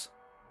yours.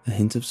 A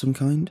hint of some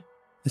kind?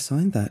 A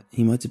sign that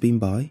he might have been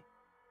by?"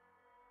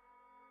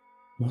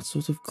 What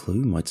sort of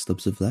clue might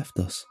Stubbs have left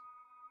us?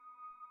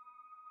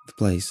 The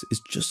place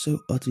is just so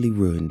utterly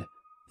ruined,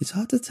 it's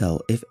hard to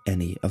tell if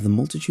any of the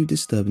multitude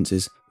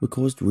disturbances were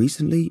caused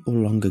recently or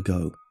long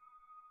ago.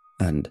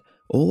 And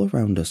all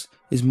around us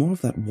is more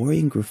of that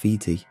worrying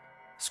graffiti,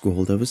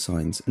 scrawled over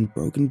signs and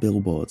broken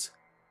billboards.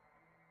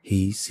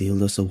 "He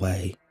sealed us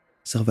away.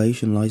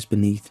 Salvation lies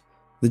beneath.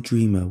 The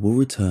dreamer will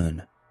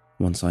return,"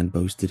 one sign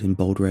boasted in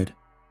bold red.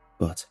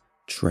 But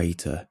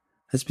 "traitor"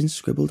 has been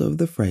scribbled over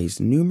the phrase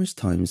numerous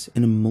times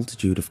in a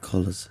multitude of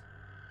colours.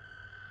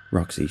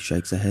 Roxy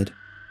shakes her head.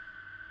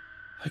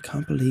 "I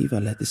can't believe I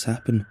let this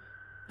happen.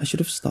 I should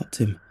have stopped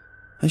him.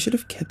 I should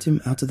have kept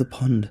him out of the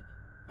pond.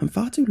 I'm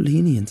far too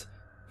lenient.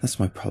 That's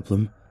my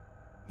problem.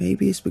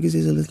 Maybe it's because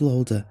he's a little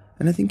older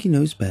and I think he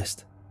knows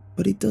best.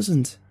 But he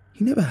doesn't.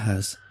 He never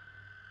has.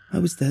 I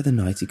was there the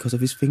night because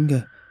of his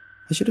finger.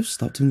 I should have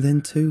stopped him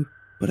then too,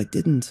 but I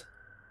didn't."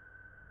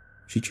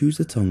 She chews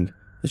her tongue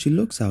as she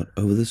looks out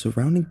over the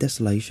surrounding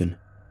desolation.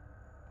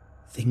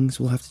 "Things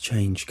will have to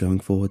change going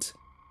forwards.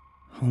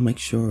 I'll make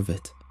sure of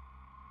it."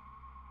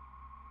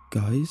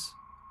 Guys,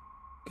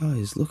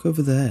 look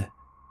over there,"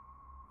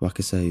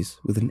 Waka says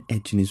with an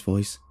edge in his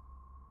voice.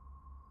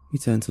 We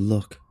turn to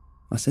look.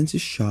 Our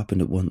senses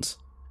sharpened at once.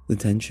 The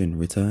tension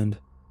returned.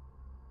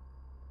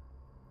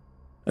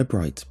 A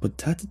bright but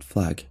tattered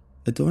flag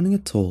adorning a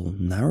tall,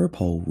 narrow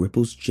pole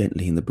ripples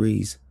gently in the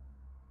breeze.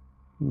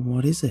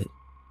 "What is it?"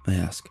 I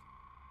ask.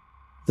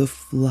 "The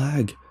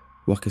flag,"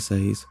 Waka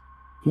says.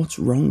 "What's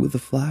wrong with the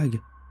flag?"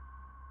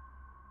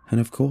 And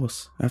of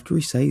course, after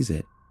he says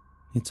it,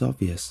 it's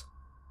obvious.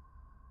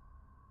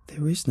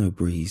 There is no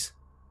breeze.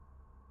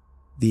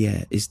 The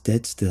air is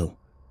dead still,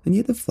 and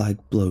yet the flag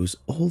blows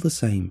all the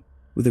same,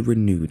 with a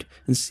renewed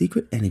and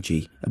secret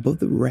energy above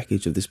the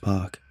wreckage of this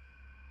park.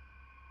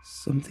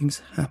 "Something's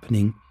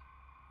happening,"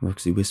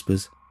 Roxy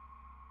whispers,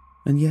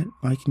 and yet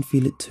I can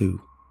feel it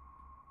too.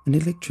 An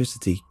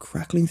electricity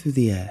crackling through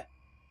the air,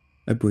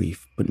 a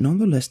brief but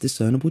nonetheless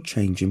discernible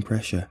change in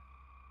pressure,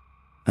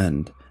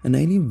 and an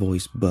alien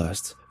voice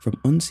bursts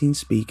from unseen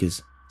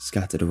speakers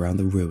scattered around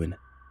the ruin.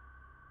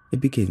 It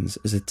begins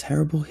as a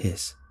terrible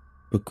hiss,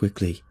 but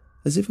quickly,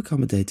 as if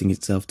accommodating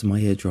itself to my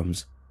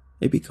eardrums,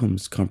 it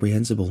becomes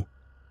comprehensible.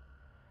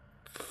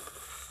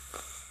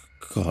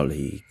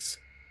 "Colleagues,"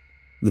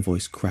 the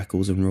voice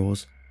crackles and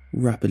roars,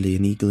 rapidly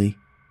and eagerly.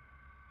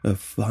 "A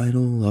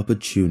final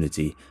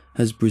opportunity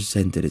has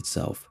presented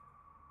itself.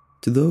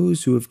 To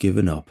those who have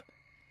given up,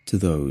 to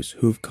those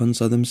who have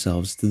consigned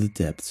themselves to the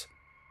depths,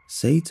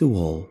 say to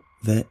all,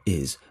 there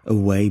is a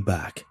way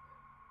back.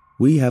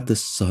 We have the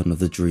son of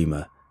the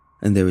dreamer,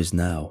 and there is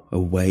now a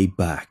way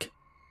back."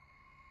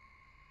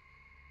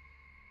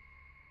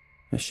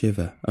 A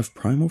shiver of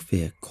primal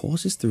fear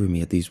courses through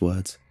me at these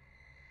words.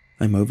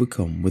 I'm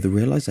overcome with the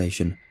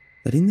realization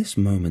that in this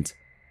moment,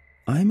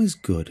 I am as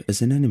good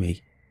as an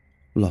enemy,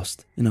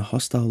 lost in a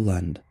hostile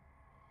land,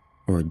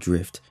 or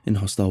adrift in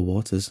hostile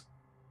waters.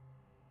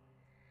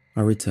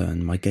 I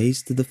return my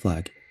gaze to the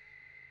flag,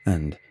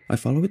 and I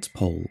follow its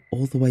pole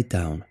all the way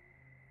down.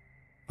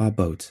 Our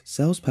boat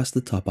sails past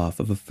the top half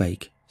of a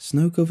fake,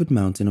 snow-covered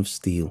mountain of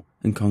steel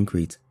and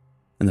concrete,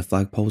 and the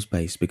flagpole's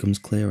base becomes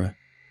clearer.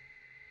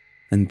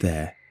 And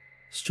there,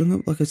 strung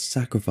up like a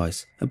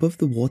sacrifice above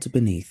the water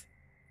beneath,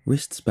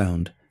 wrists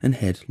bound and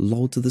head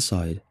lolled to the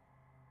side,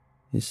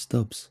 is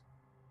Stubbs.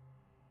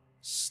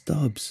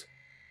 Stubbs!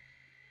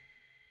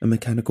 A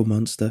mechanical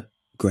monster,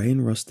 grey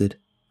and rusted,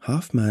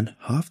 half man,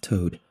 half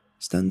toad,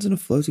 stands on a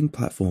floating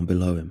platform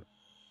below him.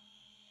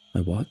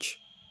 I watch,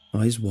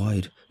 eyes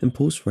wide and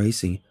pulse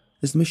racing,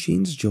 as the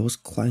machine's jaws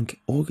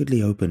clank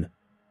awkwardly open,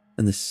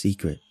 and the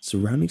secret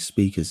surrounding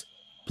speakers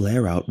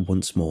blare out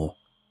once more.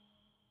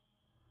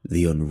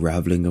 "The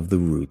unravelling of the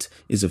root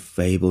is a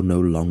fable no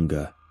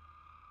longer,"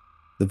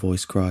 the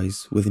voice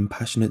cries with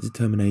impassionate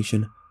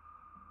determination.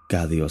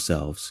 "Gather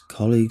yourselves,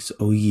 colleagues,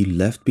 O ye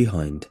left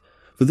behind,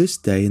 for this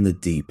day in the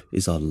deep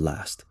is our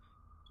last.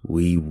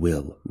 We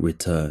will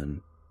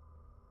return.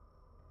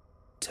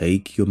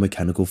 Take your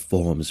mechanical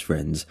forms,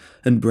 friends,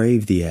 and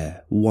brave the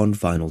air one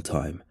final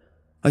time.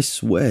 I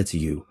swear to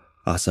you,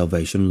 our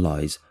salvation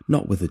lies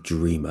not with a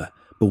dreamer,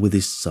 but with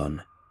his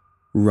son.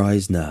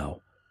 Rise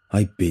now,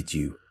 I bid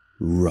you,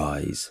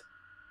 rise."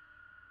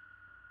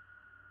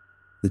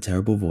 The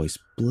terrible voice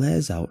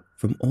blares out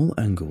from all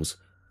angles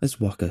as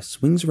Waka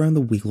swings around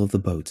the wheel of the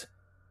boat,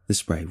 the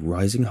spray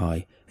rising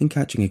high and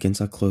catching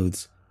against our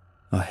clothes,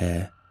 our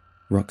hair,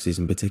 Roxy's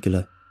in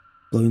particular,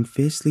 blowing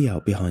fiercely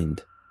out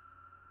behind.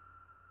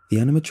 The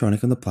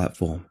animatronic on the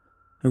platform,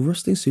 a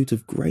rusting suit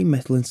of grey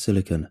metal and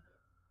silicon,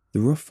 the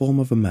rough form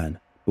of a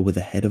man but with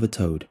the head of a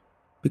toad,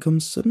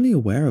 becomes suddenly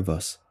aware of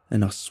us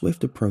and our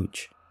swift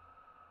approach.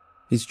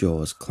 His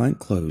jaws clank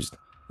closed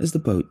as the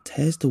boat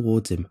tears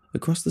towards him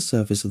across the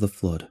surface of the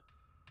flood.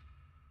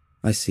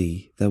 I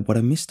see that what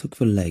I mistook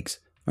for legs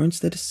are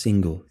instead a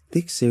single,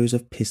 thick series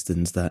of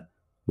pistons that,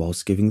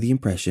 whilst giving the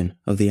impression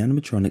of the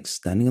animatronics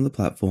standing on the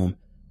platform,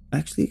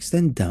 actually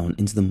extend down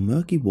into the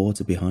murky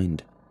water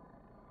behind.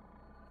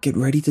 "Get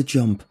ready to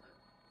jump,"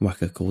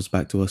 Waka calls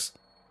back to us,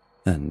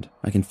 and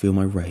I can feel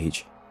my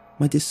rage,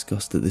 my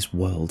disgust at this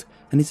world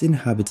and its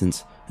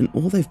inhabitants and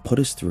all they've put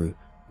us through,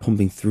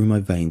 pumping through my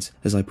veins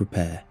as I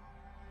prepare.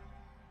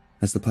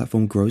 As the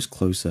platform grows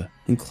closer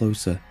and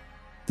closer,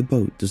 the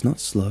boat does not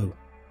slow.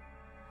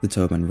 The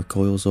towman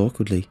recoils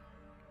awkwardly,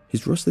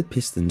 his rusted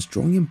pistons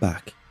drawing him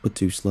back, but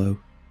too slow.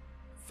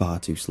 Far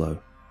too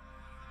slow.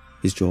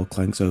 His jaw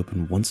clanks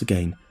open once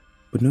again,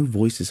 but no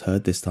voice is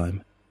heard this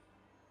time.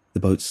 The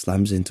boat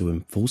slams into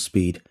him full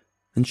speed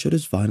and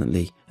shudders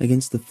violently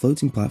against the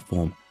floating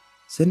platform,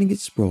 sending it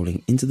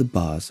sprawling into the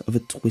bars of a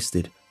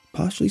twisted,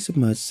 partially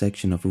submerged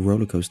section of a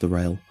roller coaster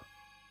rail.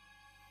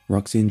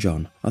 Roxy and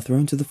John are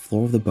thrown to the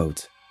floor of the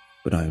boat,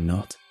 but I am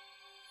not.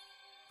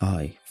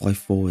 I fly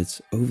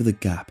forwards over the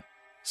gap,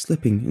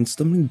 slipping and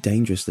stumbling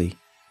dangerously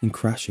and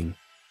crashing,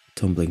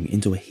 tumbling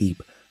into a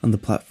heap on the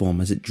platform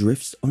as it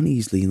drifts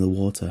uneasily in the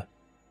water.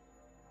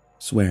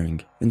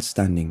 Swearing and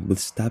standing with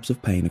stabs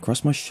of pain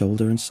across my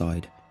shoulder and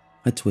side,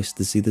 I twist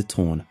to see the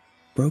torn,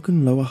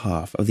 broken lower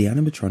half of the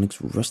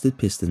animatronic's rusted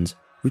pistons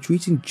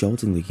retreating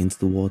joltingly into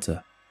the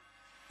water.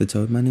 The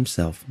Toadman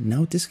himself,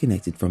 now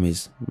disconnected from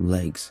his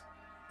legs,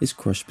 is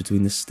crushed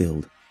between the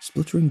stilled,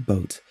 spluttering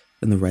boat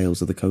and the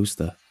rails of the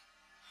coaster.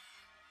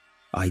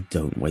 I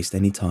don't waste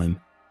any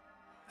time.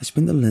 I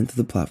sprint the length of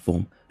the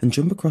platform and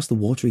jump across the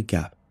watery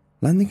gap,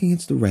 landing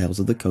against the rails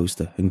of the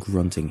coaster and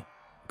grunting,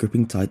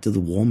 gripping tight to the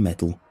warm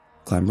metal,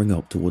 clambering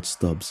up towards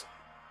Stubbs.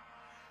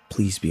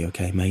 "Please be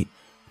okay, mate.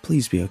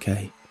 Please be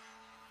okay."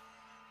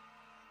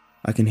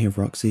 I can hear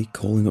Roxy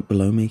calling up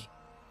below me.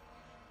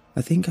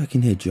 I think I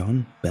can hear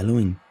John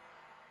bellowing.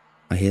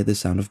 I hear the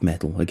sound of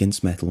metal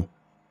against metal,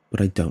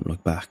 but I don't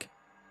look back.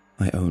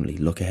 I only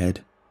look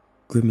ahead,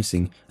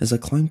 grimacing as I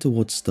climb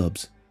towards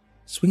Stubbs,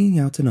 swinging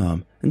out an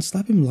arm and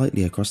slap him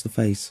lightly across the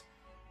face.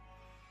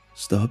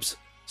 Stubbs,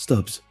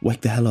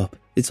 wake the hell up.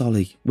 It's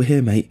Ollie. We're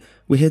here, mate.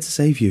 We're here to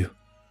save you."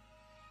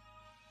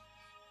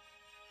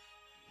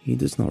 He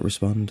does not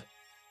respond,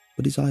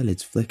 but his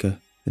eyelids flicker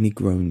and he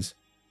groans.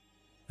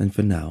 And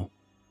for now,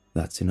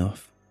 that's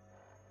enough.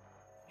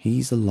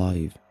 He's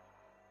alive.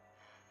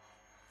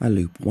 I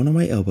loop one of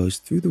my elbows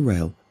through the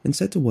rail and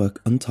set to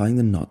work untying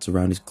the knots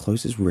around his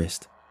closest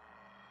wrist.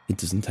 It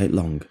doesn't take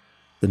long.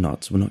 The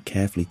knots were not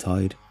carefully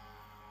tied.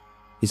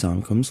 His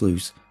arm comes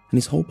loose and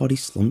his whole body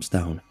slumps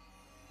down,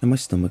 and my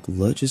stomach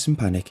lurches in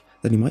panic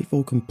that he might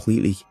fall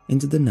completely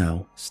into the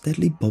now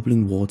steadily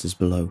bubbling waters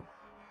below.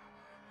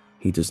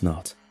 He does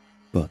not,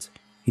 but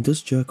he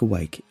does jerk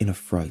awake in a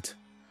fright.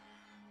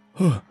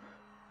 "Huh,"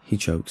 he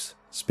chokes,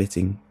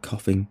 spitting,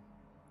 coughing.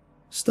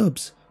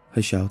 "Stubbs,"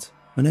 I shout,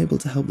 unable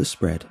to help the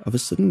spread of a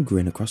sudden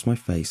grin across my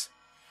face.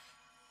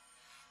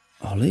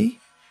 "Ollie?"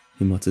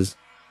 he mutters,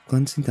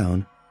 glancing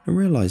down and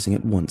realizing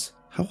at once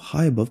how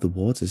high above the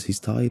waters he's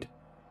tied.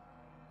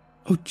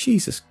 "Oh,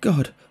 Jesus,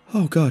 God!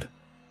 Oh, God!"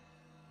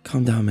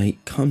 "Calm down, mate,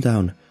 calm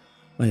down,"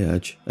 I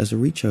urge as I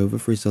reach over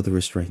for his other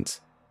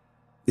restraints.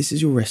 "This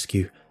is your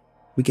rescue.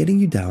 We're getting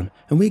you down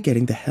and we're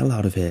getting the hell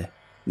out of here.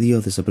 The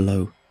others are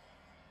below."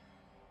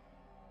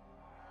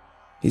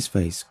 His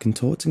face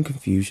contorts in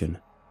confusion,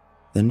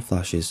 then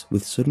flashes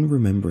with sudden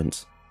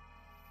remembrance.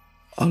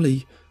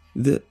 "Ollie,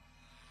 the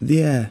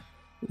air,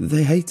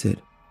 they hate it.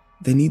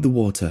 They need the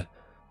water.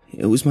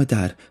 It was my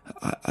dad.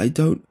 I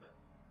don't..."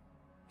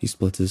 He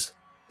splutters,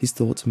 his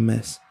thoughts a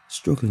mess,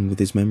 struggling with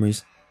his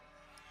memories.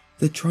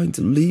 "They're trying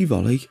to leave,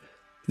 Ollie.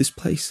 This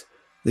place.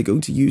 They're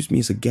going to use me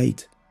as a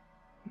gate."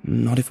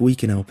 "Not if we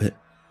can help it,"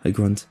 I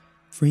grunt,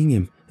 freeing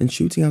him and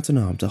shooting out an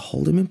arm to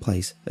hold him in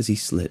place as he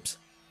slips.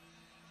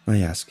 I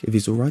ask if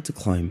he's alright to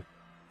climb,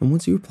 and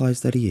once he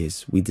replies that he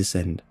is, we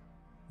descend,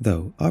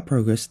 though our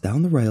progress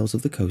down the rails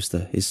of the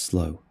coaster is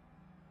slow.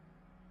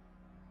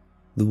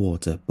 The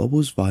water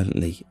bubbles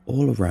violently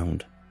all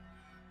around.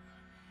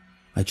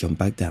 I jump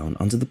back down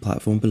onto the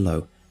platform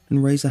below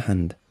and raise a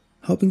hand,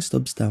 helping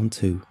Stubbs down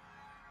too.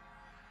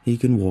 He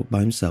can walk by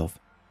himself,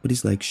 but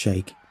his legs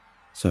shake,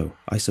 so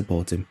I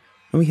support him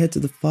and we head to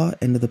the far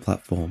end of the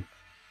platform.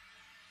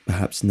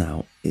 Perhaps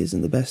now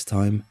isn't the best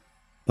time,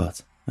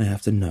 but I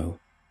have to know.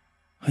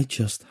 I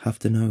just have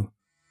to know.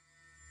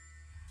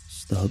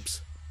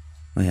 "Stubbs?"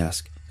 I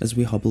ask as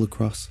we hobble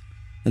across,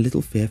 a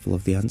little fearful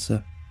of the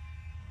answer.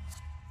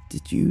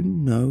 "Did you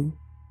know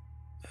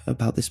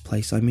about this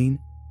place, I mean?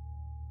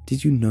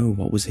 Did you know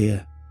what was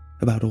here,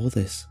 about all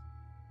this?"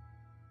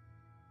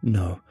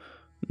 No,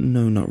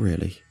 not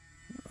really.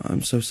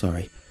 I'm so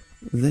sorry.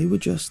 They were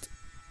just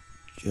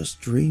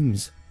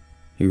dreams,"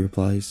 he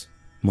replies,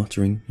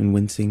 muttering and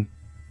wincing.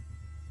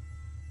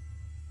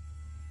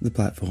 The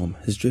platform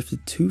has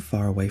drifted too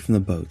far away from the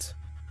boat,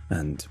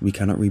 and we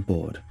cannot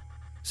reboard,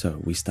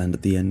 so we stand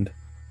at the end.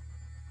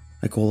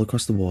 I call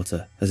across the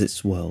water as it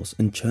swirls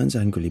and churns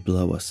angrily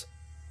below us.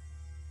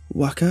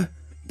 "Waka,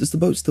 Does the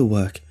boat still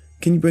work?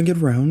 Can you bring it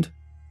around?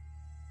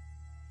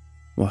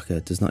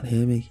 Waka does not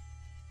hear me.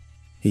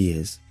 He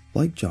is,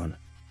 like John,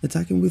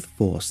 attacking with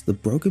force the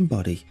broken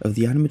body of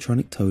the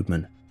animatronic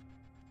Toadman.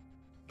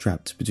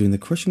 Trapped between the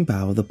crushing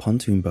bow of the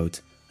pontoon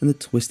boat and the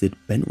twisted,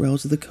 bent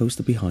rails of the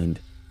coaster behind,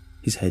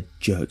 his head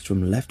jerks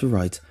from left to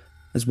right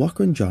as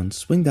Waka and John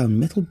swing down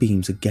metal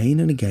beams again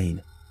and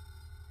again.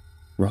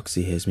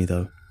 Roxy hears me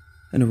though,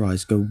 and her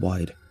eyes go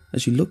wide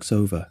as she looks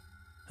over,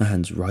 her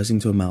hands rising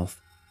to her mouth.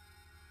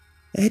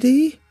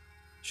 "Eddie?"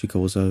 she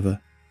calls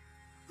over.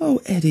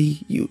 "Oh,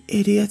 Eddie, you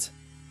idiot."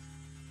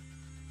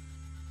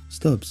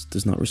 Stubbs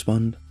does not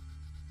respond,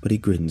 but he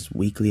grins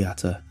weakly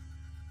at her.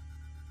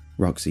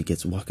 Roxy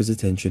gets Waka's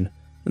attention,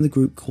 and the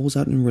group calls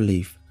out in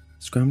relief,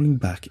 scrambling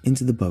back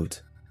into the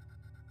boat.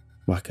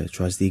 Waka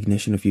tries the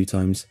ignition a few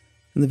times,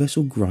 and the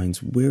vessel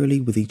grinds wearily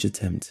with each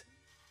attempt.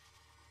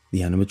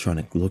 The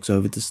animatronic looks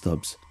over to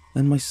Stubbs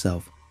and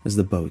myself as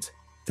the boat,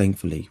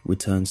 thankfully,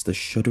 returns to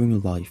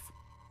shuddering life.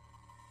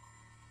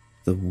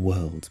 The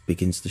world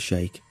begins to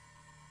shake.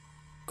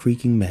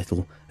 Creaking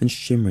metal and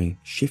shimmering,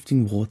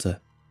 shifting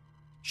water.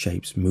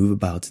 Shapes move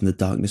about in the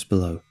darkness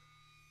below.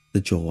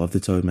 The jaw of the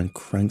Toadman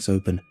cranks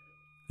open,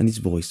 and his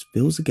voice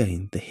fills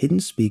again the hidden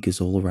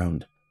speakers all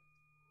around.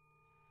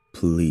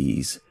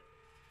 "Please,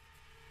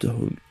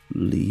 don't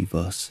leave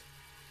us.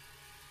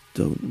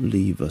 Don't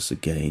leave us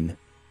again.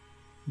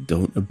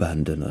 Don't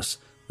abandon us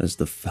as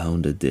the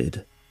Founder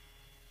did."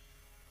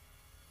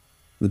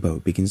 The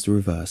boat begins to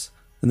reverse,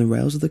 and the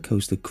rails of the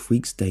coaster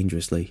creaks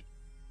dangerously.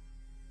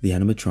 The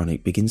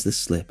animatronic begins to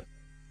slip,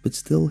 but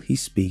still he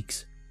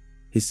speaks,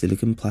 his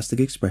silicon plastic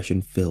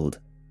expression filled,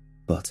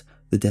 but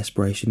the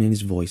desperation in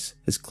his voice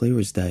as clear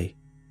as day.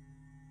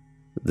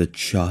 "The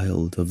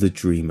child of the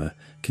dreamer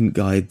can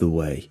guide the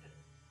way.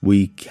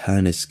 We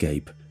can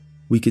escape.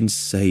 We can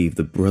save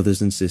the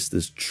brothers and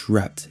sisters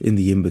trapped in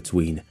the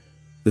in-between.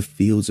 The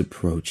fields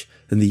approach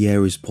and the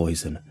air is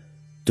poison.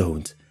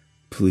 Don't,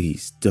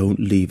 please don't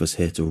leave us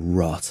here to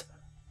rot."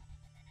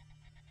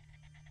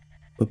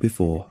 But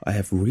before I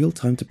have real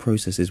time to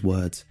process his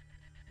words,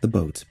 the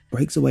boat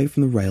breaks away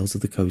from the rails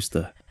of the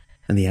coaster,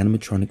 and the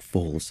animatronic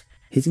falls,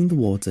 hitting the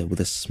water with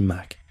a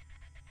smack.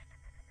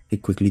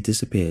 It quickly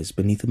disappears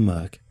beneath a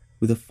murk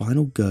with a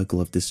final gurgle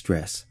of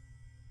distress.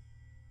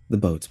 The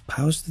boat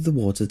powers through the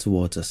water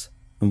towards us,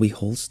 and we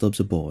haul Stubbs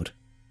aboard.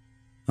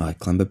 I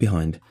clamber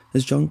behind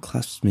as John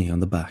clasps me on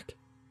the back.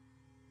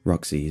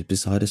 Roxy is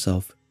beside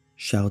herself,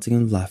 shouting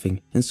and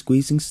laughing and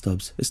squeezing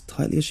Stubbs as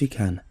tightly as she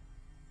can.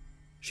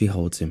 She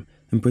holds him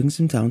and brings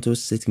him down to a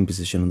sitting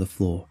position on the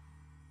floor.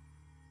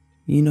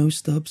 "You know,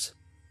 Stubbs,"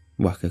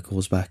 Waka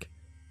calls back,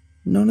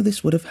 "none of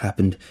this would have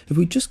happened if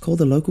we just called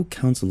the local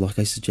council like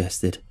I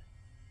suggested."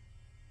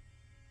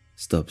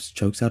 Stubbs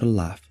chokes out a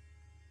laugh.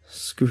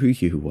 "Screw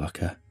you,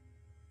 Waka."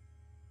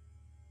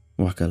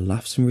 Waka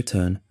laughs in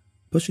return,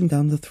 pushing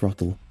down the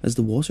throttle as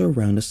the water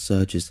around us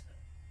surges,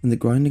 and the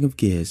grinding of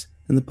gears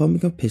and the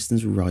pumping of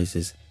pistons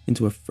rises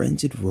into a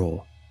frenzied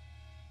roar.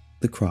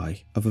 The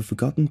cry of a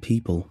forgotten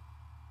people.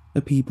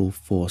 A people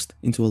forced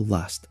into a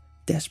last,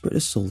 desperate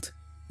assault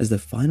as their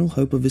final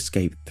hope of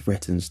escape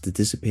threatens to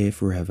disappear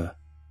forever.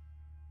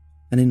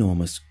 An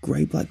enormous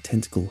grey-black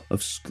tentacle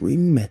of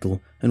screaming metal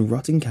and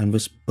rotting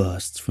canvas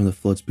bursts from the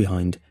floods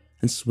behind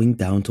and swing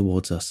down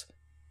towards us.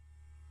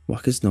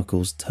 Waka's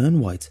knuckles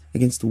turn white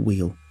against the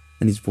wheel,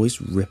 and his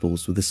voice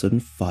ripples with a sudden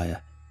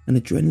fire and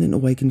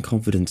adrenaline-awakened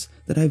confidence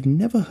that I have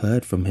never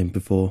heard from him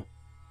before.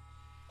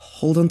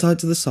 "Hold on tight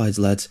to the sides,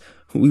 lads.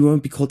 We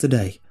won't be caught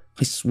today.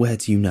 I swear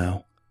to you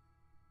now."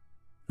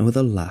 And with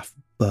a laugh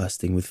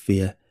bursting with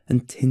fear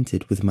and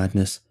tinted with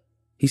madness,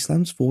 he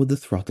slams forward the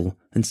throttle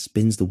and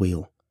spins the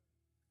wheel,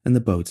 and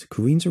the boat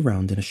careens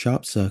around in a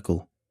sharp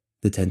circle,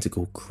 the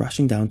tentacle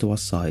crashing down to our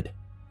side,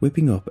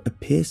 whipping up a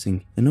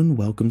piercing and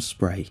unwelcome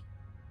spray.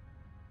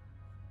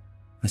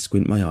 I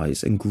squint my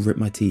eyes and grit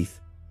my teeth,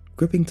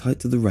 gripping tight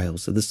to the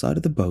rails at the side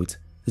of the boat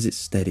as it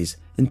steadies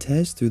and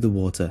tears through the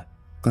water,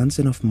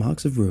 glancing off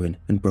marks of ruin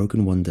and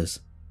broken wonders.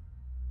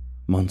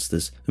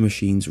 Monsters and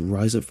machines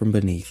rise up from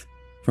beneath,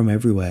 from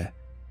everywhere,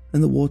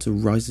 and the water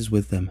rises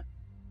with them.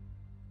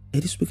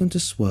 It has begun to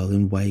swirl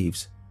in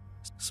waves,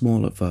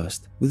 small at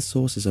first, with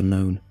sources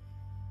unknown,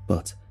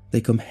 but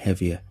they come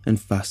heavier and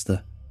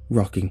faster,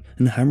 rocking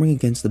and hammering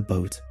against the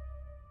boat.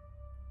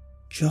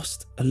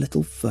 "Just a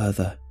little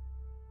further,"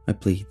 I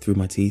plead through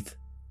my teeth.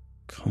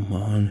 "Come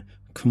on,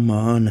 come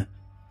on."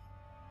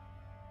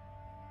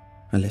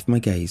 I lift my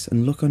gaze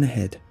and look on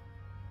ahead,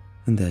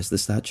 and there's the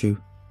statue.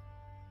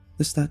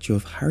 The statue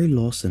of Harry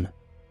Lawson,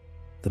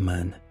 the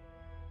man.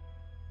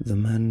 The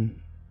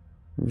man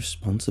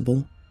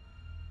responsible?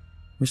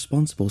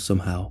 Responsible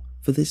somehow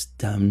for this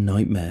damn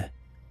nightmare.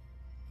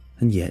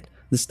 And yet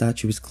the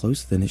statue is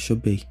closer than it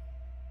should be.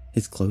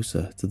 It's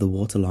closer to the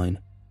waterline.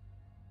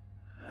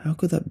 How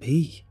could that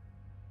be?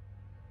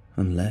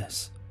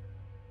 Unless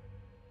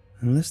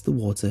the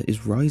water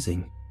is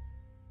rising,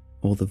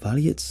 or the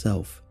valley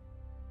itself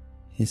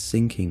is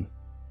sinking.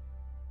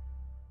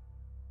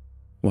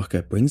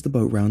 Waka brings the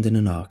boat round in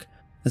an arc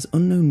as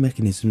unknown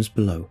mechanisms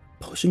below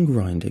push and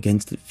grind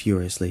against it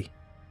furiously.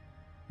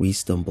 We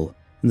stumble,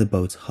 and the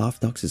boat half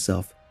docks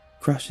itself,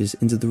 crashes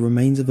into the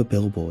remains of a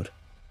billboard,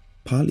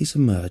 partly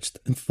submerged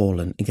and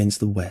fallen against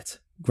the wet,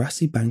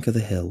 grassy bank of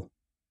the hill.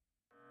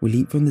 We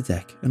leap from the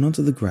deck and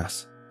onto the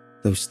grass,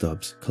 though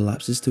Stubbs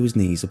collapses to his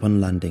knees upon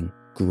landing,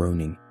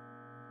 groaning.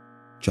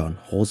 John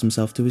hauls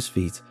himself to his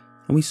feet,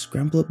 and we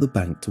scramble up the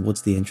bank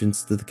towards the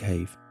entrance to the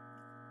cave.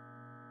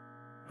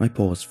 I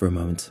pause for a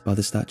moment by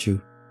the statue,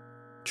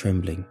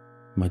 trembling,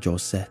 my jaw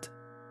set.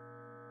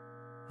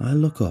 I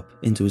look up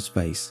into his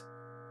face.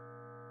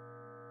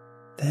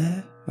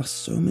 There are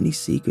so many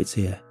secrets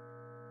here.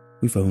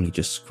 We've only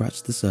just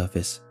scratched the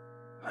surface.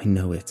 I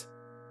know it.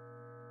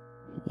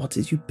 What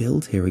did you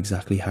build here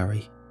exactly,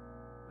 Harry?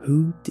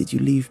 Who did you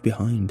leave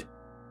behind?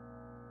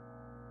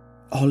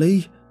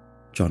 Ollie,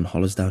 John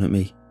hollers down at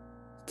me.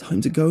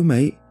 Time to go,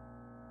 mate.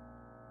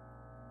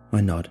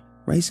 I nod,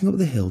 racing up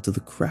the hill to the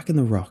crack in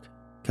the rock,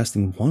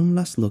 casting one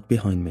last look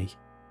behind me.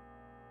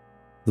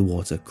 The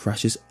water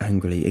crashes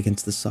angrily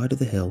against the side of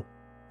the hill,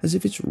 as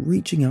if it's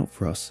reaching out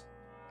for us,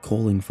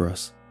 calling for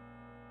us.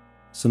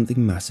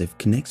 Something massive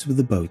connects with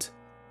the boat,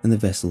 and the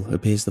vessel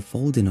appears to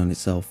fold in on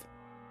itself,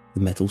 the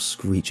metal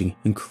screeching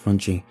and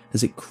crunching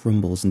as it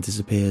crumbles and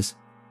disappears,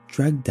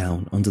 dragged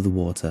down onto the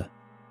water.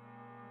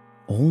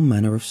 All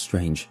manner of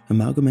strange,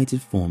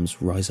 amalgamated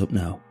forms rise up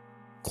now,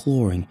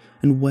 clawing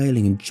and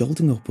wailing and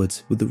jolting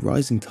upwards with the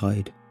rising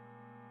tide.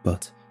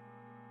 But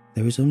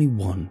there is only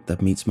one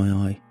that meets my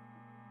eye.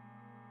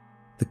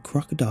 The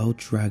crocodile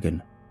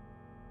dragon,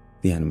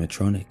 the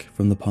animatronic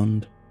from the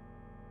pond,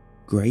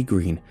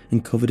 grey-green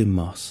and covered in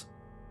moss.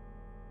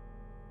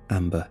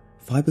 Amber,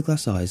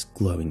 fiberglass eyes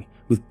glowing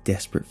with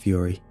desperate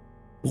fury,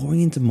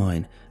 boring into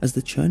mine as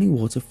the churning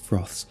water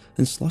froths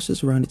and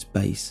sloshes around its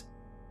base.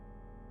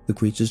 The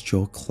creature's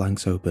jaw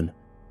clanks open,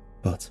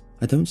 but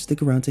I don't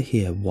stick around to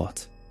hear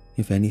what,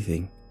 if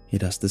anything,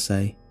 it has to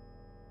say.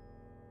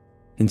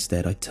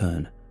 Instead, I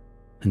turn,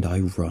 and I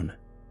run.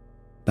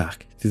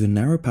 Back through the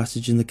narrow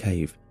passage in the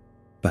cave,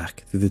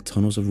 back through the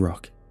tunnels of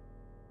rock.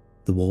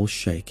 The walls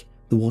shake,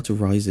 the water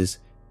rises,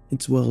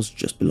 it swirls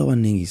just below our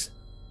knees.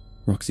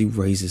 Roxy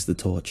raises the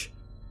torch.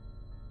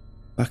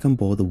 Back on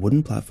board the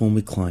wooden platform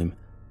we climb,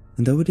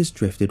 and though it is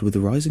drifted with the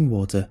rising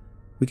water,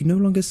 we can no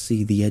longer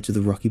see the edge of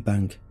the rocky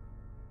bank.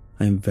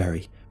 I am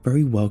very,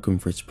 very welcome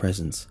for its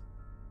presence.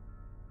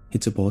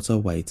 It supports our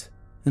weight,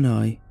 and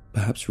I,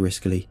 perhaps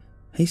riskily,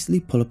 hastily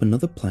pull up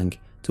another plank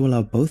to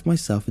allow both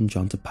myself and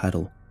John to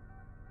paddle.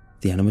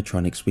 The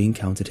animatronics we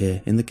encountered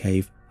here in the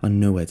cave are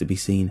nowhere to be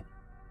seen,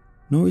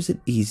 nor is it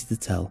easy to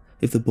tell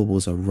if the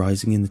bubbles are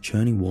rising in the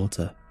churning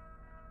water.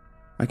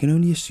 I can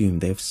only assume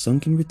they have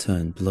sunk in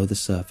return below the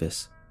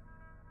surface.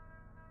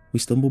 We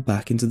stumble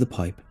back into the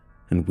pipe,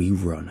 and we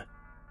run.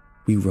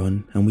 We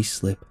run and we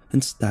slip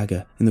and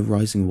stagger in the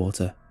rising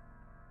water.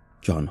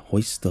 John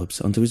hoists Stubbs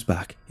onto his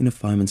back in a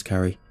fireman's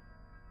carry,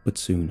 but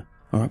soon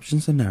our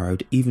options are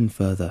narrowed even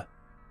further.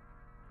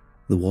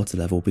 The water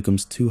level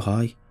becomes too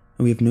high,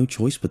 and we have no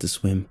choice but to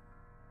swim.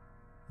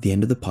 The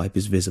end of the pipe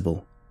is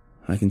visible.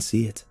 I can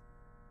see it.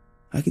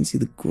 I can see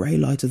the grey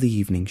light of the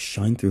evening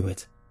shine through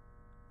it,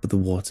 but the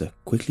water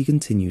quickly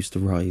continues to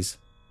rise.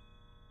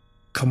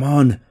 Come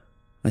on,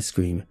 I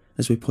scream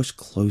as we push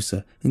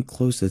closer and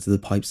closer to the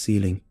pipe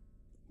ceiling.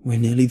 We're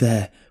nearly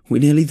there,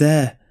 we're nearly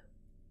there.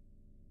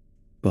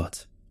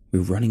 But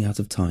we're running out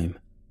of time.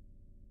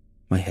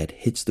 My head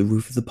hits the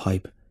roof of the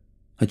pipe.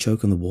 I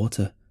choke on the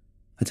water.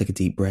 I take a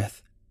deep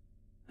breath,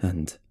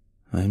 and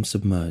I am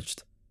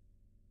submerged.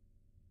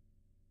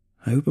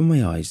 I open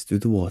my eyes through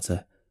the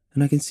water,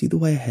 and I can see the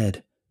way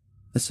ahead,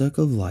 a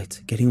circle of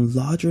light getting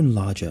larger and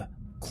larger,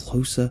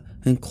 closer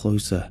and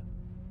closer.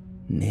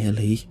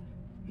 Nearly.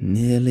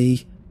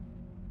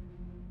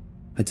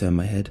 I turn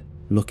my head,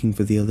 looking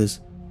for the others.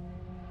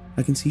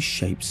 I can see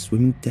shapes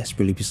swimming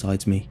desperately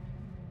beside me.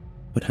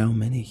 But how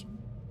many?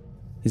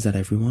 Is that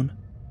everyone?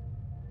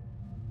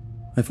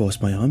 I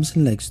force my arms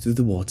and legs through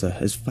the water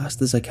as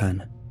fast as I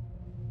can.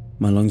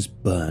 My lungs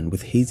burn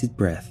with heated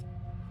breath,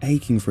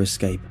 aching for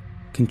escape,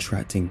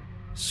 contracting,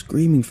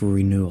 screaming for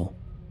renewal.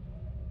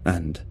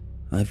 And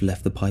I've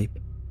left the pipe.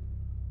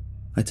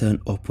 I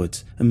turn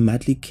upwards and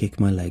madly kick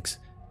my legs.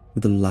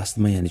 With the last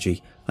of my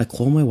energy, I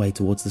claw my way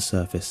towards the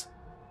surface.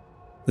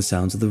 The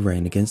sounds of the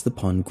rain against the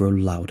pond grow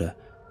louder,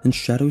 and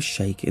shadows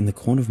shake in the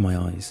corner of my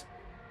eyes.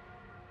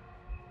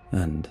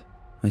 And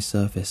I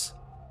surface.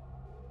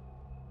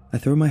 I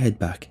throw my head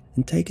back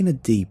and take in a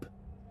deep,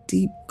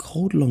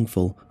 cold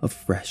lungful of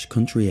fresh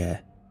country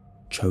air,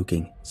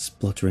 choking,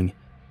 spluttering,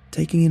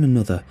 taking in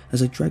another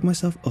as I drag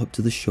myself up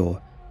to the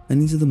shore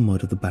and into the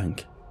mud of the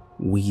bank,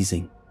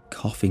 wheezing,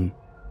 coughing,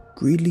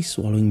 greedily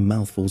swallowing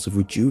mouthfuls of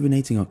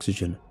rejuvenating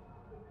oxygen.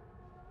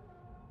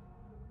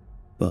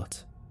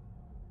 But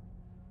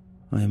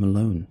I am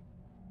alone.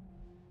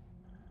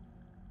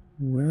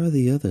 Where are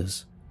the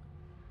others?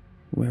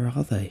 Where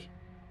are they?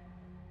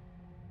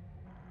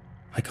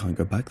 I can't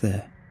go back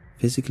there,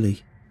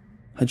 physically.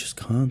 I just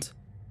can't.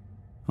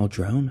 I'll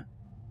drown.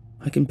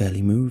 I can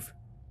barely move.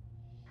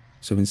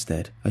 So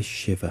instead, I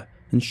shiver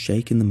and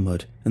shake in the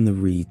mud and the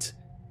reeds,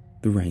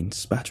 the rain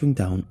spattering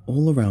down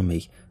all around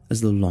me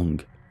as the long,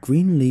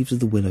 green leaves of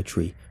the willow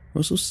tree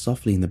rustle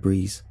softly in the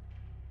breeze.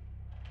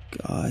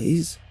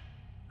 "Guys,"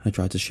 I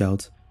try to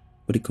shout,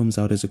 but it comes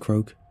out as a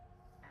croak.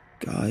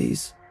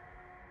 "Guys,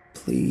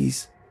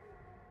 please."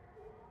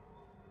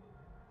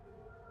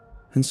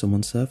 And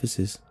someone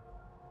surfaces.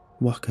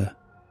 Waka,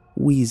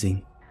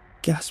 wheezing,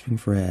 gasping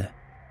for air.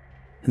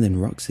 And then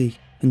Roxy,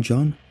 and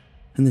John,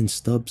 and then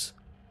Stubbs.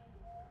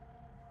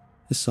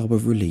 A sob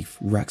of relief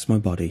racks my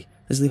body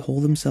as they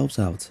haul themselves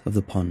out of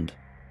the pond,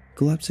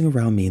 collapsing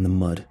around me in the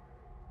mud.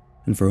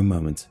 And for a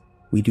moment,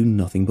 we do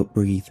nothing but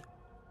breathe,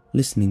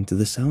 listening to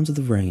the sounds of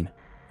the rain,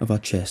 of our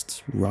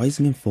chests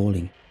rising and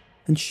falling,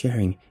 and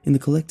sharing in the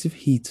collective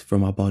heat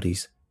from our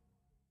bodies.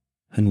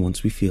 And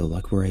once we feel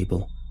like we're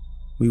able,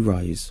 we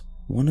rise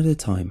one at a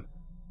time,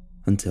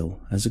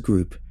 until, as a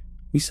group,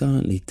 we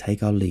silently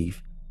take our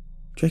leave,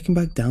 trekking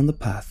back down the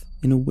path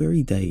in a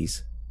weary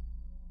daze.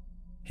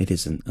 It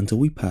isn't until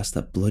we pass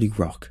that bloody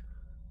rock,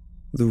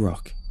 the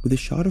rock with a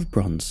shard of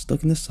bronze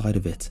stuck in the side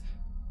of it,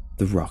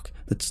 the rock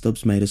that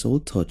Stubbs made us all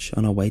touch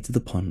on our way to the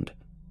pond,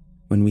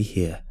 when we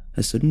hear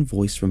a sudden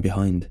voice from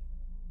behind.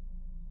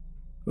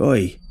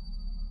 "Oi!"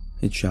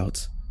 it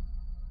shouts,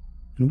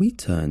 and we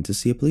turn to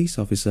see a police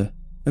officer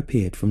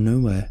appeared from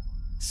nowhere,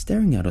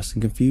 staring at us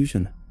in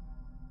confusion.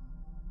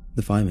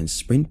 The firemen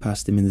sprint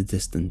past him in the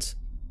distance.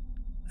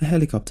 A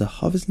helicopter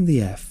hovers in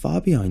the air far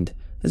behind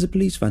as a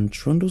police van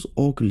trundles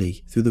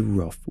awkwardly through the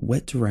rough,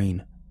 wet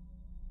terrain.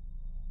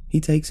 He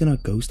takes in our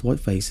ghost white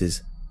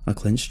faces, our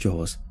clenched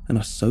jaws, and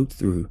our soaked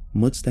through,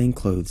 mud-stained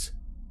clothes.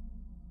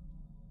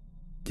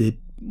 "Did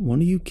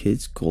one of you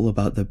kids call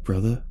about their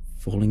brother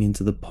falling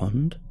into the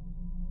pond?"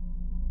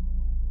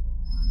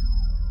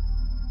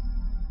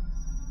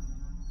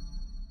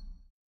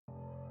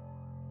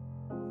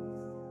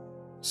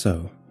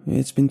 So,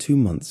 it's been 2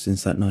 months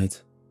since that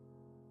night.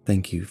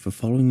 Thank you for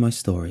following my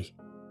story.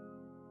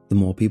 The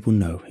more people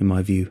know, in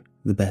my view,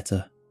 the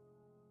better.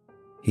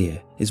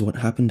 Here is what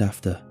happened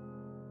after.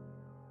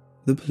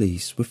 The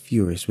police were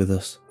furious with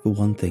us, for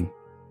one thing.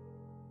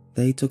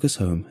 They took us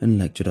home and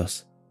lectured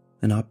us,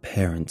 and our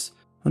parents,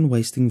 on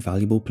wasting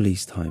valuable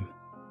police time.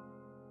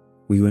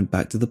 We went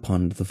back to the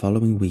pond the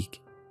following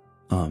week,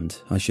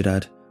 armed, I should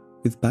add,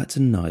 with bats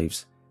and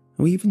knives,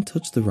 and we even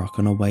touched the rock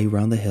on our way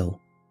round the hill.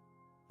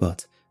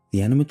 But the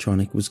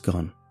animatronic was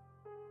gone.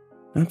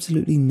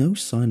 Absolutely no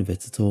sign of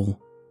it at all.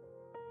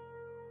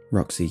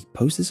 Roxy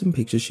posted some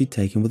pictures she'd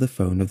taken with a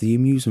phone of the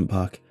amusement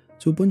park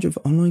to a bunch of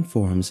online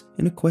forums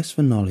in a quest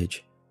for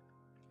knowledge.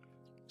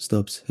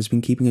 Stubbs has been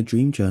keeping a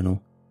dream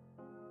journal.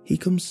 He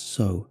comes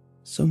so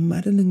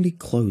maddeningly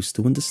close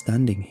to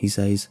understanding, he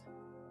says.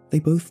 They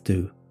both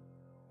do,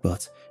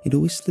 but it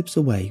always slips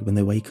away when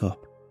they wake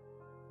up.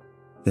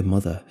 Their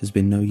mother has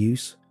been no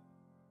use.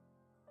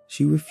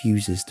 She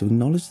refuses to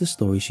acknowledge the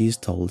story she is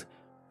told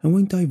and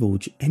won't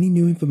divulge any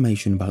new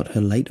information about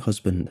her late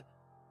husband.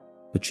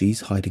 But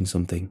she's hiding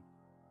something.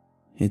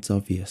 It's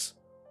obvious.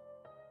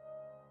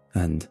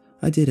 And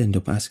I did end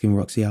up asking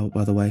Roxy out,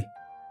 by the way,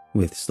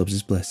 with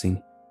Stubbs'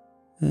 blessing,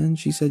 and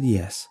she said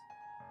yes,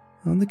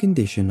 on the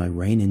condition I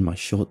rein in my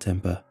short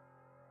temper.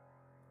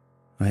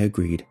 I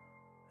agreed,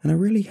 and I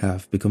really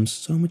have become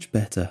so much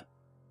better.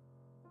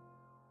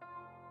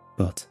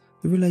 But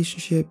the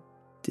relationship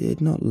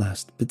did not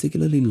last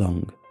particularly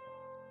long,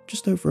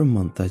 just over a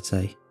month, I'd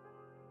say.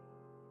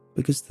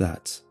 Because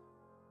that's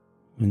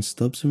when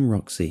Stubbs and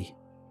Roxy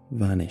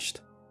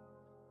vanished.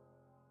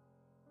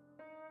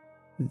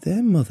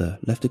 Their mother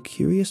left a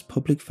curious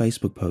public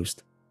Facebook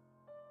post.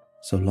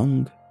 "So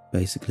long,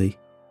 basically.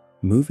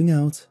 Moving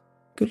out.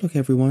 Good luck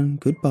everyone,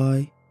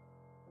 goodbye."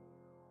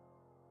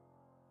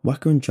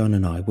 Wacker and John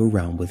and I were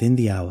round within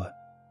the hour,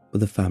 but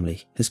the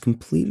family has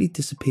completely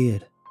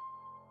disappeared.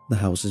 The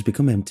house has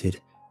become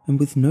emptied, and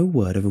with no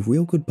word of a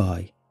real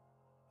goodbye,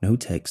 no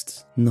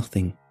texts,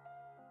 nothing.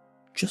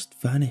 Just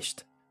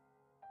vanished.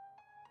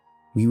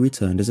 We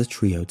returned as a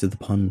trio to the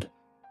pond,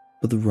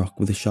 but the rock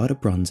with a shard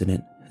of bronze in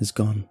it has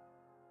gone.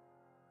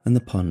 And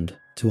the pond,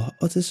 to our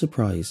utter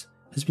surprise,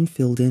 has been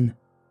filled in,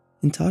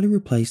 entirely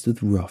replaced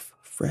with rough,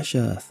 fresh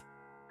earth.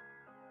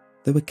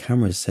 There were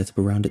cameras set up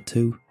around it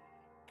too,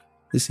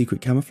 the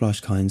secret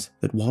camouflage kinds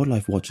that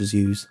wildlife watchers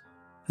use,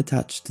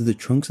 attached to the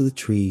trunks of the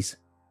trees.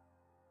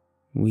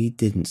 We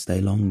didn't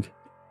stay long.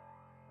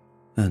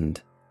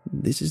 And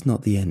this is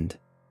not the end.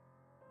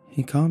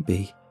 It can't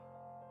be,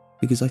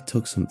 because I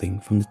took something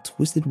from the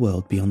twisted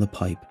world beyond the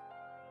pipe.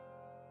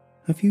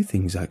 A few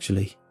things,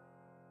 actually.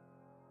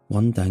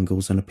 One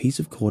dangles on a piece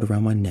of cord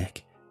around my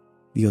neck,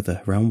 the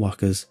other around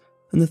Wacker's,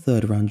 and the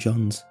third around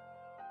John's.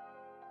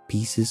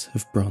 Pieces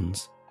of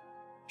bronze.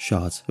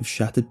 Shards of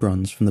shattered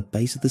bronze from the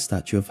base of the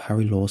statue of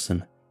Harry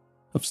Lawson,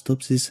 of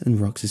Stubbs's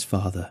and Rox's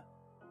father.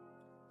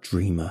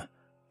 Dreamer,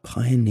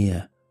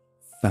 pioneer,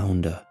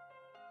 founder.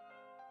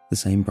 The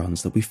same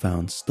bronze that we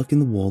found stuck in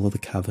the wall of the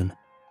cavern.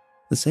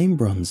 The same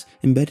bronze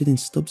embedded in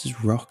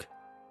Stubbs's rock.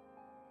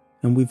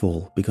 And we've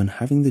all begun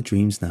having the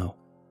dreams now.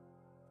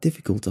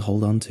 Difficult to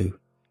hold on to,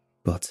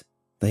 but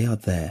they are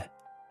there.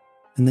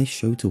 and they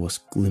show to us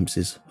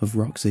glimpses of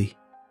Roxy.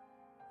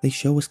 They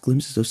show us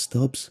glimpses of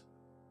Stubbs.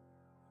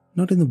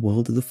 Not in the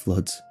world of the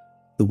floods,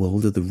 the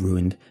world of the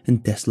ruined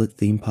and desolate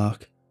theme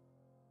park,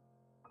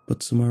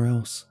 but somewhere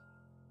else,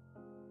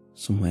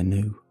 somewhere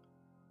new.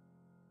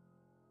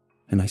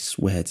 And I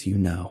swear to you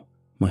now,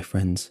 my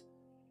friends,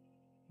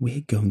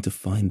 we're going to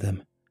find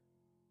them.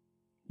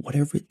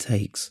 Whatever it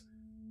takes,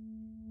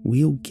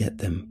 we'll get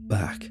them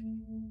back.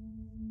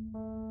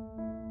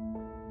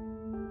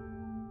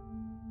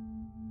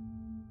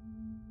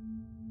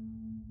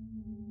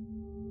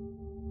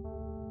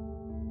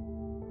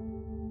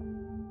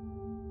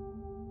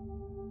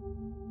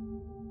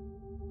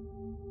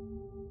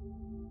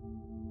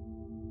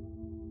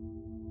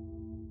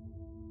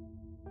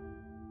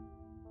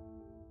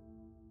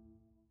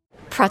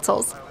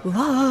 Pretzels.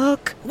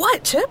 Look.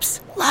 What,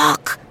 Chips?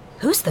 Look.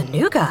 Who's the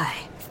new guy?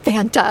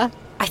 Fanta.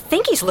 I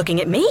think he's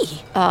looking at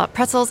me.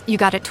 Pretzels, you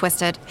got it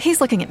twisted.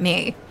 He's looking at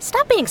me.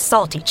 Stop being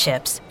salty,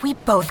 Chips. We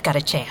both got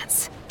a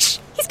chance. Shh,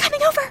 he's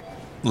coming over.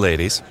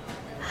 Ladies.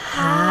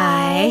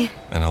 Hi.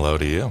 And hello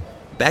to you.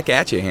 Back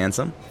at you,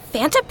 handsome.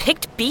 Fanta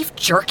picked beef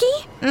jerky?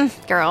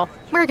 Girl,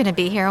 we're gonna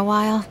be here a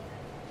while.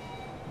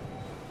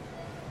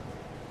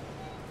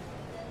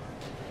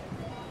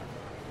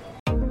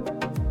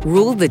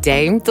 Rule the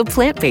day the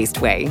plant-based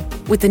way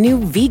with the new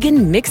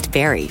vegan mixed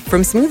berry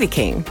from Smoothie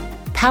King.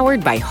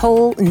 Powered by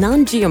whole,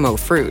 non-GMO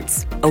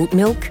fruits, oat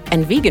milk,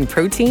 and vegan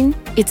protein,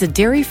 it's a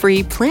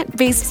dairy-free,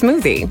 plant-based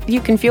smoothie you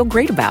can feel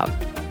great about.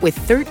 With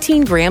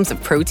 13 grams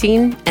of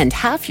protein and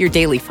half your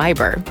daily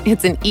fiber,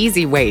 it's an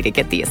easy way to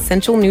get the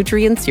essential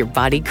nutrients your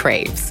body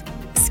craves.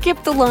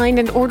 Skip the line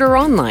and order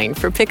online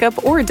for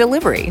pickup or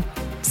delivery.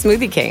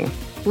 Smoothie King.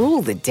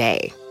 Rule the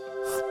day.